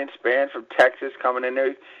 6'5" Ryan Spann from Texas coming in there.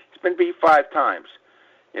 He's been beat 5 times.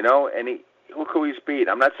 You know, and look who he's beat.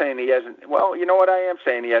 I'm not saying he hasn't. Well, you know what? I am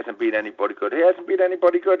saying he hasn't beat anybody good. He hasn't beat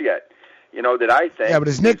anybody good yet. You know, that I think. Yeah, but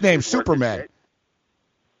his nickname's Superman.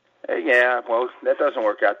 Yeah, well, that doesn't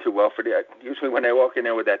work out too well for the. Usually, when they walk in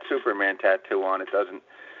there with that Superman tattoo on, it doesn't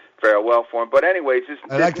fare well for him. But anyways,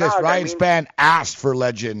 I like this. Ryan Spann asked for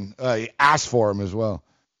Legend. He asked for him as well.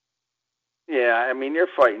 Yeah, I mean, you're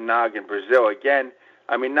fighting Nog in Brazil again.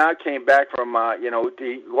 I mean, Nog came back from,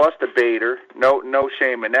 he lost to Bader. No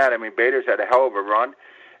shame in that. I mean, Bader's had a hell of a run.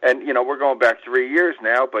 And, we're going back 3 years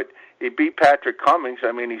now, but he beat Patrick Cummings.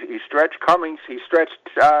 I mean, he stretched Cummings. He stretched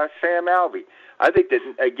Sam Alvey. I think that,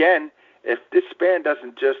 again, if this Spann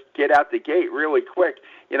doesn't just get out the gate really quick,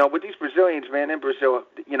 with these Brazilians, man, in Brazil,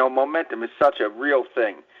 momentum is such a real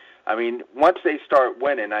thing. I mean, once they start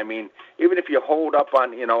winning, I mean, even if you hold up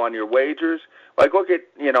on, on your wagers, like look at,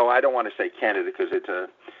 I don't want to say Canada because it's there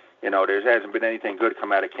hasn't been anything good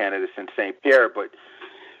come out of Canada since St. Pierre, but,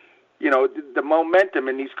 the momentum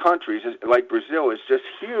in these countries, like Brazil, is just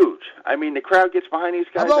huge. I mean, the crowd gets behind these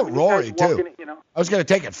guys. How about Rory, too? I was going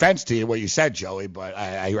to take offense to what you said, Joey, but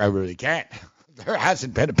I really can't. There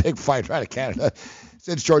hasn't been a big fight out of Canada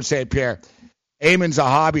since George St. Pierre. Eamon's a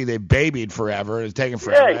hobby they babied forever. It's taken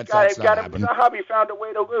forever. Yeah, Zahabi found a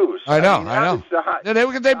way to lose. I know.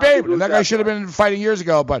 They babied him. That guy should have been fighting years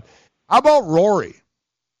ago. But how about Rory?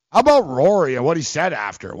 How about Rory and what he said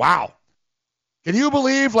after? Wow. Can you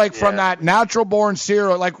believe, from that natural-born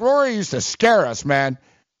serial, Rory used to scare us, man.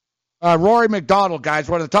 Rory McDonald, guys,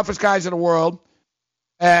 one of the toughest guys in the world,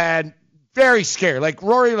 and very scary.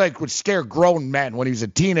 Rory, would scare grown men when he was a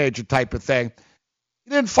teenager type of thing. He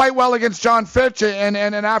didn't fight well against John Fitch, and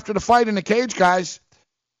after the fight in the cage, guys,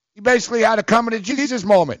 he basically had a coming to Jesus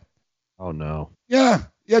moment. Oh, no. Yeah,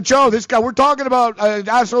 Joe, this guy, we're talking about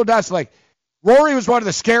that's Rory was one of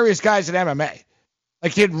the scariest guys in MMA.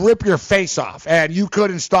 He'd rip your face off, and you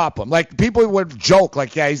couldn't stop him. People would joke,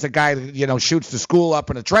 he's the guy that, shoots the school up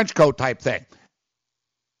in a trench coat type thing.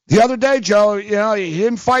 The other day, Joe, he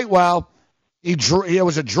didn't fight well. It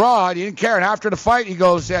was a draw. He didn't care. And after the fight, he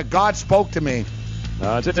goes, God spoke to me.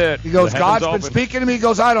 That's it. He goes, God's been speaking to me. He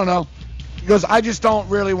goes, I don't know. He goes, I just don't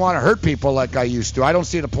really want to hurt people like I used to. I don't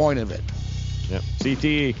see the point of it. Yep.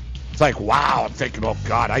 CTE. It's wow. I'm thinking, oh,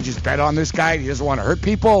 God, I just bet on this guy. He doesn't want to hurt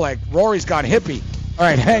people. Rory's gone hippie. All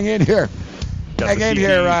right, hang in here. Hang in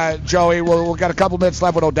here, Joey. We've got a couple minutes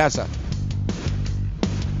left with Odessa.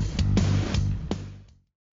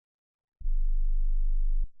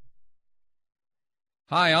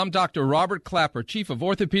 Hi, I'm Dr. Robert Clapper, Chief of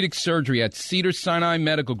Orthopedic Surgery at Cedars-Sinai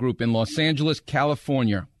Medical Group in Los Angeles,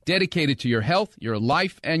 California. Dedicated to your health, your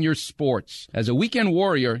life, and your sports. As a weekend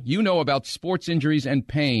warrior, you know about sports injuries and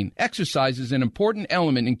pain. Exercise is an important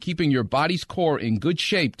element in keeping your body's core in good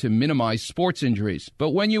shape to minimize sports injuries. But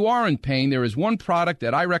when you are in pain, there is one product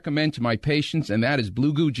that I recommend to my patients, and that is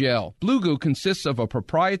Blue Goo Gel. Blue Goo consists of a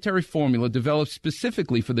proprietary formula developed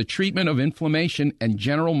specifically for the treatment of inflammation and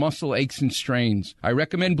general muscle aches and strains. I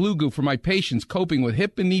recommend Blue Goo for my patients coping with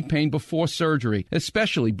hip and knee pain before surgery,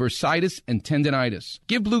 especially bursitis and tendinitis.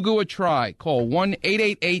 Give Blue Goo a try. Call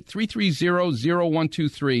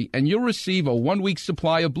 1-888-330-0123 and you'll receive a 1-week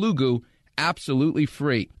supply of Blue Goo absolutely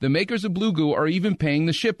free. The makers of Blue Goo are even paying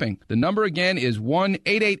the shipping. The number again is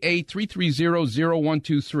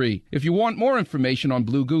 1-888-330-0123. If you want more information on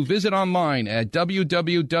Blue Goo, visit online at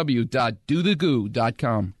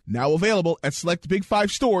www.dothegoo.com. Now available at select Big 5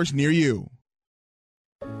 stores near you.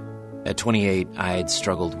 At 28, I had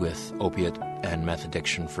struggled with opiate and meth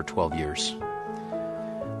addiction for 12 years.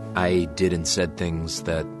 I did and said things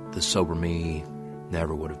that the sober me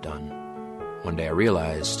never would have done. One day I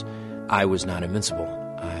realized I was not invincible.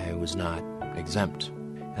 I was not exempt.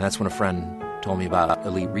 And that's when a friend told me about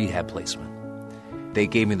Elite Rehab Placement. They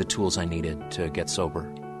gave me the tools I needed to get sober,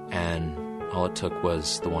 and all it took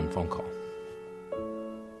was the one phone call.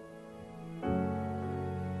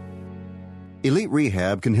 Elite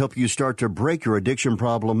Rehab can help you start to break your addiction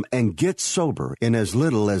problem and get sober in as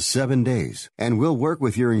little as 7 days. And we'll work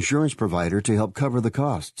with your insurance provider to help cover the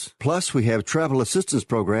costs. Plus, we have travel assistance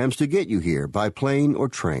programs to get you here by plane or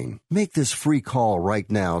train. Make this free call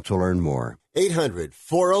right now to learn more.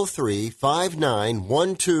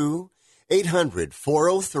 800-403-5912.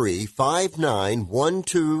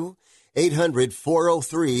 800-403-5912.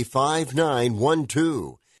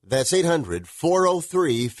 800-403-5912. That's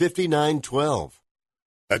 800-403-5912.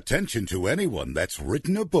 Attention to anyone that's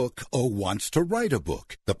written a book or wants to write a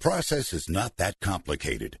book. The process is not that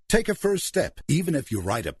complicated. Take a first step. Even if you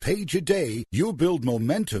write a page a day, you'll build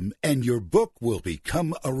momentum and your book will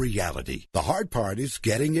become a reality. The hard part is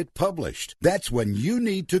getting it published. That's when you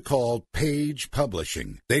need to call Page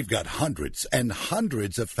Publishing. They've got hundreds and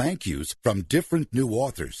hundreds of thank yous from different new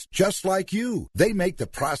authors, just like you. They make the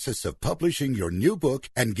process of publishing your new book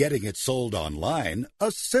and getting it sold online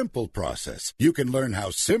a simple process. You can learn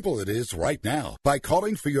how simple it is right now by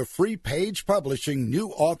calling for your free Page Publishing New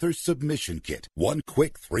Author Submission Kit. One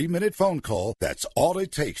quick 3-minute phone call, that's all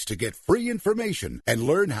it takes to get free information and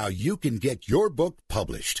learn how you can get your book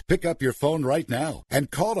published. Pick up your phone right now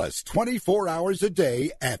and call us 24 hours a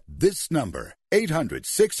day at this number.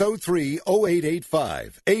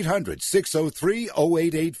 800-603-0885.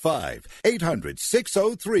 800-603-0885.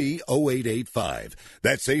 800-603-0885.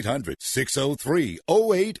 That's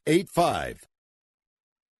 800-603-0885.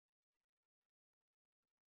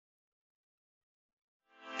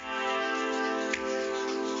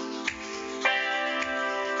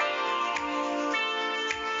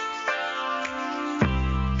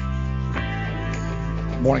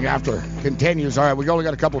 Morning After continues. All right, we only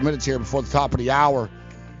got a couple of minutes here before the top of the hour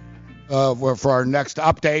for our next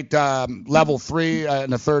update. Level 3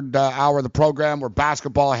 in the third hour of the program. We're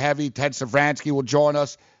basketball heavy. Ted Savransky will join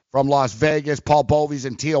us from Las Vegas. Paul Bovey's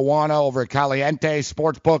in Tijuana over at Caliente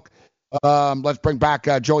Sportsbook. Let's bring back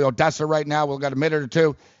Joey Odessa right now. We've got a minute or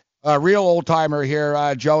two. Real old-timer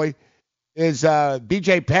here, Joey, is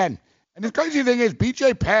B.J. Penn. And the crazy thing is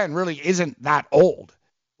B.J. Penn really isn't that old.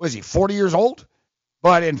 What is he, 40 years old?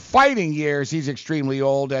 But in fighting years, he's extremely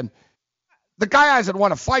old, and the guy hasn't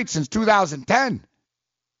won a fight since 2010.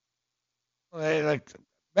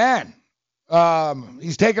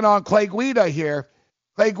 He's taking on Clay Guida here.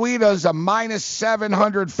 Clay Guida's a minus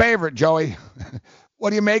 700 favorite, Joey. What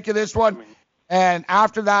do you make of this one? And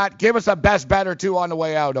after that, give us a best bet or two on the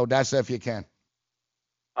way out, Odessa, if you can.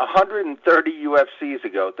 130 UFCs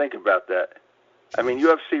ago. Think about that. I mean,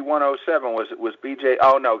 UFC 107 was BJ.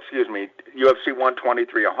 Oh no, excuse me. UFC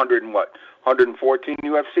 123, 114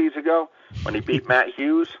 UFCs ago when he beat Matt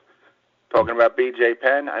Hughes. Talking about BJ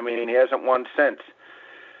Penn. I mean, he hasn't won since.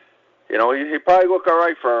 You know, he probably look all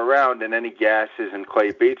right for a round, and then he gasses and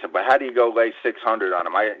Clay beats him. But how do you go lay 600 on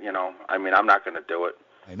him? I'm not going to do it.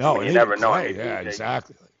 I know. You never know. Clay, yeah,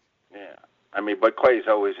 exactly. Yeah. I mean, but Clay's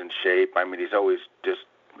always in shape. I mean, he's always just.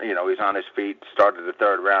 He's on his feet, started the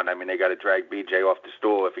third round. I mean, they got to drag BJ off the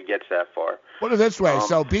stool if he gets that far. Put it this way.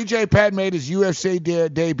 So BJ Penn made his UFC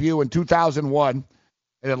debut in 2001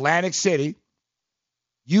 in Atlantic City.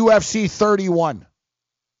 UFC 31.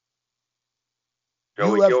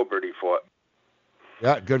 Joey Gilbert he fought.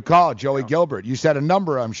 Yeah, good call, Joey Gilbert. You said a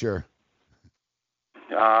number, I'm sure.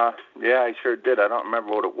 Yeah, I sure did. I don't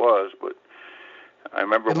remember what it was, but I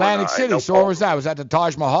remember Atlantic City. So where was that? Was that the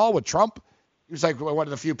Taj Mahal with Trump? He was like one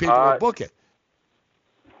of the few people who book it.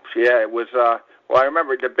 Yeah, it was. Well, I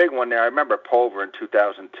remember the big one there. I remember Pulver in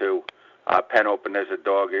 2002. Penn opened as a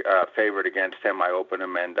dog favorite against him. I opened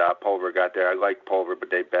him, and Pulver got there. I liked Pulver,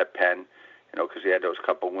 but they bet Penn, because he had those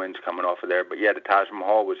couple wins coming off of there. But yeah, the Taj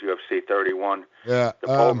Mahal was UFC 31. Yeah. The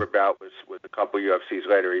Pulver bout was a couple UFCs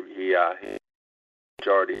later. He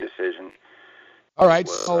majority decision. All right.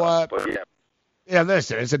 But yeah. Yeah,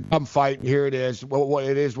 listen, it's a dumb fight. Here it is. Well,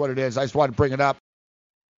 it is what it is. I just wanted to bring it up.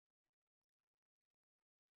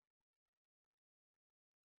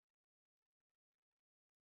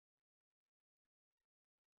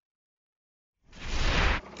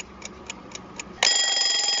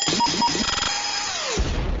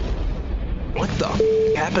 What the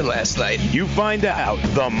happened last night? You find out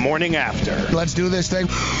the morning after. Let's do this thing.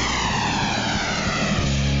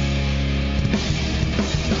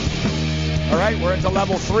 All right, we're into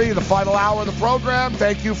level 3, the final hour of the program.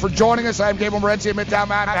 Thank you for joining us. I'm Gabriel Morenzi in Midtown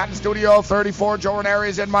Manhattan Studio 34. Joe Ranieri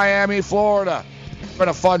is in Miami, Florida. It's been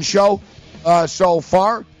a fun show so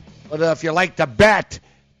far. But if you like to bet,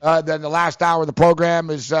 then the last hour of the program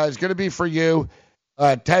is going to be for you.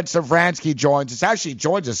 Ted Savransky joins us. Actually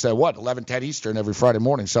joins us at 11:10 Eastern every Friday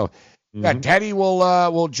morning. So yeah, Teddy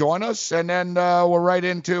will join us, and then we're right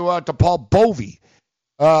into to Paul Bovey.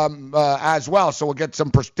 As well. So we'll get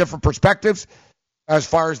some different perspectives as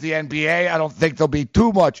far as the NBA. I don't think there'll be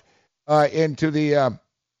too much into the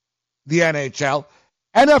NHL.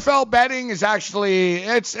 NFL betting is actually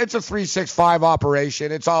it's a 365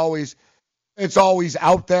 operation. It's always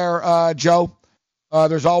out there, Joe.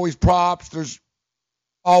 There's always props. There's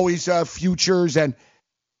always futures, and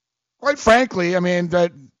quite frankly, I mean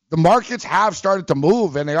the markets have started to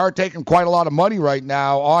move, and they are taking quite a lot of money right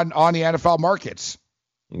now on the NFL markets.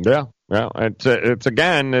 Yeah, Well,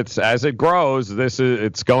 it's as it grows.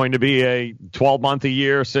 It's going to be a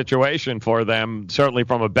 12-month-a-year situation for them. Certainly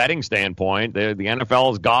from a betting standpoint, the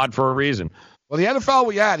NFL is God for a reason. Well, the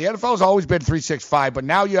NFL's always been 365, but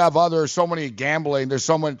now you have so many gambling. There's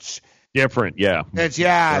so much different. Yeah,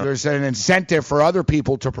 there's an incentive for other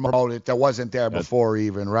people to promote it that wasn't there before,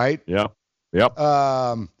 even right. Yeah, yep.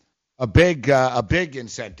 A big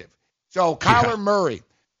incentive. So Kyler Murray.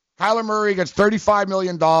 Kyler Murray gets $35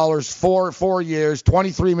 million, 4 years,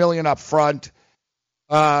 $23 million up front.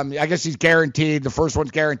 I guess he's guaranteed. The first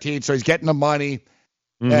one's guaranteed, so he's getting the money.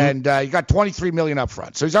 Mm-hmm. And he got $23 million up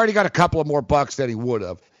front. So he's already got a couple of more bucks than he would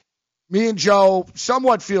have. Me and Joe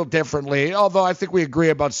somewhat feel differently, although I think we agree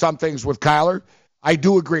about some things with Kyler. I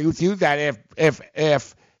do agree with you that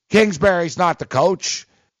if Kingsbury's not the coach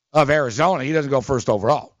of Arizona, he doesn't go first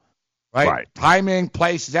overall. Right? Timing,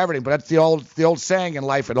 places, everything. But that's the old saying in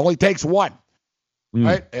life. It only takes one.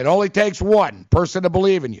 Right? It only takes one person to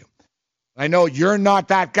believe in you. I know you're not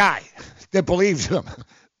that guy that believes him.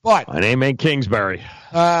 But my name ain't Kingsbury.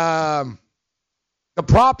 The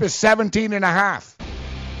prop is 17.5.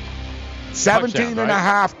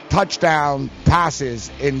 17.5 touchdown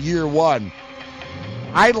passes in year one.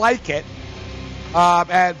 I like it.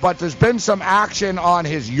 But there's been some action on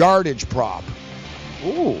his yardage prop.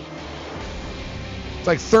 Ooh. It's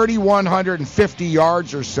like 3,150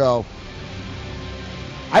 yards or so.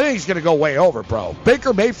 I think he's going to go way over, bro.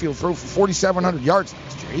 Baker Mayfield threw for 4,700 yards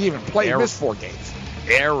last year. He even missed 4 games.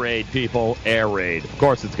 Air raid, people. Air raid. Of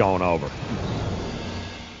course it's going over.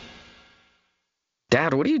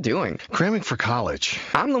 Dad, what are you doing? Cramming for college.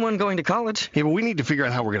 I'm the one going to college. Yeah, but we need to figure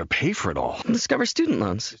out how we're going to pay for it all. Discover Student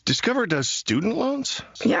Loans. Discover does student loans?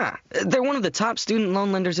 Yeah. They're one of the top student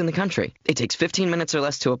loan lenders in the country. It takes 15 minutes or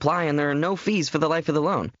less to apply, and there are no fees for the life of the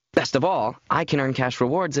loan. Best of all, I can earn cash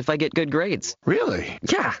rewards if I get good grades. Really?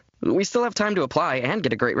 Yeah. We still have time to apply and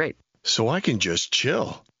get a great rate. So I can just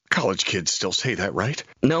chill. College kids still say that, right?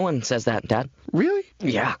 No one says that, Dad. Really?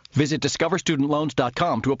 Yeah. Visit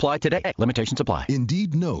discoverstudentloans.com to apply today. Limitations apply.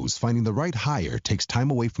 Indeed knows finding the right hire takes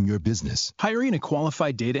time away from your business. Hiring a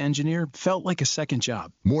qualified data engineer felt like a second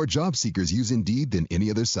job. More job seekers use Indeed than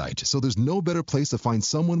any other site, so there's no better place to find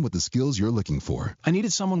someone with the skills you're looking for. I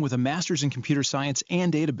needed someone with a master's in computer science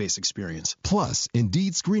and database experience. Plus,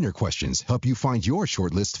 Indeed screener questions help you find your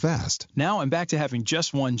shortlist fast. Now I'm back to having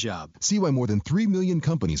just one job. See why more than 3 million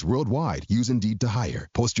companies worldwide use Indeed to hire.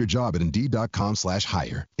 Post your job at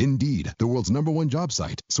Indeed.com/hire. Indeed, the world's #1 job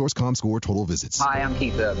site. Source.com/score total visits. Hi, I'm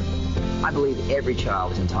Keith Urban. I believe every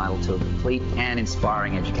child is entitled to a complete and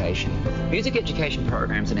inspiring education. Music education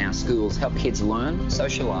programs in our schools help kids learn,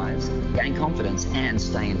 socialize, gain confidence, and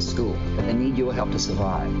stay in school. But they need your help to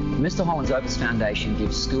survive. Mr. Holland's Opus Foundation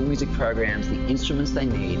gives school music programs the instruments they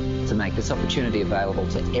need to make this opportunity available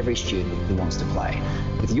to every student who wants to play.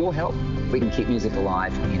 With your help, we can keep music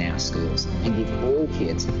alive in our schools and give all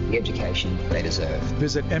kids the education they deserve.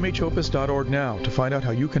 Visit mhopus.org now to find out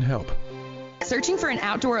how you can help. Searching for an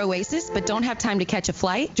outdoor oasis but don't have time to catch a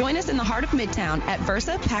flight? Join us in the heart of Midtown at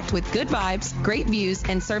Versa, packed with good vibes, great views,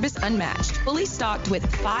 and service unmatched. Fully stocked with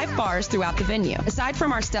 5 bars throughout the venue. Aside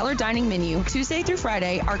from our stellar dining menu, Tuesday through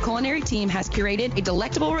Friday, our culinary team has curated a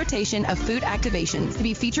delectable rotation of food activations to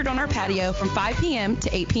be featured on our patio from 5 p.m.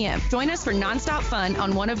 to 8 p.m. Join us for nonstop fun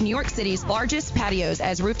on one of New York City's largest patios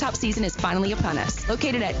as rooftop season is finally upon us.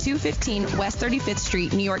 Located at 215 West 35th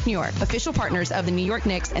Street, New York, New York. Official partners of the New York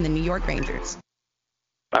Knicks and the New York Rangers.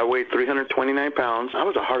 I weighed 329 pounds. I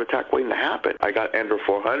was a heart attack waiting to happen. I got Andro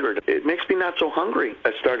 400. It makes me not so hungry.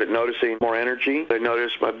 I started noticing more energy. I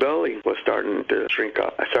noticed my belly was starting to shrink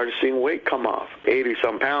up. I started seeing weight come off,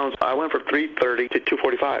 80-some pounds. I went from 330 to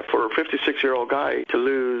 245. For a 56-year-old guy to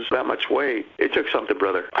lose that much weight, it took something,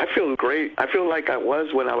 brother. I feel great. I feel like I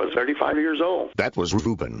was when I was 35 years old. That was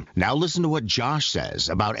Ruben. Now listen to what Josh says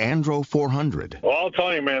about Andro 400. Well, I'll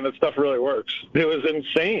tell you, man, that stuff really works. It was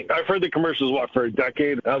insane. I've heard the commercials, for a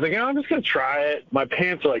decade. I was like, I'm just going to try it. My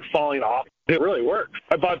pants are like falling off. It really works.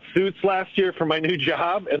 I bought suits last year for my new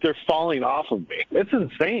job, and they're falling off of me. It's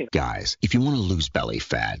insane. Guys, if you want to lose belly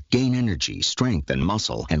fat, gain energy, strength, and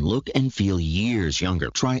muscle, and look and feel years younger,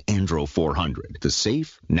 try Andro 400, the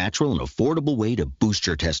safe, natural, and affordable way to boost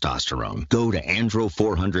your testosterone. Go to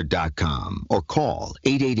andro400.com or call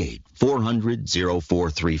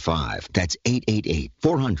 888-400-0435. That's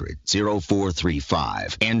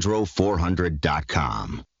 888-400-0435.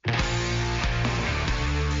 andro400.com.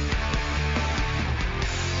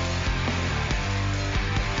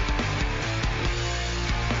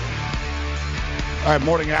 All right,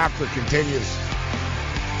 Morning After continues.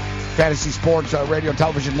 Fantasy Sports Radio and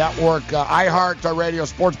Television Network, iHeart Radio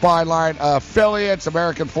Sports Byline affiliates,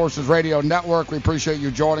 American Forces Radio Network. We appreciate you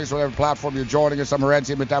joining us, whatever platform you're joining us. I'm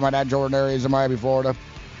Morency, Midtown Manhattan, Jordan areas in Miami, Florida.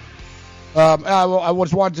 I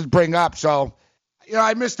was wanted to bring up, so,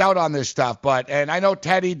 I missed out on this stuff, and I know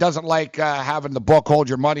Teddy doesn't like having the book Hold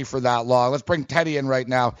Your Money for that long. Let's bring Teddy in right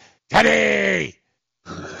now. Teddy!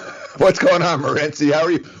 What's going on, Morency? How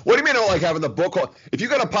are you? What do you mean I don't like having the book hold? If you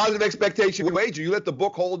got a positive expectation wager, you let the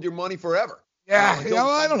book hold your money forever. Yeah,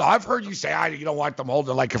 I don't know. I've heard you say you don't want them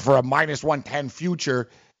holding like for a minus 110 future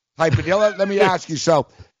type of deal. Let me ask you. So,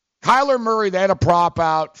 Kyler Murray, they had a prop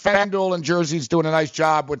out. FanDuel and Jersey's doing a nice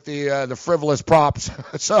job with the frivolous props.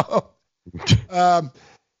 So,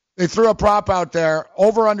 they threw a prop out there.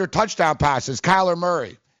 Over under touchdown passes. Kyler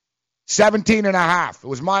Murray, 17.5. It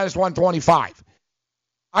was minus 125.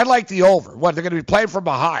 I like the over. What, they're going to be playing from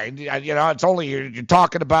behind? It's only you're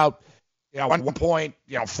talking about 1 point,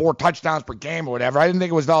 4 touchdowns per game or whatever. I didn't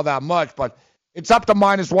think it was all that much, but it's up to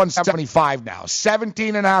minus 175 now.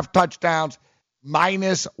 17.5 touchdowns,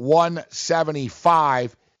 minus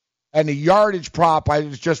 175. And the yardage prop, I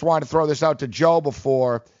just wanted to throw this out to Joe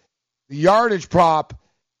before. The yardage prop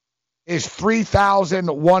is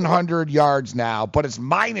 3,100 yards now, but it's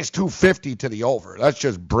minus 250 to the over. That's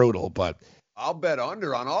just brutal, but I'll bet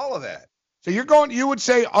under on all of that. So you would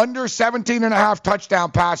say under 17.5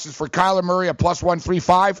 touchdown passes for Kyler Murray at plus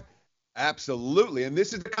 135? Absolutely. And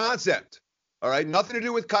this is the concept. All right. Nothing to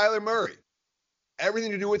do with Kyler Murray.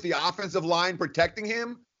 Everything to do with the offensive line protecting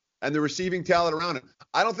him and the receiving talent around him.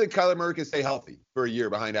 I don't think Kyler Murray can stay healthy for a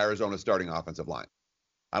year behind Arizona's starting offensive line.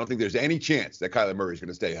 I don't think there's any chance that Kyler Murray is going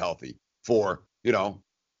to stay healthy for,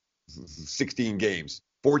 16 games,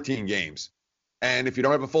 14 games. And if you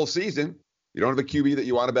don't have a full season, you don't have a QB that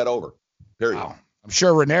you want to bet over, period. Wow. I'm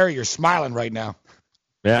sure, Ranieri, you're smiling right now.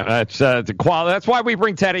 Yeah, that's the quality. That's why we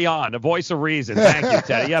bring Teddy on, the voice of reason. Thank you,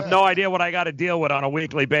 Teddy. You have no idea what I got to deal with on a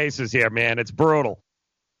weekly basis here, man. It's brutal.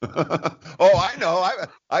 Oh, I know.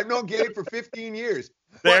 I've known Gabe for 15 years.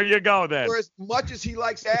 There you go, then. For as much as he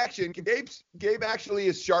likes action, Gabe actually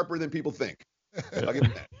is sharper than people think. I'll give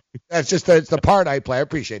him that. That's it's the part I play. I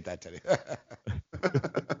appreciate that, Teddy.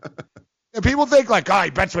 And people think he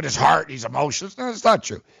bets with his heart. He's emotional. No, it's not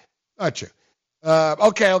true. Not true.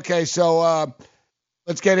 Okay. So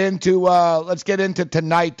let's get into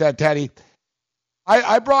tonight, Teddy.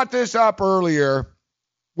 I brought this up earlier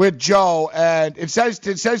with Joe, and it says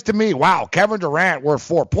to me, wow, Kevin Durant worth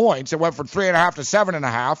 4 points. It went from 3.5 to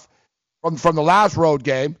 7.5 from the last road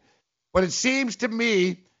game. But it seems to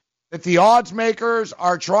me that the odds makers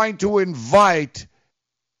are trying to invite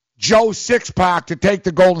Joe Sixpack to take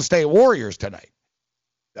the Golden State Warriors tonight.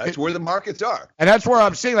 That's where the markets are. And that's where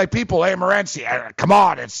I'm seeing people, hey, Morency, come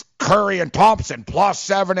on, it's Curry and Thompson plus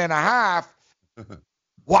 7.5.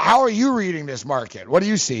 Well, how are you reading this market? What do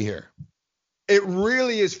you see here? It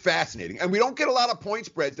really is fascinating. And we don't get a lot of point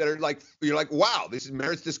spreads that are you're like, wow, this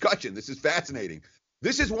merits discussion. This is fascinating.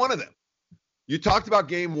 This is one of them. You talked about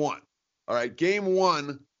game 1. All right, game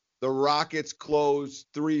 1, the Rockets closed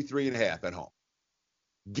 3.5 at home.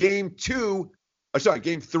 Game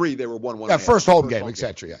 3, they were 1-1. Yeah, first home game,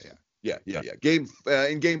 etc. Yeah.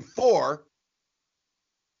 In game 4,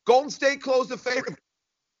 Golden State closed the favorite.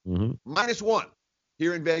 -1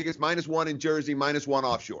 here in Vegas, -1 in Jersey, -1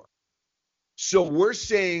 offshore. So we're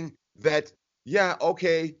saying that,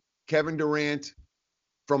 Kevin Durant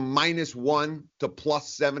from -1 to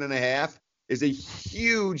plus 7.5 is a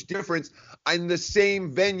huge difference in the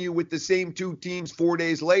same venue with the same two teams 4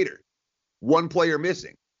 days later. One player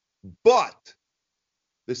missing. But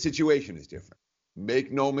the situation is different.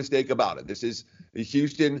 Make no mistake about it. This is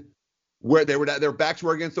Houston where their backs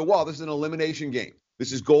were against the wall. This is an elimination game.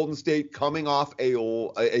 This is Golden State coming off a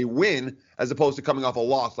win as opposed to coming off a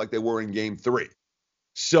loss like they were in game 3.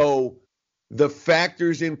 So the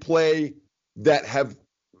factors in play that have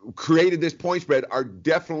created this point spread are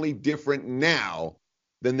definitely different now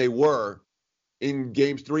than they were in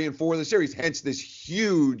games 3 and 4 of the series. Hence this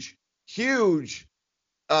huge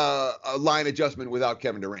line adjustment without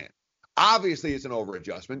Kevin Durant. Obviously, it's an over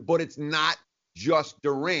adjustment, but it's not just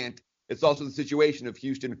Durant. It's also the situation of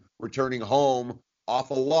Houston returning home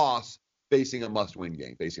off a loss, facing a must-win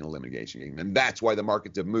game, facing an elimination game. And that's why the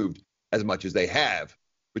markets have moved as much as they have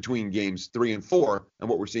between games 3 and 4 and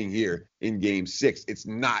what we're seeing here in game 6. It's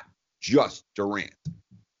not just Durant.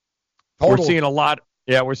 We're seeing a lot.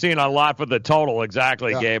 Yeah, we're seeing a lot for the total.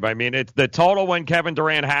 Exactly, yeah. Gabe. I mean, it's the total when Kevin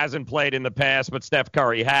Durant hasn't played in the past, but Steph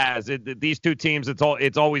Curry has. These two teams,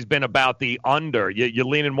 it's always been about the under. You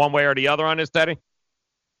leaning one way or the other on this, Teddy?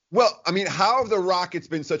 Well, I mean, how have the Rockets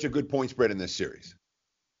been such a good point spread in this series?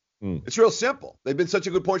 It's real simple. They've been such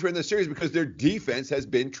a good point spread in this series because their defense has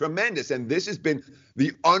been tremendous, and this has been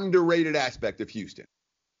the underrated aspect of Houston.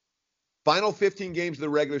 Final 15 games of the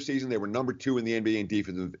regular season, they were number 2 in the NBA in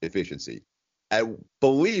defensive efficiency. I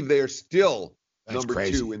believe they are still number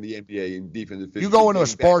 2 in the NBA in defensive efficiency. You go into a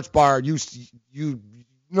sports bar, you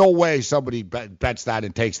no way somebody bets that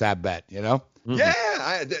and takes that bet, you know?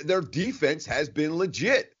 Yeah, their defense has been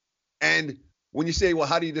legit. And when you say, well,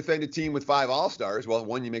 how do you defend a team with 5 All-Stars? Well,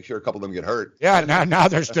 one, you make sure a couple of them get hurt. Yeah, now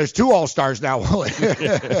there's 2 All-Stars now.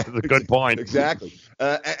 That's a good point. Exactly.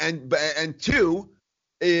 And 2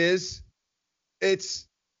 is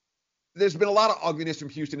there's been a lot of ugliness from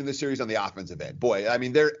Houston in this series on the offensive end. Boy, I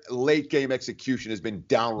mean, their late-game execution has been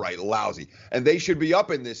downright lousy. And they should be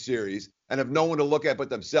up in this series and have no one to look at but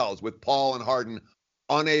themselves, with Paul and Harden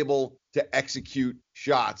unable to execute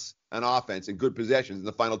shots on offense and good possessions in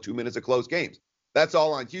the final 2 minutes of close games. That's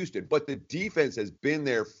all on Houston. But the defense has been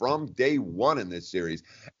there from day one in this series.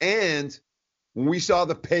 And when we saw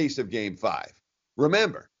the pace of Game 5,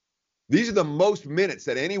 remember, these are the most minutes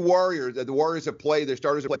that the Warriors have played, their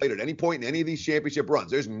starters have played at any point in any of these championship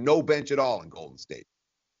runs. There's no bench at all in Golden State.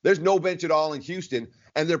 There's no bench at all in Houston,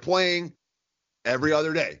 and they're playing every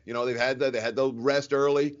other day. You know, they had the rest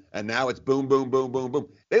early, and now it's boom, boom, boom, boom, boom.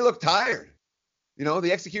 They look tired. You know,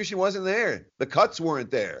 the execution wasn't there. The cuts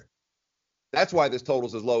weren't there. That's why this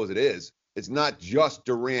total's as low as it is. It's not just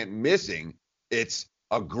Durant missing. It's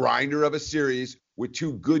a grinder of a series with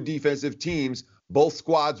 2 good defensive teams, both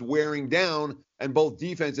squads wearing down, and both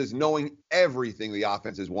defenses knowing everything the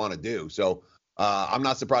offenses want to do. So I'm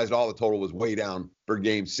not surprised at all the total was way down for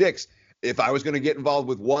Game 6. If I was going to get involved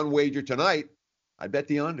with one wager tonight, I'd bet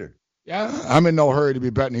the under. Yeah, I'm in no hurry to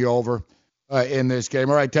be betting the over in this game.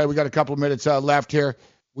 All right, Ted, we got a couple of minutes left here.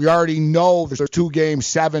 We already know there's 2 Game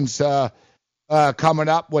 7s coming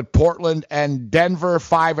up with Portland and Denver,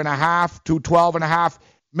 5.5 to 12.5.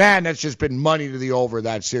 Man, that's just been money to the over,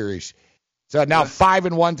 that series. So now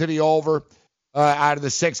 5-1 to the over out of the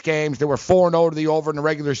 6 games. They were 4-0 to the over in the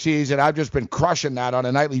regular season. I've just been crushing that on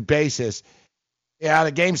a nightly basis. Yeah,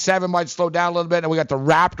 the Game 7 might slow down a little bit, and we got the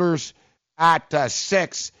Raptors at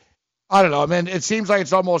 6. I don't know. I mean, it seems like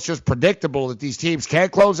it's almost just predictable that these teams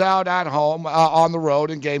can't close out at home on the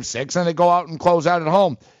road in Game 6, and they go out and close out at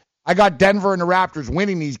home. I got Denver and the Raptors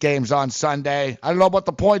winning these games on Sunday. I don't know about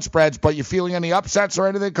the point spreads, but you feeling any upsets or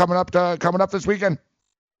anything coming up this weekend?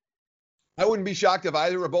 I wouldn't be shocked if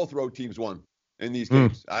either or both road teams won in these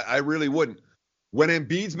games. I really wouldn't. When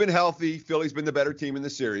Embiid's been healthy, Philly's been the better team in the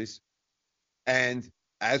series. And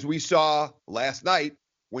as we saw last night,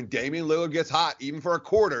 when Damian Lillard gets hot, even for a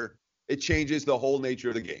quarter, it changes the whole nature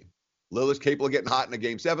of the game. Lillard's capable of getting hot in a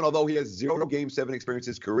Game 7, although he has 0 Game 7 experience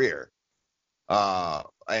in his career.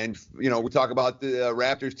 And, you know, we talk about the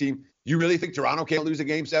Raptors team. You really think Toronto can't lose a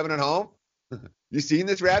Game 7 at home? You seen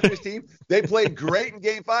this Raptors team? They played great in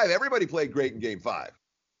Game 5. Everybody played great in Game 5.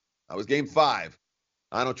 That was Game 5.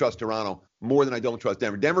 I don't trust Toronto more than I don't trust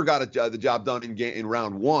Denver. Denver got the job done in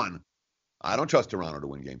round 1. I don't trust Toronto to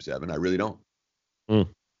win Game 7. I really don't.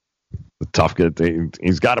 Tough.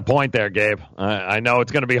 He's got a point there, Gabe. I know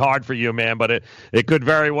it's going to be hard for you, man, but it could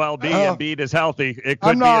very well be Embiid is healthy. It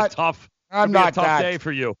could be a tough day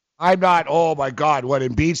for you. I'm not. Oh, my God. What,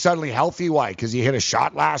 Embiid suddenly healthy? Why? Because he hit a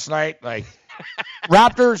shot last night? Like,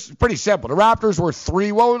 Raptors, pretty simple. The Raptors were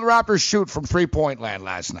 3. What would the Raptors shoot from three-point land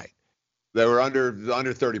last night? They were under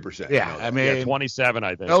 30%. Yeah, I mean. 27,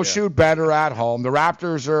 I think. They'll shoot better at home. The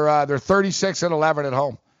Raptors are they're 36-11 at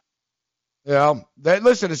home. You know,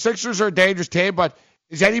 listen, the Sixers are a dangerous team, but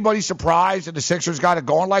is anybody surprised that the Sixers got it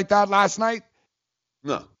going like that last night?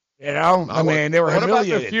 No. You know, I mean, they were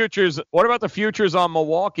humiliated. What about the futures on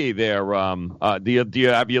Milwaukee there? Have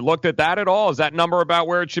you looked at that at all? Is that number about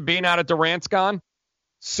where it should be now that Durant's gone?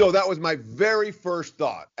 So that was my very first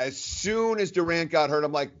thought. As soon as Durant got hurt,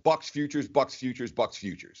 I'm like, Bucks futures, Bucks futures, Bucks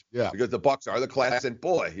futures. Yeah. Because the Bucks are the class, and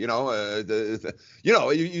boy, you saw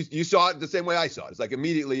it the same way I saw it. It's like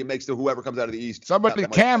immediately it makes whoever comes out of the East.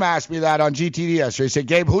 Cam asked me that on GTD yesterday. He said,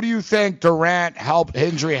 Gabe, who do you think Durant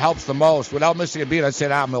injury helps the most without missing a beat? I said,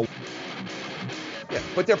 Milwaukee. Yeah,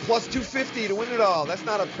 but they're plus 250 to win it all. That's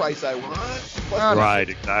not a price I want. Right,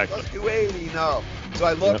 exactly. Plus 280, no. So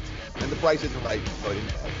I looked. Yep. And the price isn't right, so I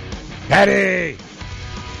didn't have it.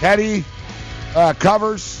 Teddy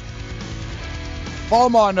covers. Follow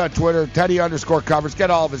him on Twitter, Teddy_covers. Get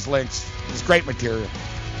all of his links. It's great material.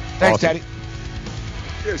 Thanks, awesome. Teddy.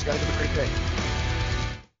 Cheers, guys. Have a great day.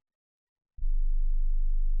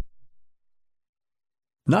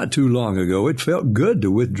 Not too long ago, it felt good to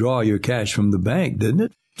withdraw your cash from the bank, didn't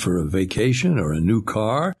it? For a vacation or a new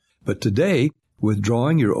car. But today,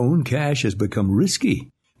 withdrawing your own cash has become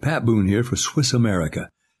risky. Pat Boone here for Swiss America.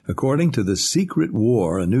 According to The Secret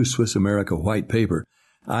War, a new Swiss America white paper,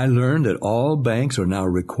 I learned that all banks are now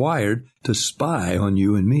required to spy on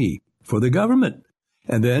you and me for the government,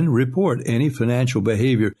 and then report any financial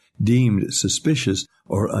behavior deemed suspicious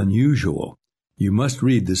or unusual. You must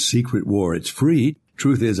read The Secret War. It's free.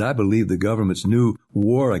 Truth is, I believe the government's new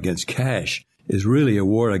war against cash is really a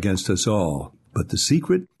war against us all. But The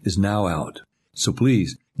Secret is now out. So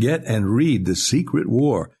please, get and read The Secret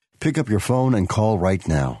War. Pick up your phone and call right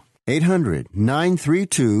now.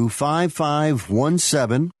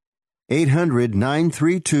 800-932-5517.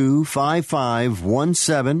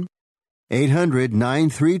 800-932-5517.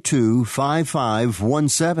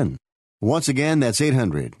 800-932-5517. Once again, that's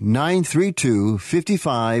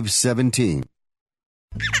 800-932-5517.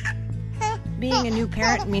 Being a new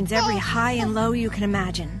parent means every high and low you can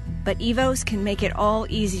imagine. But Evos can make it all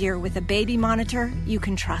easier with a baby monitor you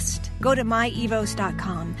can trust. Go to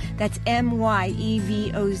myevos.com, that's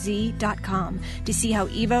MYEVOZ.com, to see how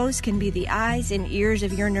Evos can be the eyes and ears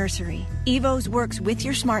of your nursery. Evos works with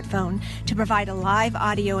your smartphone to provide a live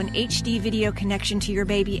audio and HD video connection to your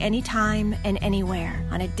baby anytime and anywhere.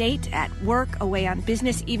 On a date, at work, away on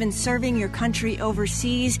business, even serving your country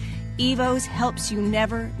overseas, Evos helps you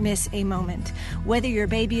never miss a moment. Whether your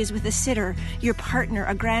baby is with a sitter, your partner,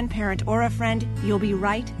 a grandparent, or a friend, you'll be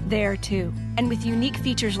right there too. And with unique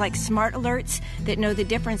features like smart alerts that know the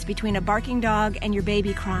difference between a barking dog and your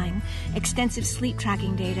baby crying, extensive sleep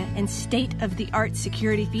tracking data, and state-of-the-art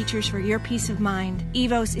security features for your peace of mind,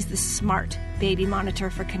 Evos is the smart baby monitor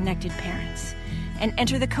for connected parents. And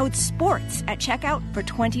enter the code SPORTS at checkout for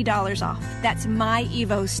 $20 off. That's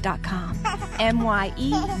myevos.com.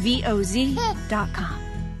 MYEVOZ.com.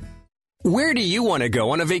 Where do you want to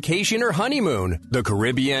go on a vacation or honeymoon? The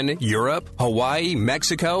Caribbean, Europe, Hawaii,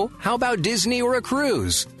 Mexico? How about Disney or a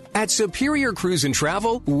cruise? At Superior Cruise and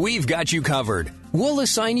Travel, we've got you covered. We'll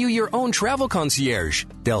assign you your own travel concierge.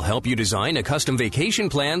 They'll help you design a custom vacation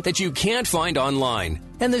plan that you can't find online.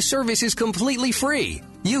 And the service is completely free.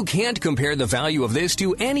 You can't compare the value of this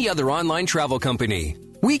to any other online travel company.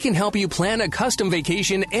 We can help you plan a custom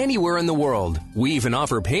vacation anywhere in the world. We even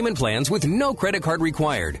offer payment plans with no credit card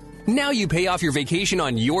required. Now you pay off your vacation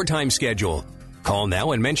on your time schedule. Call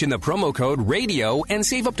now and mention the promo code RADIO and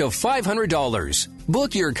save up to $500.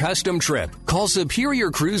 Book your custom trip. Call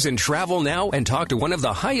Superior Cruise and Travel now and talk to one of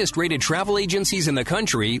the highest rated travel agencies in the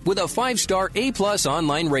country with a 5-star A+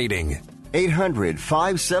 online rating.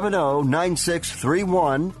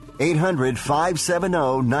 800-570-9631.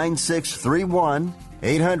 800-570-9631.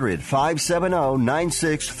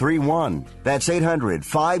 800-570-9631. That's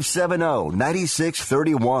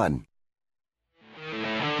 800-570-9631.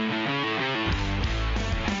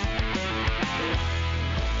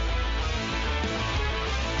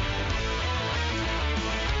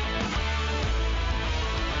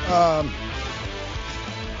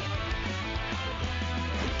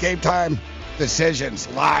 Game time decisions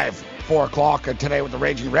live 4 o'clock today with the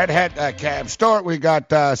Raging Redhead, Cam Stewart. We got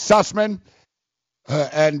Sussman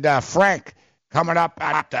and Frank coming up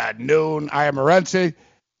at noon. I am Morency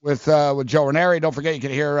with Joe Ranieri. Don't forget, you can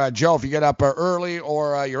hear Joe if you get up early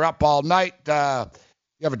or you're up all night. You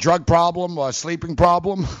have a drug problem, a sleeping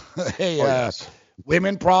problem,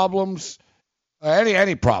 women problems,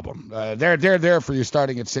 any problem. They're there for you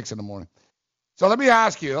starting at 6 in the morning. So let me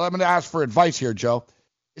ask you. I'm going to ask for advice here, Joe.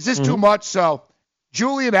 Is this too much? So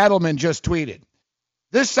Julian Edelman just tweeted,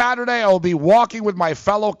 "This Saturday I will be walking with my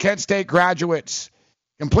fellow Kent State graduates,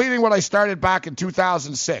 completing what I started back in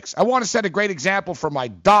 2006. I want to set a great example for my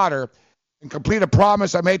daughter and complete a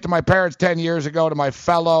promise I made to my parents 10 years ago to my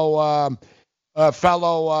fellow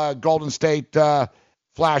Golden State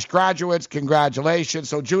Flash graduates. Congratulations."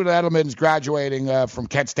 So Julian Edelman's graduating from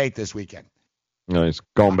Kent State this weekend. No, he's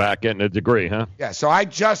going back getting a degree, huh? Yeah, so I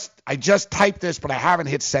just typed this, but I haven't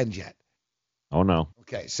hit send yet. Oh, no.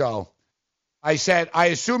 Okay, so I said, I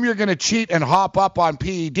assume you're going to cheat and hop up on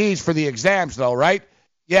PEDs for the exams, though, right?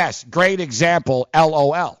 Yes, great example,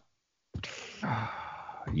 LOL.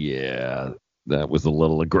 Yeah, that was a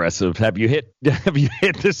little aggressive. Have you hit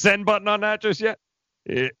the send button on that just yet?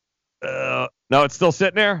 No, it's still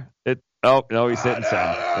sitting there? Oh, no, he's hitting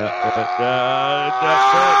send.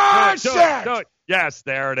 Do it. Yes,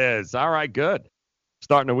 there it is. All right, good.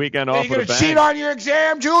 Starting the weekend off with a bang. Are you going to cheat on your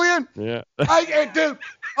exam, Julian? Yeah. Dude,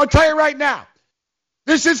 I'll tell you right now.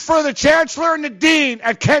 This is for the chancellor and the dean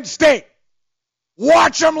at Kent State.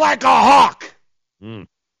 Watch him like a hawk.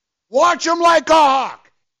 Watch him like a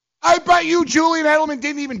hawk. I bet you Julian Edelman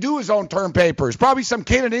didn't even do his own term papers. Probably some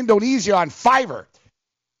kid in Indonesia on Fiverr.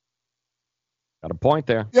 Got a point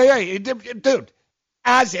there. Yeah, dude.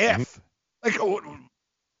 As if. Like,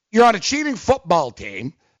 You're on a cheating football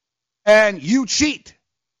team, and you cheat.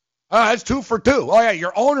 That's 2 for 2. Oh, yeah,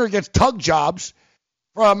 your owner gets tug jobs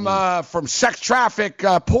from sex traffic,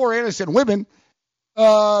 poor innocent women.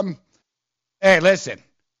 Hey, listen,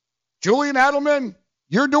 Julian Edelman,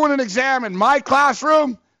 you're doing an exam in my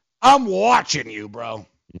classroom. I'm watching you, bro.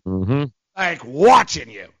 Mm-hmm. Like, watching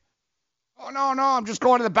you. Oh, no, I'm just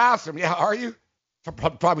going to the bathroom. Yeah, are you?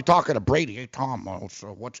 Probably talking to Brady. Hey, Tom,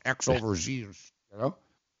 so what's X over Z? You know?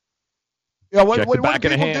 Yeah, what do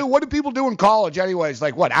people do? What do people do in college anyways?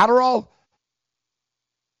 Like what, Adderall?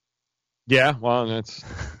 Yeah, well,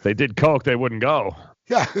 they did coke, they wouldn't go.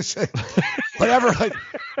 Yeah, whatever. Like,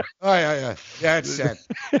 oh, yeah. Yeah, it's sent.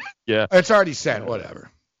 Yeah. It's already sent,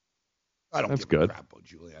 whatever. I don't That's give good. a crap about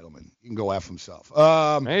Julian Edelman. He can go F himself.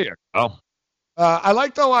 There you go. I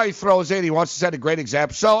like the way he throws in. He wants to set a great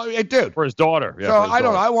example. So, dude. For his daughter. Yeah, so, I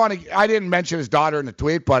don't know. I didn't mention his daughter in the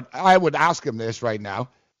tweet, but I would ask him this right now.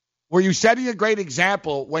 Were you setting a great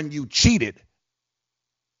example when you cheated?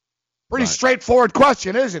 Pretty straightforward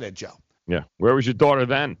question, isn't it, Joe? Yeah. Where was your daughter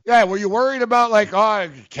then? Yeah, were you worried about, like,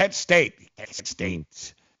 Kent State?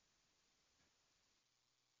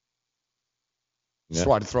 Just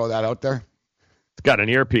wanted to throw that out there. It's got an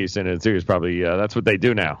earpiece in it, too. It's probably, that's what they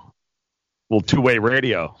do now. Little two-way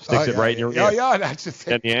radio. Sticks it right in your ear. Oh, yeah, that's the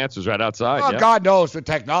thing. And the answer's right outside. Oh, yeah. God knows with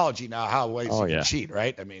technology now how ways you can cheat,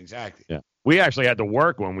 right? I mean, exactly. Yeah. We actually had to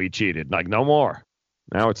work when we cheated. Like, no more.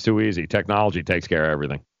 Now it's too easy. Technology takes care of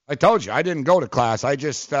everything. I told you, I didn't go to class. I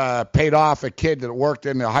just paid off a kid that worked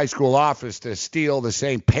in the high school office to steal the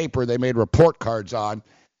same paper they made report cards on.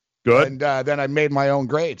 Good. And then I made my own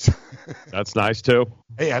grades. That's nice, too.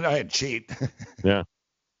 Hey, I didn't cheat. Yeah.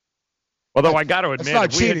 Although I got to admit, that's not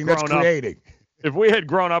cheating, that's creating. If we had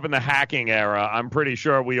grown up in the hacking era, I'm pretty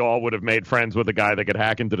sure we all would have made friends with a guy that could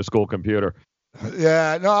hack into the school computer.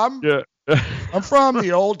 Yeah, no, I'm from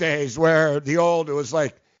the old days where it was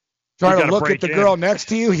like trying to look at the girl next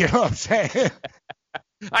to you. You know what I'm saying?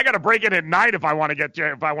 I got to break it at night if I want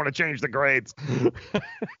to change the grades.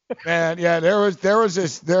 Man, yeah, there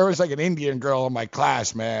was like an Indian girl in my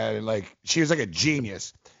class, man, and like she was like a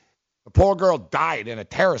genius. The poor girl died in a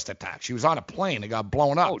terrorist attack. She was on a plane. It got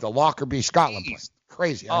blown up. The Lockerbie, Scotland plane.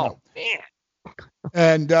 Crazy. I know.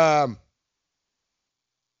 Man. And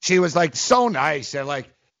she was like so nice, and like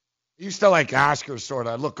I used to like ask her sort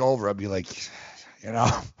of. I'd look over, I'd be like, you know.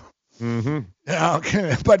 Mm-hmm. You know,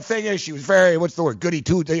 but the thing is, she was very, what's the word, goody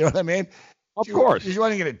two. You know what I mean? Of course. She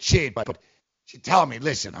wasn't going to cheat, but she'd tell me,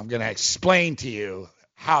 listen, I'm going to explain to you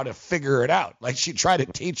how to figure it out. Like she tried to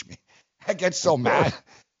teach me. I get so mad.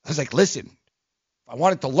 I was like, listen, if I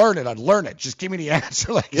wanted to learn it, I'd learn it. Just give me the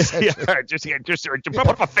answer. Like you said. Yeah, just put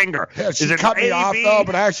up a finger. Yeah, she cut me off, though,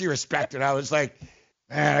 but I actually respect it. I was like,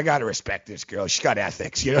 man, I got to respect this girl. She's got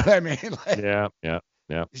ethics. You know what I mean? Like,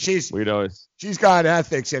 yeah. She's got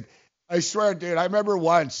ethics. And I swear, dude, I remember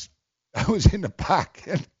once I was in the back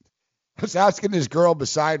and I was asking this girl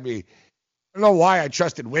beside me. I don't know why I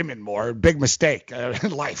trusted women more. Big mistake in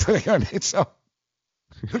life. You know what I mean? So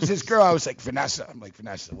it was this girl. I was like, Vanessa. I'm like,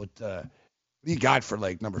 Vanessa, what do you got for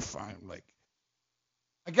like number 5? I'm like,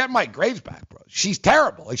 I got my grades back, bro. She's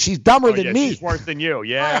terrible. Like she's dumber than me. She's worse than you.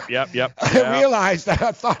 Yeah, yep. I realized that.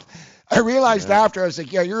 After I was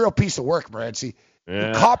like, yeah, you're a real piece of work, Morency. Yeah.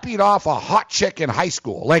 You copied off a hot chick in high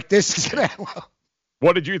school. Like this is gonna.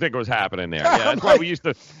 What did you think was happening there? Yeah, that's why we used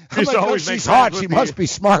to always make she's hot. She must be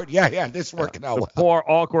smart. Yeah. This is working out the well. Poor,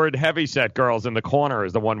 awkward, heavyset girls in the corner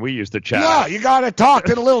is the one we used to chat. Yeah, you got to talk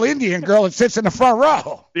to the little Indian girl that sits in the front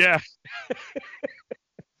row. Yeah.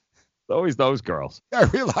 Always those girls. I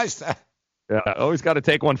realized that. Yeah, always got to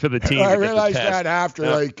take one for the team. I realized that after,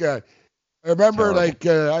 I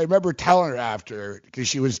remember telling her after, because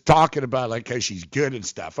she was talking about, like, how she's good and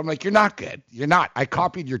stuff. I'm like, you're not good. You're not. I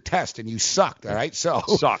copied your test, and you sucked, all right? So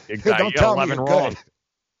sucked, exactly. Don't tell me 11 you're wrong. good.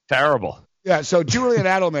 Terrible. Yeah, so Julian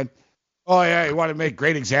Edelman, oh, yeah, you want to make a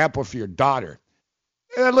great example for your daughter.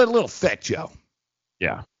 A little thick, Joe.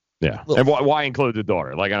 Yeah. And why include the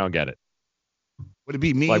daughter? Like, I don't get it. Would it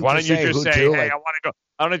be mean like, why don't you just say, too? hey, I want to go.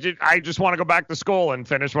 I just want to go back to school and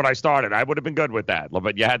finish what I started. I would have been good with that,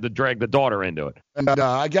 but you had to drag the daughter into it. And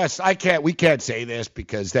I guess we can't say this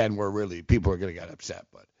because then people are going to get upset.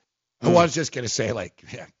 But I was just going to say, like,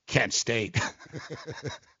 Kent State.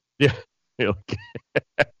 Yeah. You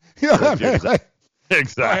know what I mean? Like,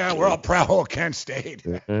 exactly. Oh, yeah, we're all proud of Kent State.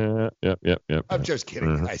 Yep. I'm just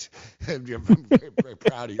kidding, guys. I'm very, very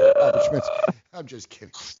proud of your accomplishments. I'm just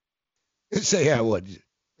kidding. Say, yeah, what?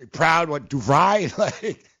 Proud, what, DeVry?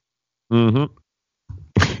 Like,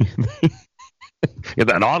 Get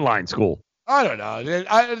that online school. I don't know.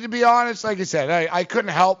 To be honest, like I said, I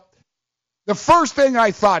couldn't help. the first thing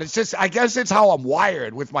I thought, it's just, I guess it's how I'm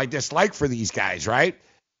wired with my dislike for these guys, right?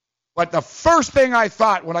 But the first thing I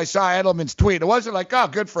thought when I saw Edelman's tweet, it wasn't like, oh,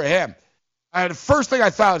 good for him. The first thing I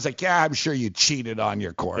thought was like, yeah, I'm sure you cheated on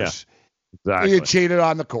your course. Yeah, exactly. You cheated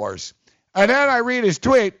on the course. And then I read his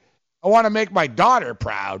tweet, I want to make my daughter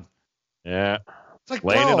proud. Yeah. It's like,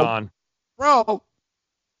 laying it on. Bro,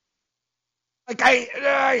 like,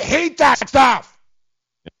 I hate that stuff.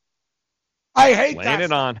 I hate that. Laying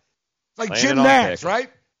it on. It's like Laying Jim it on, Nance, Dick.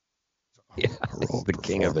 right? Yeah, the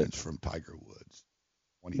king of it. From Tiger Woods.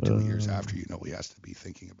 22 years after, he has to be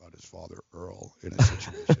thinking about his father, Earl, in a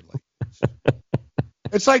situation like this.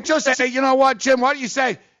 It's like, just say, you know what, Jim, why don't you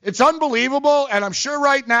say, it's unbelievable, and I'm sure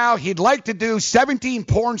right now he'd like to do 17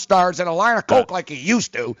 porn stars and a line of coke like he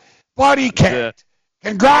used to, but he can't.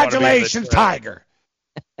 Congratulations, Tiger.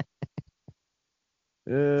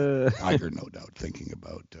 Tiger, no doubt, thinking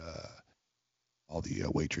about all the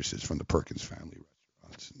waitresses from the Perkins family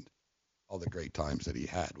restaurants and all the great times that he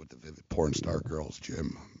had with the vivid porn star girls,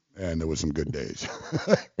 Jim. And there was some good days.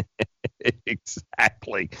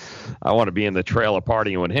 Exactly. I want to be in the trailer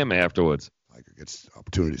partying with him afterwards. Tiger gets the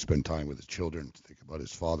opportunity to spend time with his children, to think about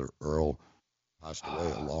his father, Earl. Passed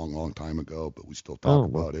away a long, long time ago, but we still talk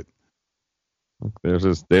about it. Look,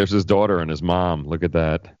 there's his daughter and his mom. Look at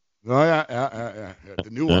that. Oh, yeah. The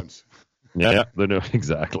new ones. Yeah, the new,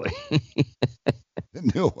 exactly.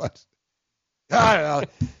 The new ones. I don't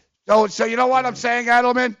know. So you know what I'm saying,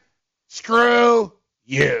 Edelman? Screw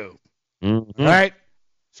you. Mm-hmm. Right?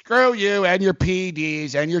 Screw you and your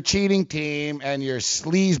PDs and your cheating team and your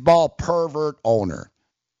sleazeball pervert owner.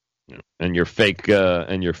 And your fake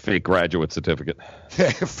graduate certificate.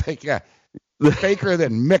 Fake, yeah. Faker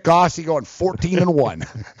than Mick Aussie going 14-1.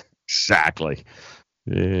 Exactly.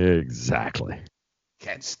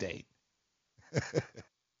 Kent State.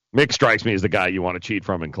 Mick strikes me as the guy you want to cheat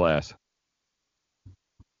from in class.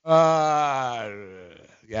 Yeah,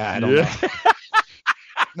 I don't know.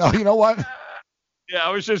 No, you know what? Yeah, I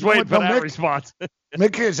was just waiting for that response.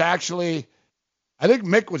 Mick is actually, I think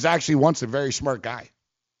Mick was actually once a very smart guy.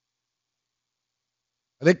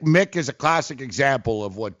 I think Mick is a classic example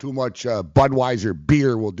of what too much Budweiser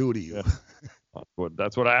beer will do to you. Yeah.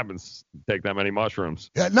 That's what happens. Take that many mushrooms.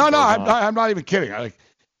 Yeah, no, I'm not even kidding.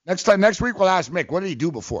 Next week we'll ask Mick, what did he do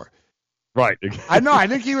before? Right. I know. I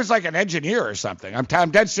think he was like an engineer or something.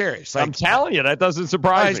 I'm dead serious. I'm telling you, that doesn't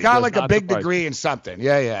surprise me. He's got like a big degree in something.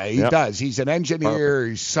 Yeah, he does. He's an engineer.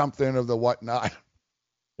 He's something of the whatnot.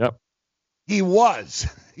 Yep. He was.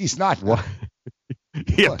 He's not. What?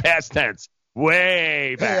 Yeah, past tense.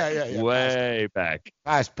 Way back. Yeah. Way back.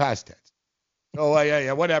 Past tense. Oh,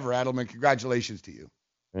 yeah. Whatever, Adelman. Congratulations to you.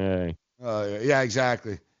 Hey. Yeah,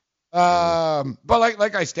 exactly. But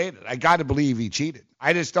like I stated, I got to believe he cheated.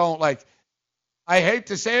 I just don't like. I hate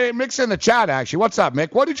to say it. Mick's in the chat, actually. What's up,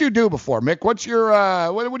 Mick? What did you do before, Mick? What's your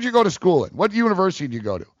what did you go to school in? What university did you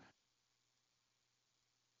go to?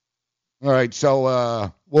 All right,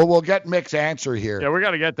 so we'll get Mick's answer here. Yeah, we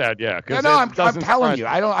got to get that. Yeah, no, I'm telling you.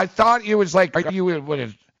 I thought it was like you would. What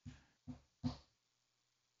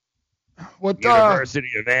University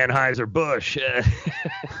of Anheuser-Busch.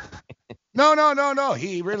 No.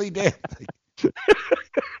 He really did.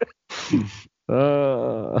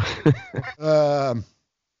 All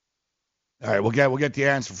right, we'll get the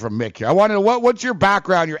answer from Mick here. I want to know what's your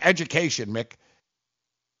background, your education, Mick?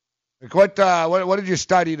 Like what did you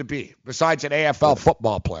study to be besides an AFL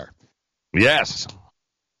football player? Yes.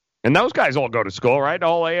 And those guys all go to school, right?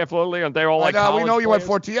 All AFL, aren't they all like college we know you players?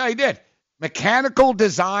 went for. Yeah, he did. Mechanical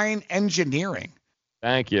design engineering.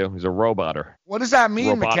 Thank you. He's a roboter. What does that mean,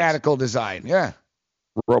 robotics. Mechanical design? Yeah.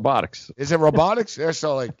 Robotics. Is it robotics? They're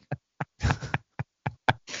so like.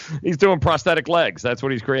 He's doing prosthetic legs. That's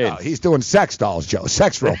what he's creating. No, he's doing sex dolls, Joe.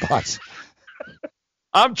 Sex robots.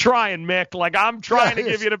 I'm trying, Mick. I'm trying to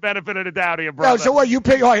give you the benefit of the doubt here, brother. No, so what you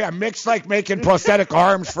pick? Oh yeah, Mick's like making prosthetic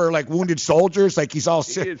arms for like wounded soldiers. Like he's all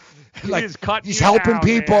sick. He's helping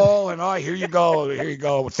people, man. And here you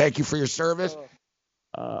go. Thank you for your service.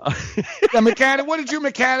 What did you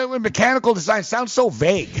mechanical design sounds so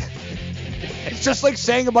vague. It's just like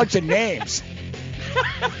saying a bunch of names.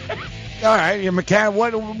 All right, your mechanic.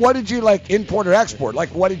 What did you import or export?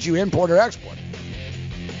 What did you import or export?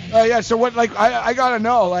 Yeah. So what? I gotta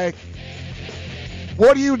know.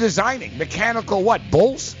 What are you designing? Mechanical what?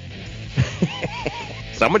 Bulls?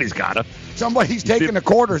 Somebody's gotta. Somebody's taking the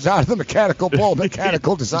quarters out of the mechanical bull.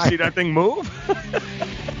 Mechanical design. See that thing move?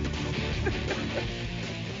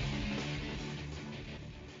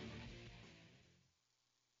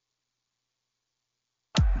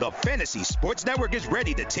 The Fantasy Sports Network is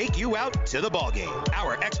ready to take you out to the ballgame.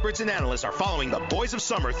 Our experts and analysts are following the boys of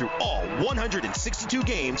summer through all 162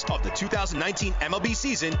 games of the 2019 MLB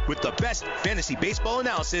season with the best fantasy baseball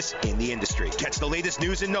analysis in the industry. Catch the latest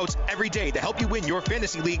news and notes every day to help you win your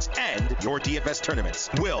fantasy leagues and your DFS tournaments.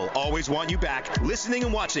 We'll always want you back listening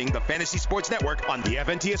and watching the Fantasy Sports Network on the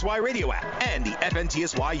FNTSY radio app and the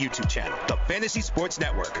FNTSY YouTube channel. The Fantasy Sports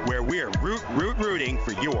Network, where we're rooting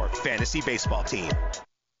for your fantasy baseball team.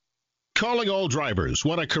 Calling all drivers.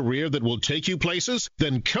 Want a career that will take you places?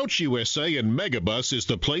 Then Coach USA and Megabus is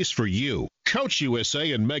the place for you. Coach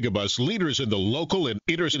USA and Megabus, leaders in the local and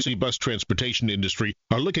intercity bus transportation industry,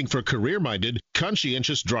 are looking for career-minded,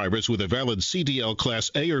 conscientious drivers with a valid CDL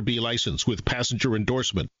Class A or B license with passenger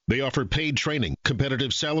endorsement. They offer paid training,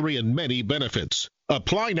 competitive salary, and many benefits.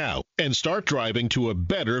 Apply now and start driving to a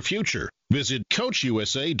better future. Visit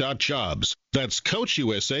CoachUSA.jobs. That's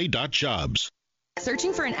CoachUSA.jobs.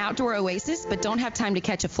 Searching for an outdoor oasis but don't have time to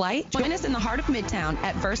catch a flight? Join us in the heart of Midtown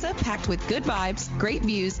at Versa, packed with good vibes, great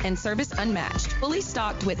views, and service unmatched. Fully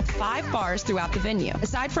stocked with 5 bars throughout the venue.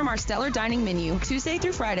 Aside from our stellar dining menu, Tuesday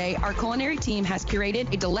through Friday, our culinary team has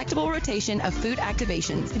curated a delectable rotation of food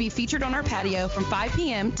activations to be featured on our patio from 5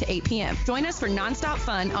 p.m. to 8 p.m. Join us for nonstop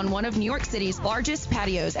fun on one of New York City's largest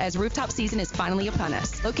patios as rooftop season is finally upon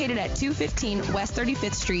us. Located at 215 West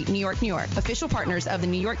 35th Street, New York, New York. Official partners of the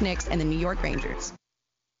New York Knicks and the New York Rangers.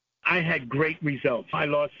 I had great results. I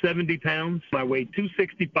lost 70 pounds. I weighed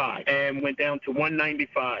 265 and went down to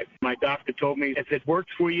 195. My doctor told me, if it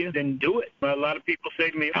works for you, then do it. A lot of people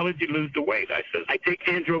say to me, how did you lose the weight? I said, I take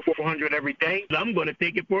Andro 400 every day. I'm going to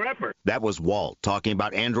take it forever. That was Walt talking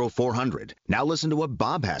about Andro 400. Now listen to what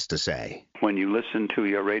Bob has to say. When you listen to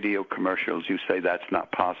your radio commercials, you say that's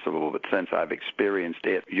not possible, but since I've experienced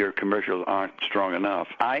it, your commercials aren't strong enough.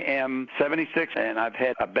 I am 76, and I've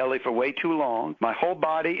had a belly for way too long. My whole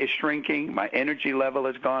body is shrinking. My energy level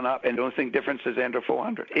has gone up, and the only thing difference is Andro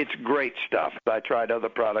 400. It's great stuff. I tried other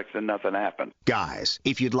products, and nothing happened. Guys,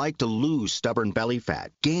 if you'd like to lose stubborn belly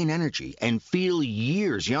fat, gain energy, and feel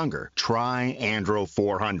years younger, try Andro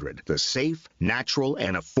 400, the safe, natural,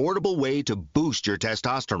 and affordable way to boost your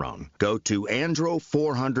testosterone. Go to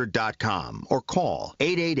andro400.com or call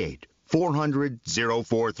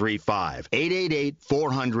 888-400-0435.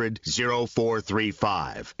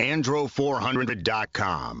 888-400-0435.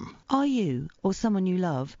 andro400.com. Are you, or someone you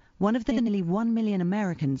love, one of the nearly 1 million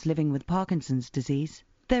Americans living with Parkinson's disease?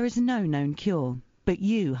 There is no known cure, but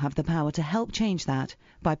you have the power to help change that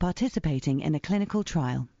by participating in a clinical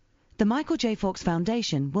trial. The Michael J. Fox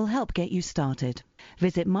Foundation will help get you started.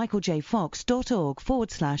 Visit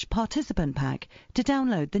michaeljfox.org/participant pack to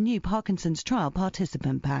download the new Parkinson's Trial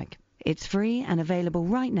Participant Pack. It's free and available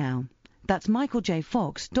right now. That's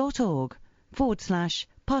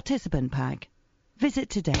michaeljfox.org/participant pack. Visit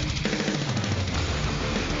today.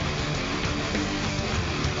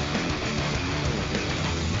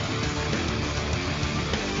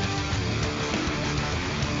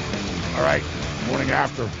 All right, morning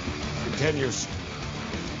after continues.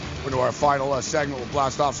 Into our final segment, we'll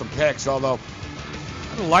blast off some picks, although a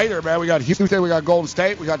little lighter, man. We got Houston, we got Golden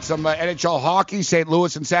State, we got some NHL hockey, St.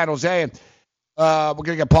 Louis and San Jose, and we're going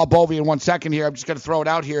to get Paul Bovey in 1 second here. I'm just going to throw it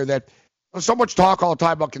out here that there's so much talk all the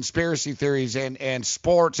time about conspiracy theories and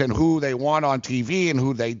sports and who they want on TV and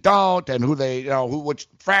who they don't and who they, which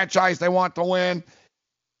franchise they want to win.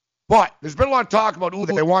 But there's been a lot of talk about who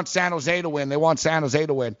they want San Jose to win. They want San Jose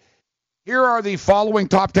to win. Here are the following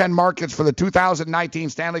top 10 markets for the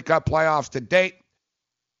 2019 Stanley Cup playoffs to date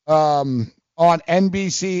on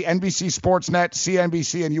NBC, NBC Sportsnet,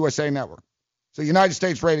 CNBC, and USA Network. So United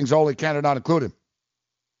States ratings only, Canada not included.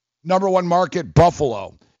 Number one market,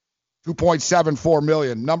 Buffalo, 2.74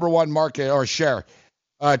 million. Number one market or share.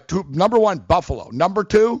 Number one, Buffalo. Number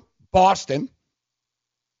two, Boston.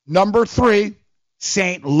 Number three,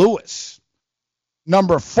 St. Louis.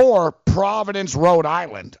 Number four, Providence, Rhode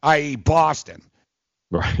Island, i.e. Boston.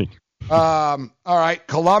 Right. All right,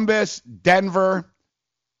 Columbus, Denver,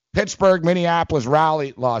 Pittsburgh, Minneapolis,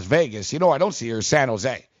 Raleigh, Las Vegas. I don't see here is San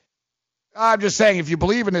Jose. I'm just saying, if you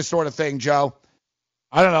believe in this sort of thing, Joe,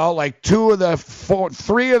 I don't know, like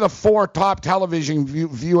three of the four top television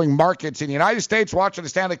viewing markets in the United States watching the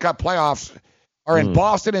Stanley Cup playoffs are in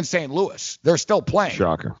Boston and St. Louis. They're still playing.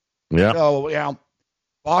 Shocker. Yeah. So,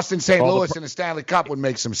 Boston, St. Louis, and the Stanley Cup would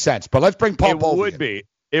make some sense. But let's bring Paul Bovey in.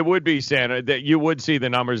 It would be, Santa, that you would see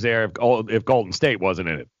the numbers there if Golden State wasn't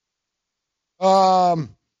in it. No,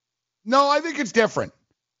 I think it's different.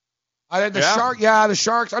 The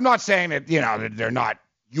Sharks, I'm not saying that, they're not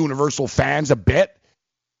universal fans a bit,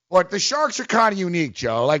 but the Sharks are kind of unique,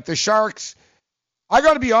 Joe. Like the Sharks, I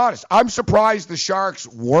got to be honest. I'm surprised the Sharks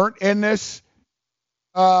weren't in this.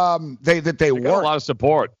 They weren't. Got a lot of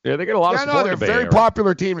support. Yeah, they get a lot of support. Yeah, no, they're a very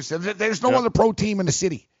popular team. There's no other pro team in the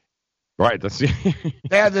city. Right. They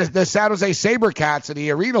had the San Jose SaberCats in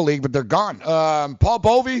the Arena League, but they're gone. Paul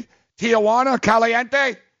Bovey, Tijuana,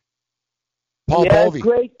 Caliente. Paul Bovey.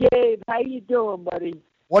 Great, Dave. How you doing, buddy?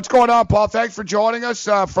 What's going on, Paul? Thanks for joining us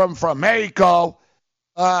from Mexico.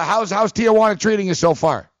 How's Tijuana treating you so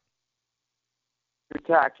far?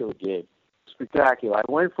 Spectacular, Gabe. Spectacular. I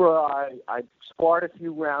went for I sparred a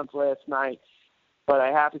few rounds last night, but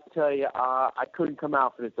I have to tell you, I couldn't come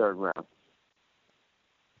out for the third round.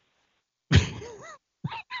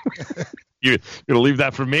 You gonna leave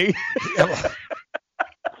that for me?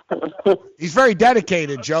 He's very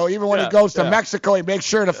dedicated, Joe. Even when he goes to Mexico, he makes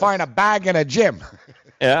sure to find a bag in a gym.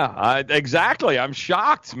 Yeah, exactly. I'm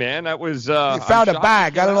shocked, man. That was you found a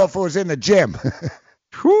bag. I don't know if it was in the gym.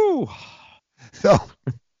 Whew. So,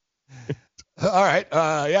 all right.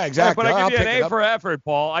 Yeah, exactly. But I give you an A for effort,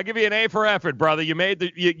 Paul. I give you an A for effort, brother. You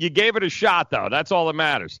gave it a shot, though. That's all that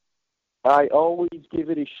matters. I always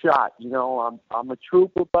give it a shot. You know, I'm a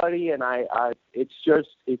trooper, buddy, and it's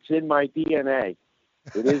in my DNA.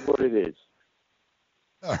 It is what it is.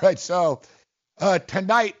 All right. So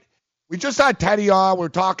tonight we just had Teddy on. We were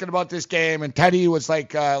talking about this game, and Teddy was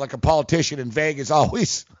like a politician in Vegas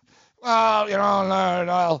always. Well, you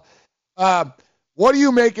know, no. What do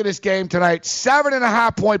you make of this game tonight?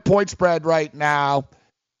 7.5 point spread right now.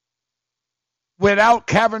 Without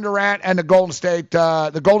Kevin Durant and the Golden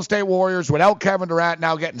State Warriors, without Kevin Durant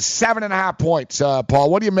now getting 7.5 points. Paul,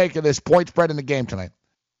 what do you make of this point spread in the game tonight?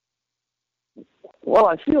 Well,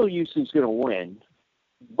 I feel Houston's going to win,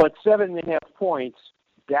 but 7.5 points,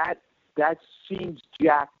 that seems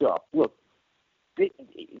jacked up. Look,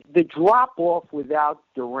 the drop off without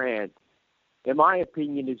Durant, in my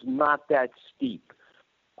opinion, is not that steep.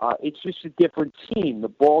 It's just a different team. The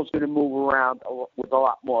ball's going to move around with a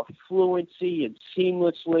lot more fluency and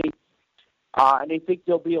seamlessly, and I think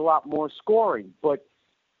there'll be a lot more scoring. But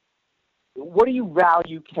what do you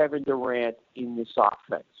value Kevin Durant in this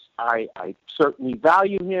offense? I certainly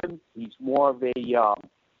value him. He's more of a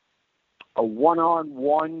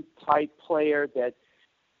one-on-one type player that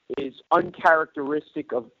is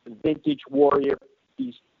uncharacteristic of vintage Warrior,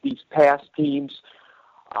 these past teams.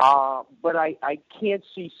 But I can't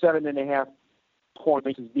see 7.5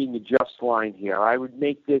 points as being a just line here. I would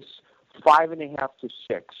make this 5.5 to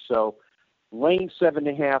 6. So laying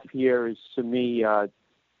 7.5 here is, to me,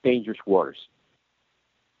 dangerous waters.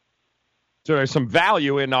 So there's some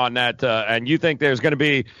value in on that, and you think there's going to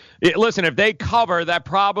be – listen, if they cover, that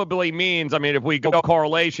probably means – I mean, if we go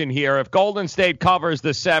correlation here, if Golden State covers the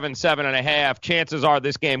 7.5, chances are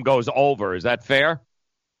this game goes over. Is that fair?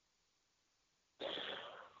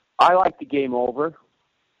 I like the game over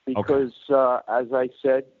because, as I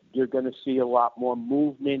said, you're going to see a lot more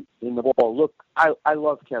movement in the ball. Look, I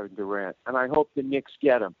love Kevin Durant, and I hope the Knicks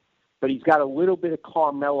get him, but he's got a little bit of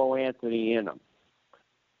Carmelo Anthony in him.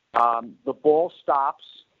 The ball stops.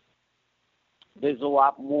 There's a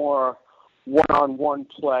lot more one-on-one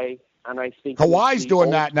play, and I think Kawhi's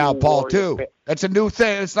doing that now, Paul, too. That's a new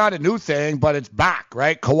thing. It's not a new thing, but it's back,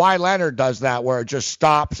 right? Kawhi Leonard does that where it just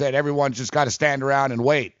stops and everyone's just got to stand around and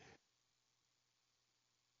wait.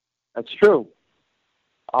 That's true.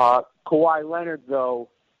 Kawhi Leonard, though,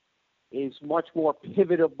 is much more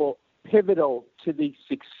pivotal to the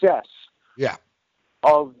success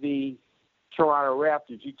of the Toronto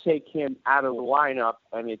Raptors. You take him out of the lineup,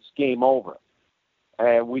 and it's game over.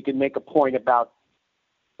 And we can make a point about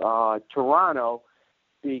Toronto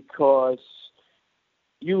because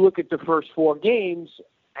you look at the first 4 games,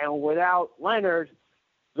 and without Leonard,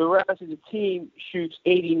 the rest of the team shoots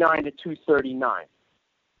 89 to 239.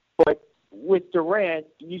 But with Durant,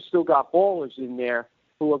 you still got ballers in there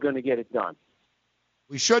who are going to get it done.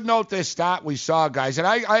 We should note this stat we saw, guys, and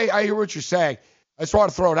I hear what you're saying. I just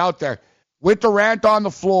want to throw it out there. With Durant on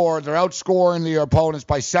the floor, they're outscoring the opponents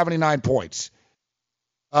by 79 points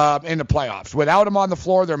in the playoffs. Without him on the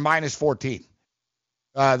floor, they're minus 14,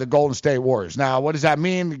 the Golden State Warriors. Now, what does that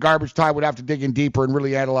mean? The garbage time would have to dig in deeper and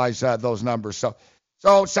really analyze those numbers. So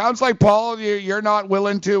it sounds like, Paul, you're not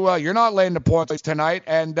willing to you're not laying the points tonight,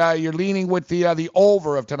 and you're leaning with the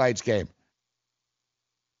over of tonight's game.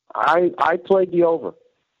 I played the over.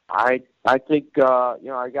 I think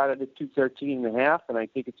I got it at 213.5, and I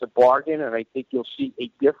think it's a bargain, and I think you'll see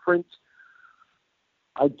a different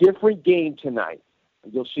game tonight.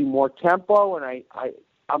 You'll see more tempo, and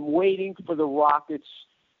I'm waiting for the Rockets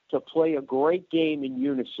to play a great game in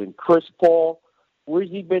unison. Chris Paul, where's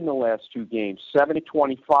he been the last 2 games? 7 to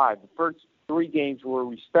 25. The 3 games were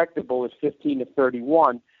respectable at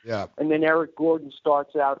 15-31. Yeah. And then Eric Gordon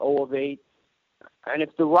starts out 0 of 8. And if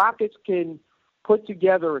the Rockets can put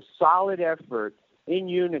together a solid effort in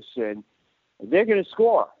unison, they're going to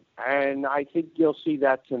score. And I think you'll see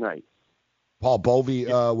that tonight. Paul Bovey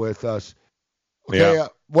with us. Okay, Yeah.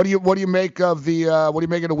 What do you make of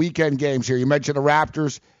the weekend games here? You mentioned the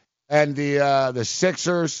Raptors and the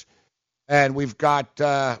Sixers, and we got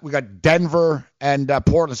Denver and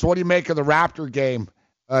Portland. So what do you make of the Raptor game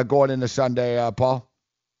going into Sunday, Paul?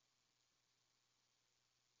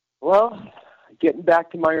 Well, getting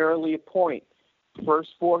back to my earlier point,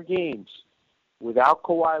 first 4 games without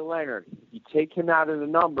Kawhi Leonard, you take him out of the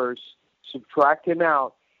numbers, subtract him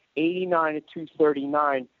out, 89 to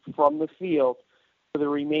 239 from the field for the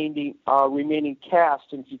remaining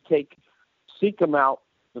cast. And if you seek him out,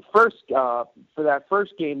 the first for that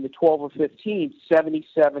first game, the 12 of 15,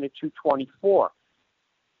 77 to 224.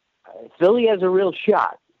 Philly has a real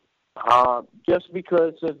shot, just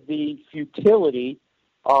because of the futility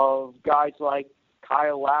of guys like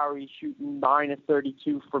Kyle Lowry shooting 9 of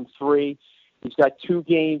 32 from 3. He's got 2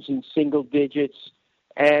 games in single digits.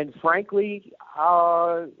 And frankly,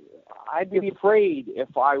 I'd be afraid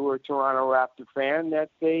if I were a Toronto Raptor fan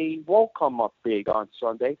that they won't come up big on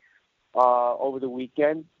Sunday over the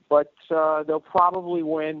weekend. But they'll probably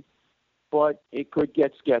win, but it could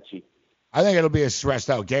get sketchy. I think it'll be a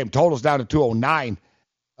stressed-out game. Total's down to 209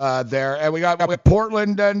 there, and we got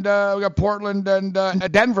Portland and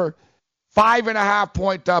Denver,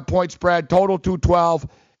 5.5 point spread, total 212.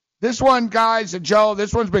 This one, guys, and Joe,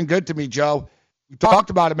 this one's been good to me, Joe. We talked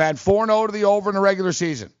about it, man. 4-0 to the over in the regular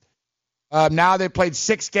season. Now they've played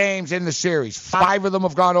 6 games in the series. 5 of them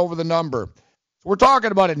have gone over the number. So we're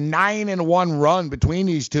talking about a 9-1 run between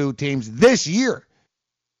these two teams this year.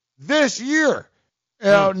 This year.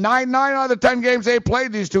 9 out of the 10 games they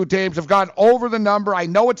played, these two teams have gone over the number. I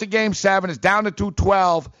know it's a game 7. It's down to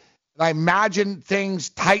 212. And I imagine things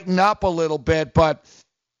tighten up a little bit, but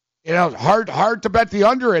hard to bet the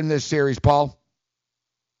under in this series, Paul.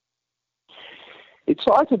 It's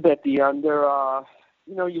hard to bet the under.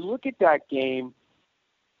 You look at that game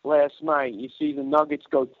last night. You see the Nuggets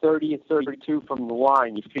go 30-32 from the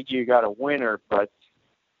line. You figure you got a winner, but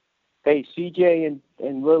hey, CJ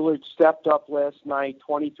and Lillard stepped up last night,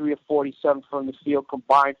 23 of 47 from the field,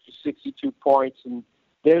 combined for 62 points, and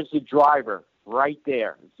there's the driver right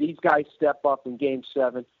there. If these guys step up in Game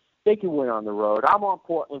 7, they can win on the road. I'm on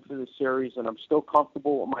Portland for the series, and I'm still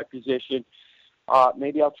comfortable with my position.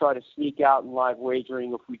 Maybe I'll try to sneak out in live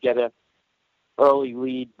wagering if we get a early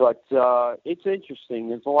lead, but it's interesting.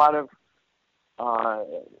 There's a lot of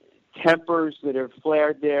tempers that have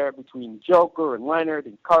flared there between Joker and Leonard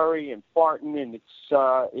and Curry and Barton, and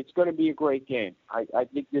it's going to be a great game. I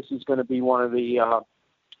think this is going to be one of the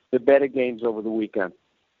better games over the weekend.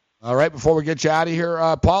 All right, before we get you out of here,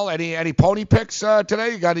 Paul, any pony picks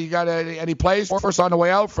today? You got any plays for us on the way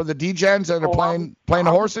out for the D-Gens that are playing the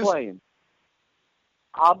horses?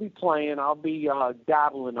 I'll be playing. I'll be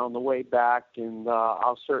dabbling on the way back, and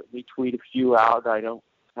I'll certainly tweet a few out. I don't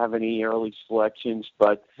have any early selections,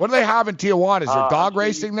 but what do they have in Tijuana? Is there dog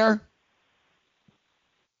racing there?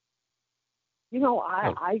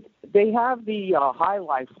 They have the high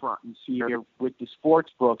life fronts here with the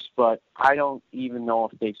sports books, but I don't even know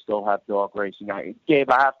if they still have dog racing.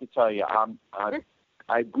 Gabe, I have to tell you, I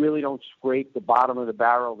really don't scrape the bottom of the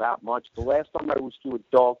barrel that much. The last time I was to a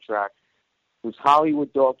dog track was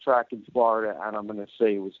Hollywood Dog Track in Florida, and I'm going to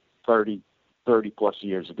say it was 30 plus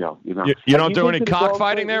years ago. You don't do any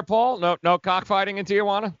cockfighting there, Paul? No cockfighting in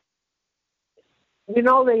Tijuana?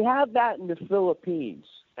 They have that in the Philippines,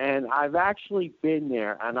 and I've actually been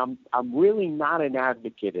there, and I'm really not an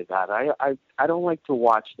advocate of that. I don't like to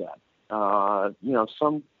watch that.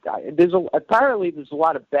 Apparently there's a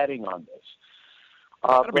lot of betting on this.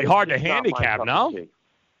 It'd be hard to handicap, no?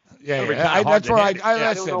 Yeah, that's where I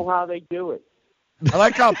don't know how they do it. I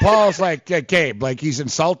like how Paul's like, Gabe, like he's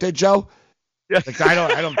insulted, Joe. Like I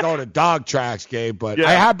don't go to dog tracks, Gabe, but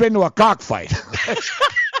I have been to a cockfight.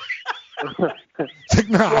 Like,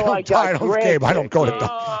 no, Gabe, I don't go to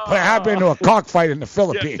dog. But I have been to a cockfight in the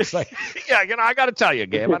Philippines. I got to tell you,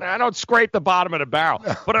 Gabe, I don't scrape the bottom of the barrel,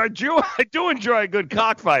 but I do enjoy a good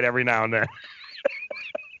cockfight every now and then.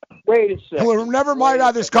 Wait a second. Well, never mind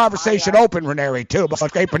how this conversation opened, Ranieri, too, about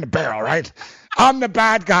scraping the barrel, right? I'm the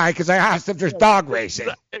bad guy because I asked if there's dog racing.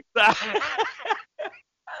 Exactly.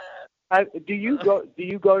 Do you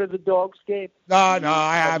go to the dogs game? No,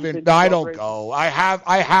 I haven't. No, I don't go. I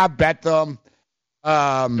have bet them.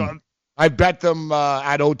 I I bet them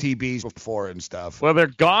at OTBs before and stuff. Well, they're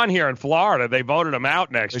gone here in Florida. They voted them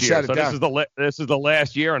out next They year. shut it So down. this is the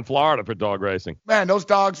last year in Florida for dog racing. Man, those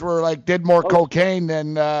dogs were like did more cocaine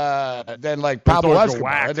than like Pablo dogs were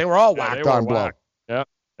Escobar. whacked. They were all Yeah, whacked they were on blow. whacked. Yep.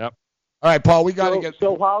 All right, Paul, we got to get.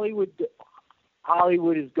 So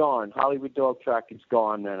Hollywood is gone. Hollywood Dog Track is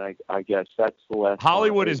gone. Then I guess that's the last.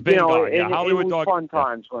 Hollywood has been gone. Yeah, Hollywood it was Dog. fun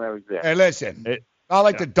times when I was there. Hey, listen. Not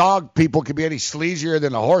like the dog people can be any sleazier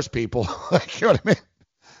than the horse people. Like, you know what I mean?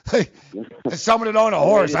 Like, as someone that own a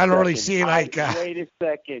horse, I don't really see like. Wait a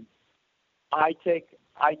second. I take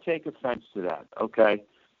offense to that. Okay,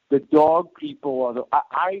 the dog people are the.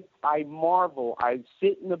 I marvel. I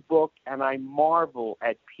sit in the book and I marvel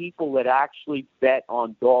at people that actually bet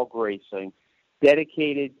on dog racing,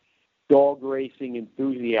 dedicated dog racing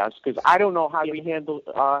enthusiasts. Because I don't know how you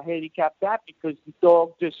handicap that, because the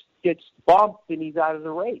dog just gets bumped and he's out of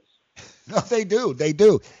the race. No, they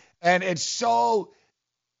do, and it's so.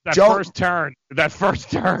 That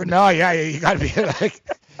first turn. No, yeah, you got to be like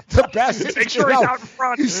the best. Make sure he's out in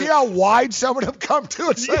front. You see how wide some of them come to?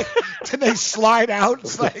 It's like, then they slide out.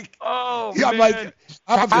 It's like, man. Like,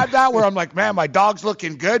 I've had that where I'm like, man, my dog's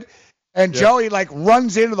looking good. And Joey like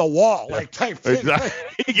runs into the wall, like type thing. Exactly.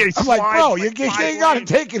 I'm like, bro, you got to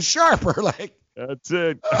take it sharper. Like, that's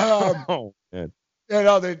it. Oh, man. You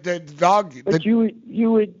know, the dog. But you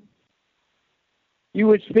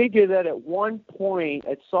would figure that at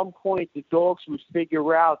some point, the dogs would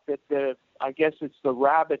figure out that I guess it's the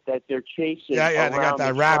rabbit that they're chasing. Yeah, they got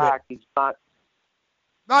that rabbit. It's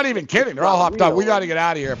not even kidding. They're all hopped up. We got to get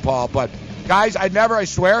out of here, Paul. But guys, I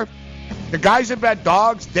swear, the guys that bet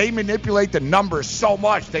dogs, they manipulate the numbers so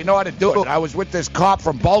much. They know how to do it. I was with this cop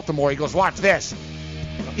from Baltimore. He goes, watch this.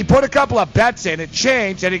 He put a couple of bets in. It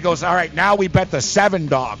changed, and he goes, all right, now we bet the 7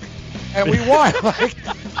 dog. And we won. Like,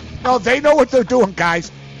 no, they know what they're doing, guys.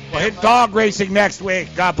 We'll hit dog racing next week.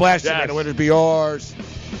 God bless you. May the winners be yours.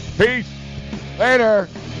 Peace. Later.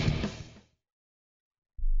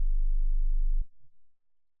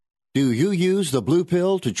 Do you use the blue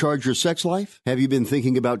pill to charge your sex life? Have you been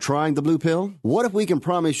thinking about trying the blue pill? What if we can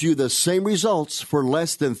promise you the same results for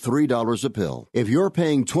less than $3 a pill? If you're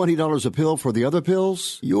paying $20 a pill for the other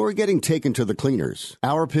pills, you're getting taken to the cleaners.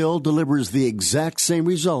 Our pill delivers the exact same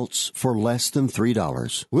results for less than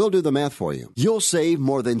 $3. We'll do the math for you. You'll save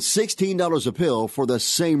more than $16 a pill for the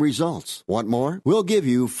same results. Want more? We'll give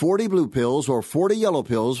you 40 blue pills or 40 yellow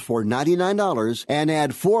pills for $99 and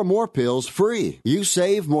add 4 more pills free. You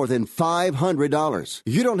save more than $500.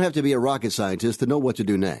 You don't have to be a rocket scientist to know what to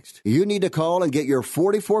do next. You need to call and get your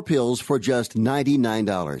 44 pills for just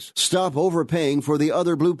 $99. Stop overpaying for the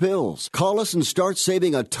other blue pills. Call us and start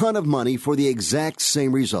saving a ton of money for the exact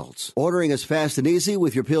same results. Ordering is fast and easy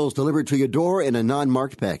with your pills delivered to your door in a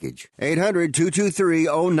non-marked package.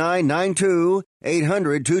 800-223-0992.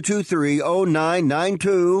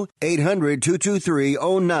 800-223-0992.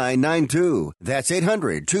 800-223-0992. That's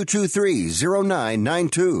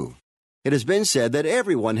 800-223-0992. It has been said that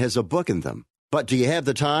everyone has a book in them. But do you have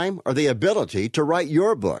the time or the ability to write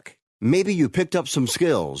your book? Maybe you picked up some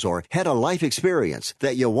skills or had a life experience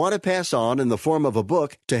that you want to pass on in the form of a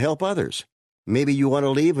book to help others. Maybe you want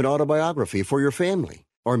to leave an autobiography for your family.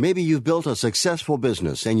 Or maybe you've built a successful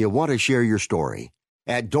business and you want to share your story.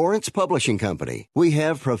 At Dorrance Publishing Company, we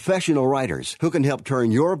have professional writers who can help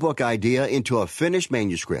turn your book idea into a finished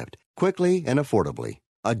manuscript quickly and affordably.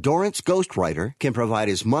 A Dorrance ghostwriter can provide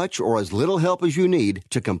as much or as little help as you need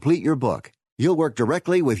to complete your book. You'll work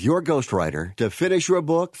directly with your ghostwriter to finish your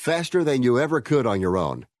book faster than you ever could on your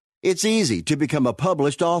own. It's easy to become a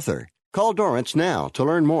published author. Call Dorrance now to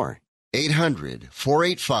learn more.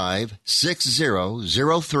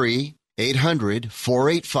 800-485-6003.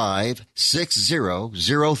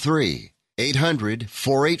 800-485-6003.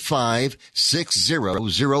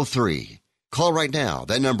 800-485-6003. Call right now.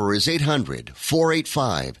 That number is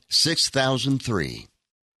 800-485-6003.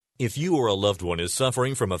 If you or a loved one is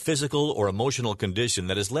suffering from a physical or emotional condition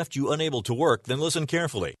that has left you unable to work, then listen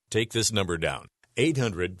carefully. Take this number down.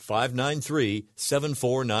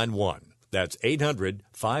 800-593-7491. That's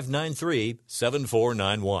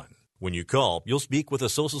 800-593-7491. When you call, you'll speak with a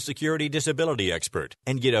Social Security disability expert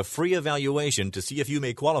and get a free evaluation to see if you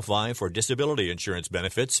may qualify for disability insurance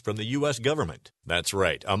benefits from the U.S. government. That's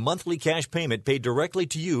right, a monthly cash payment paid directly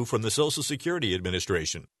to you from the Social Security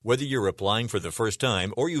Administration. Whether you're applying for the first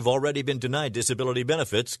time or you've already been denied disability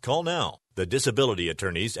benefits, call now. The disability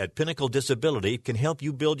attorneys at Pinnacle Disability can help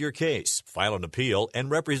you build your case, file an appeal, and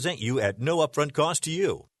represent you at no upfront cost to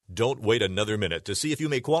you. Don't wait another minute to see if you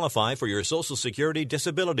may qualify for your Social Security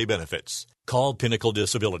disability benefits. Call Pinnacle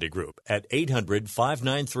Disability Group at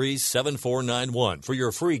 800-593-7491 for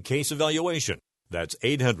your free case evaluation. That's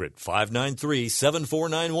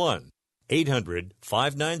 800-593-7491.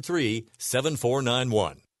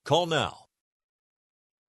 800-593-7491. Call now.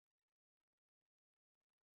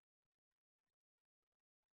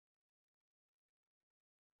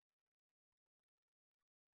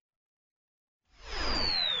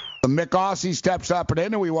 Mick Aussie steps up and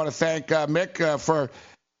in, and we want to thank Mick for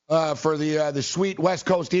the sweet West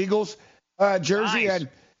Coast Eagles jersey. Nice. And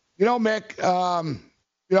Mick,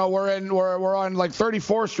 we're on like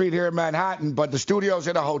 34th Street here in Manhattan, but the studio's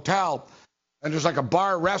in a hotel, and there's like a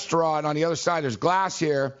bar restaurant on the other side. There's glass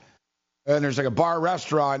here, and there's like a bar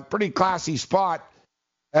restaurant, pretty classy spot.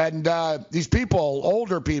 And these people,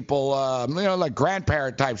 older people, like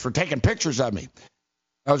grandparent types, were taking pictures of me.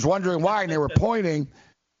 I was wondering why, and they were pointing.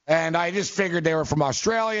 And I just figured they were from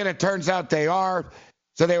Australia, and it turns out they are.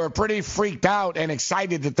 So they were pretty freaked out and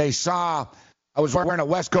excited that they saw I was wearing a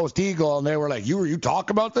West Coast Eagle, and they were like, you talk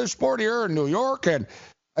about this sport here in New York? And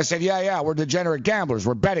I said, yeah, we're degenerate gamblers.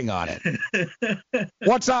 We're betting on it.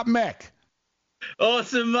 What's up, Mick?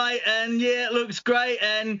 Awesome, mate, and yeah, it looks great.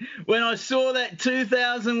 And when I saw that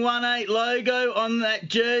 2018 logo on that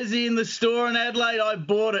jersey in the store in Adelaide, I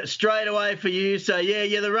bought it straight away for you. So yeah,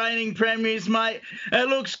 you're the reigning premiers, mate. It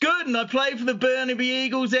looks good, and I played for the Burnaby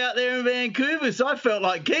Eagles out there in Vancouver, so I felt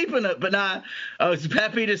like keeping it. But nah, I was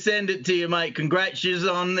happy to send it to you, mate. Congratulations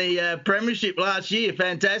on the premiership last year.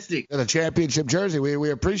 Fantastic. The championship jersey. We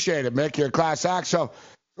appreciate it, Mick. You're a class act. So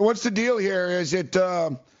what's the deal here? Is it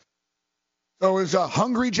So is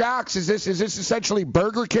Hungry Jack's, is this essentially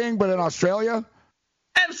Burger King but in Australia?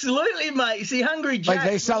 Absolutely, mate. See, Hungry Jack's, like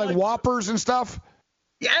they selling Whoppers and stuff?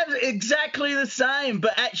 Yeah, exactly the same,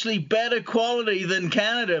 but actually better quality than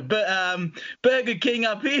Canada. But Burger King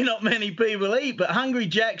up here, not many people eat, but Hungry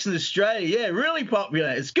Jack's in Australia, yeah, really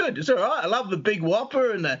popular. It's good. It's all right. I love the big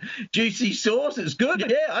Whopper and the juicy sauce. It's good.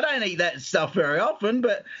 Yeah, I don't eat that stuff very often,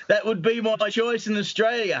 but that would be my choice in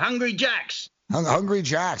Australia. Hungry Jack's. Hungry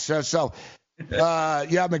Jack's.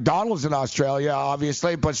 Yeah, McDonald's in Australia,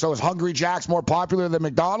 obviously, but so is Hungry Jack's more popular than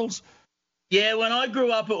McDonald's? Yeah, when I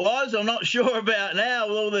grew up it was. I'm not sure about now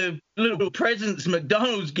with all the little presents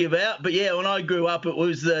McDonald's give out, but yeah, when I grew up it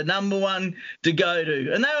was the number one to go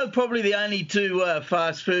to. And they were probably the only two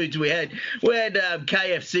fast foods we had. We had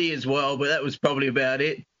KFC as well, but that was probably about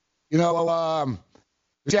it. Yeah,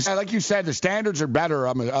 like you said, the standards are better,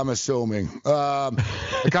 I'm assuming.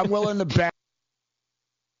 Like I'm willing to bet